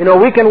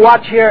 We can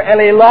watch here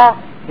LA Law.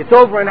 It's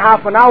over in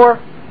half an hour.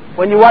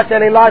 When you watch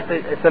LA Law,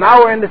 it's an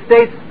hour in the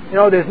States.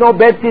 There's no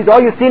bed scenes.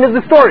 All you've seen is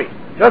the story,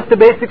 just the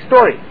basic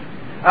story.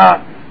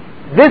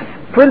 This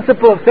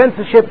principle of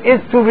censorship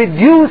is to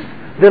reduce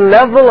the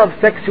level of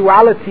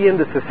sexuality in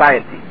the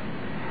society.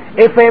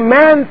 If a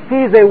man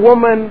sees a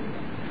woman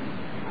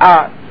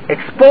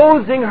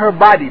exposing her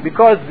body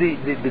because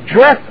the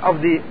dress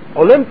of the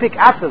Olympic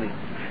athletes,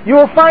 you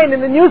will find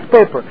in the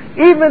newspaper,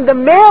 even the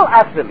male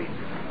athletes.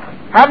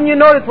 Haven't you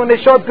noticed when they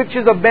showed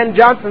pictures of Ben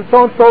Johnson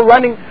so-and-so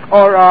running,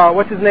 or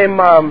what's his name,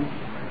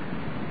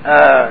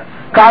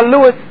 Carl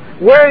Lewis,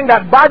 wearing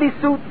that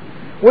bodysuit,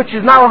 which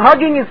is now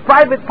hugging his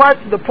private parts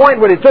to the point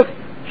where it's just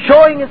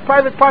showing his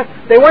private parts.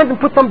 They went and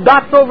put some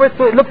dots over it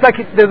so it looks like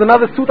there's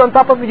another suit on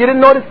top of it. You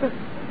didn't notice this?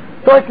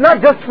 So it's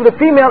not just for the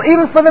female,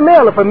 even for the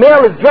male. If a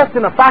male is dressed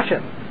in a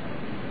fashion,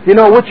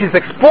 which is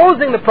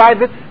exposing the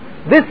privates,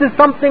 this is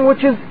something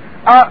which is,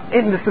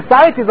 in the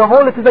society as a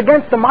whole, it is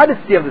against the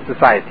modesty of the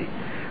society.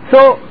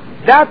 So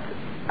that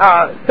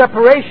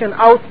separation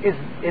out is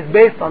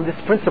based on this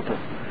principle.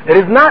 It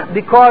is not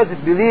because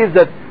it believes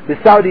that the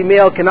Saudi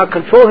male cannot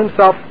control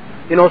himself,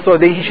 so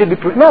that he should be...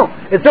 No,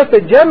 it's just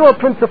a general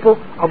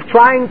principle of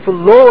trying to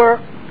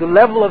lower the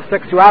level of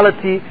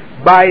sexuality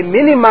by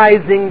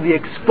minimizing the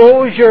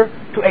exposure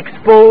to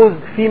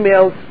exposed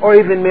females or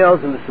even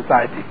males in the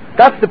society.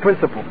 That's the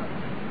principle.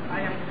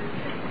 I am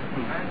Christian,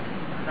 and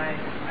I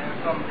am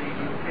from the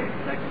UK,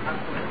 like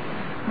Catholic.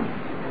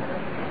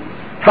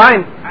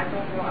 Fine. I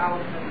don't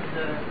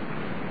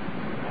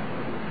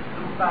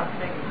stop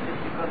thinking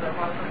just because I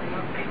watch something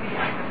on TV,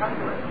 I can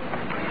handle it.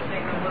 You're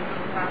saying the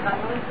Muslims can't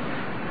handle it?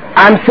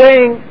 I'm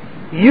saying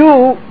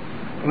you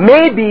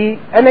may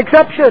be an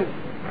exception.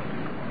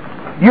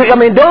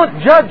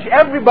 Don't judge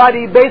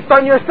everybody based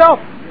on yourself.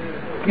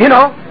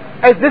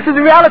 This is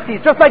the reality.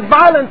 It's just like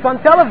violence on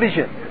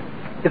television.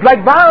 It's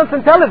like violence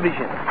on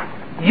television.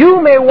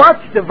 You may watch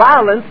the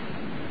violence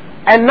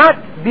and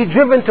not be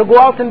driven to go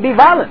out and be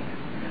violent.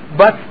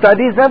 But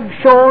studies have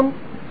shown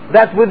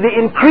that with the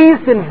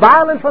increase in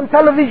violence on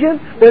television,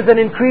 there's an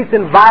increase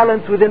in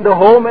violence within the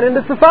home and in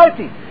the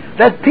society.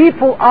 That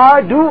people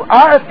are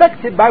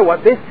affected by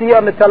what they see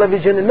on the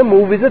television, in the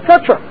movies,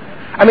 etc.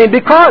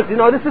 Because,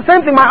 this is the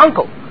same thing my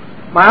uncle,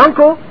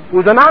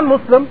 who's a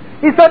non-Muslim,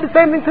 he said the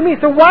same thing to me.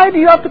 So why do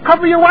you have to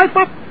cover your wife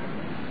up?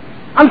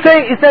 I'm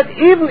saying, he said,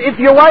 even if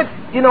your wife,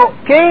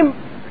 came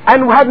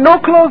and had no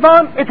clothes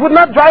on, it would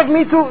not drive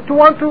me to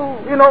want to,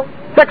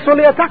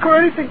 sexually attack her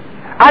or anything.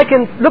 I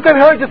can look at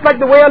her just like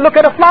the way I look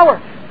at a flower.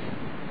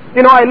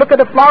 I look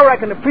at a flower, I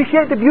can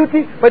appreciate the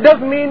beauty, but it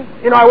doesn't mean,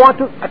 I want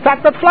to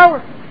attack that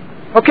flower.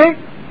 Okay?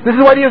 This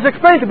is what he was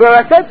explaining to me. But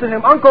I said to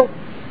him, Uncle,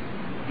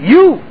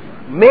 you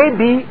may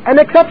be an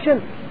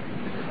exception.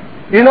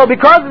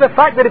 Because of the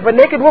fact that if a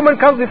naked woman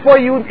comes before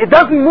you, it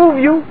doesn't move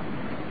you,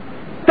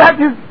 that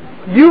is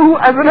you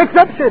as an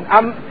exception.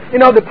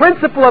 The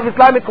principle of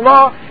Islamic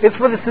law is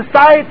for the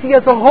society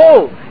as a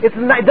whole. It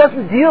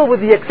doesn't deal with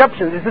the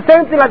exceptions. It's the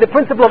same thing like the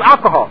principle of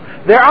alcohol.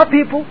 There are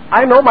people,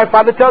 I know, my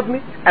father tells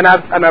me, and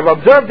I've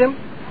observed him,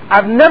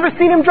 I've never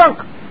seen him drunk.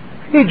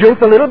 He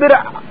drinks a little bit of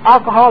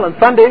alcohol on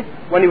Sunday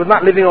when he was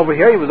not living over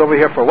here. He was over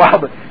here for a while,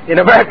 but in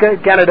America,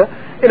 Canada,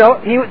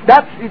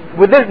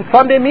 with this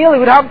Sunday meal, he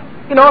would have,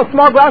 a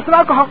small glass of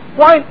alcohol,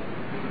 wine.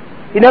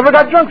 He never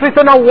got drunk. So he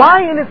said, now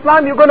why in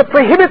Islam you're going to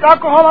prohibit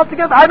alcohol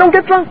altogether? I don't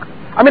get drunk.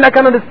 I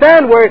can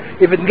understand where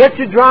if it gets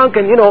you drunk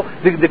and,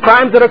 the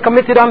crimes that are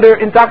committed under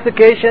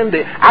intoxication,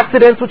 the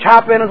accidents which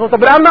happen and so on,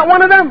 but I'm not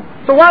one of them.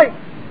 So why?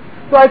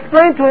 So I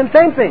explained to him,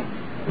 same thing.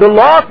 The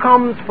law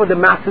comes for the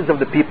masses of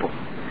the people.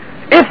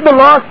 If the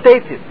law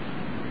stated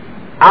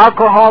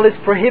alcohol is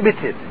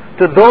prohibited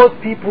to those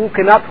people who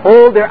cannot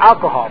hold their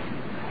alcohol,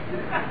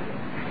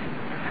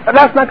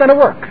 that's not going to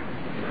work.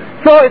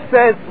 So it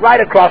says right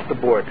across the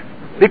board.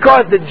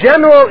 Because the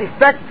general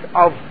effect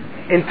of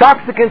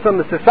intoxicants on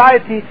the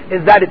society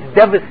is that it's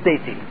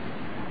devastating.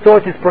 So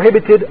it is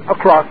prohibited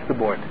across the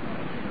board.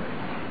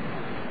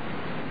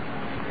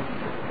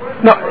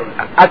 No,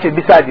 actually,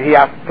 besides you, he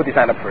put his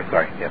hand up first,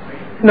 sorry. Yes.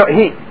 No,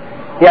 he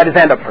had his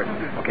hand up first.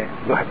 Okay,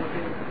 go ahead.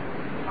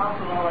 Now,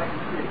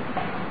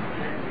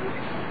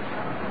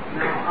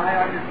 I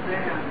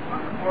understand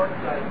on the pork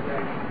side of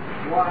things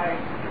why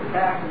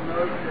back in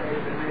those days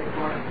they made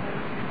pork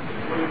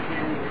where you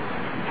can't eat it.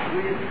 We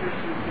as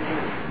Christians can eat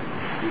it.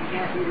 You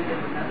can't eat it in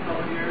the mess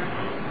hall here. You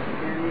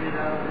can't eat it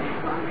out of the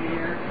economy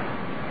here.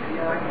 And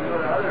yet I can go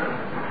to other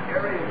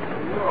areas of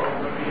the world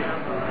where we have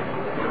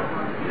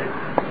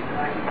contradictions and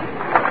I can get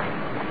pork. I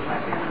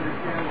can't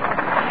understand why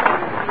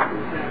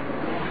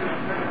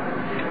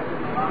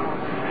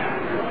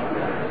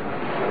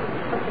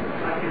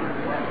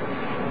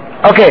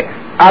Okay,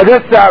 I'll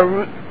just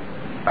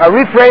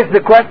rephrase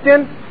the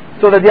question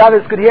so that the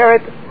others could hear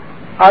it.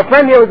 Our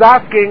friend here was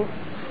asking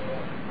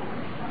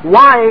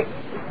why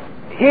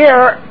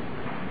here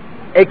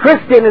a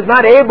Christian is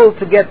not able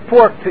to get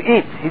pork to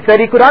eat. He said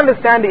he could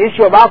understand the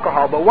issue of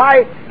alcohol, but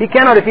why he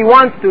cannot, if he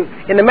wants to,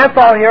 in the mess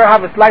hall here,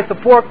 have a slice of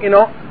pork,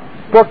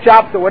 pork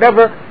chops or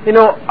whatever,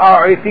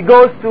 or if he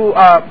goes to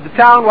the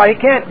town, why he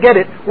can't get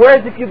it.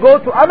 Whereas if you go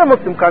to other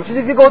Muslim countries,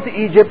 if you go to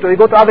Egypt or you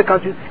go to other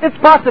countries, it's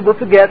possible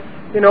to get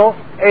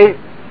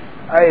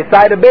a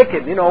side of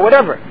bacon,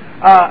 whatever.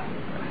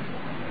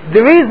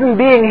 The reason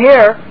being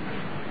here,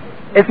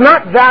 it's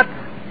not that.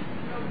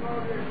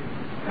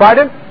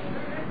 Pardon?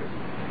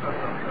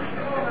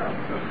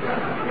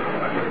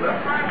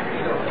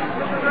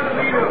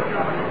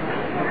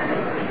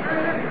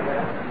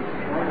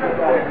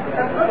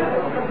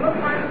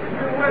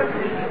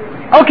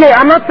 Okay,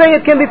 I'm not saying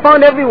it can be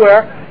found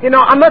everywhere.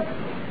 I'm not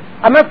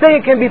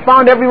saying it can be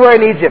found everywhere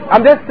in Egypt.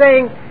 I'm just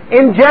saying,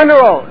 in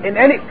general,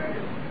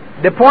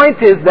 the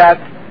point is that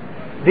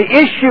the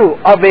issue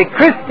of a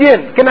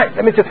Christian,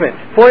 let me just finish.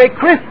 For a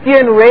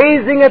Christian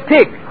raising a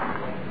pig,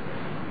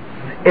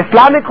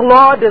 Islamic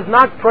law does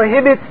not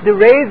prohibit the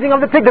raising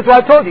of the pig. That's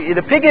what I told you.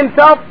 The pig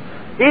himself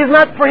is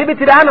not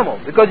prohibited animal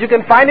because you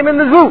can find him in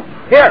the zoo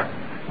here,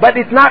 but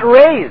it's not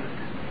raised.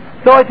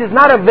 So it is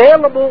not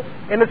available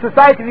in the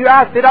society. If you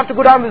ask, they'd have to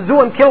go down to the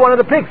zoo and kill one of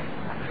the pigs.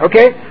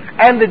 Okay?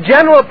 And the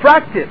general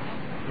practice,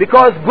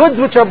 because goods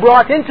which are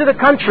brought into the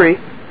country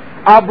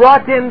are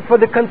brought in for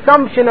the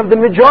consumption of the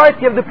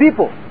majority of the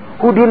people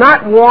who do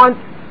not want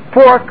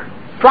pork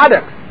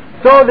products.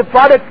 So the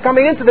products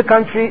coming into the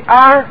country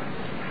are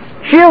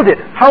shielded.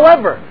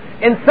 However,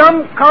 in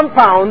some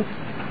compounds,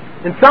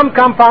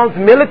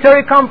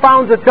 military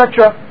compounds,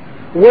 etc.,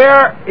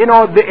 where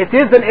it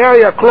is an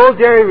area, a closed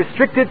area,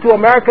 restricted to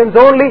Americans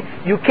only,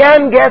 you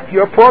can get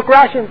your pork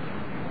rations.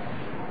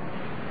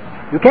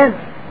 You can.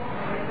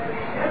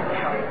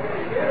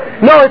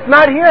 No, it's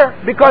not here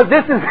because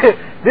this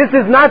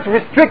is not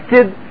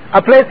restricted,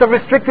 a place of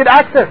restricted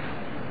access.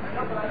 I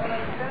know, but I don't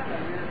understand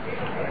that.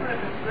 Even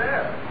if it's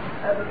there,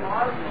 as a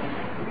Muslim,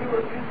 you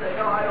say,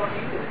 no, I don't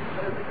need it.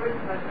 But as a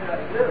Christian, I say, I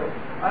do.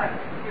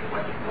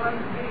 What you're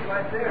telling me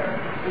right there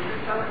is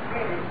you're telling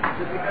me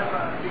that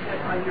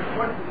because you're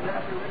forcing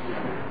that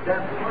religion,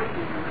 that's forcing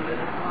the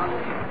religion on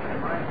me,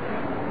 right?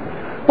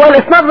 Well,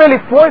 it's not really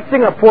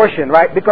forcing a portion, right? Because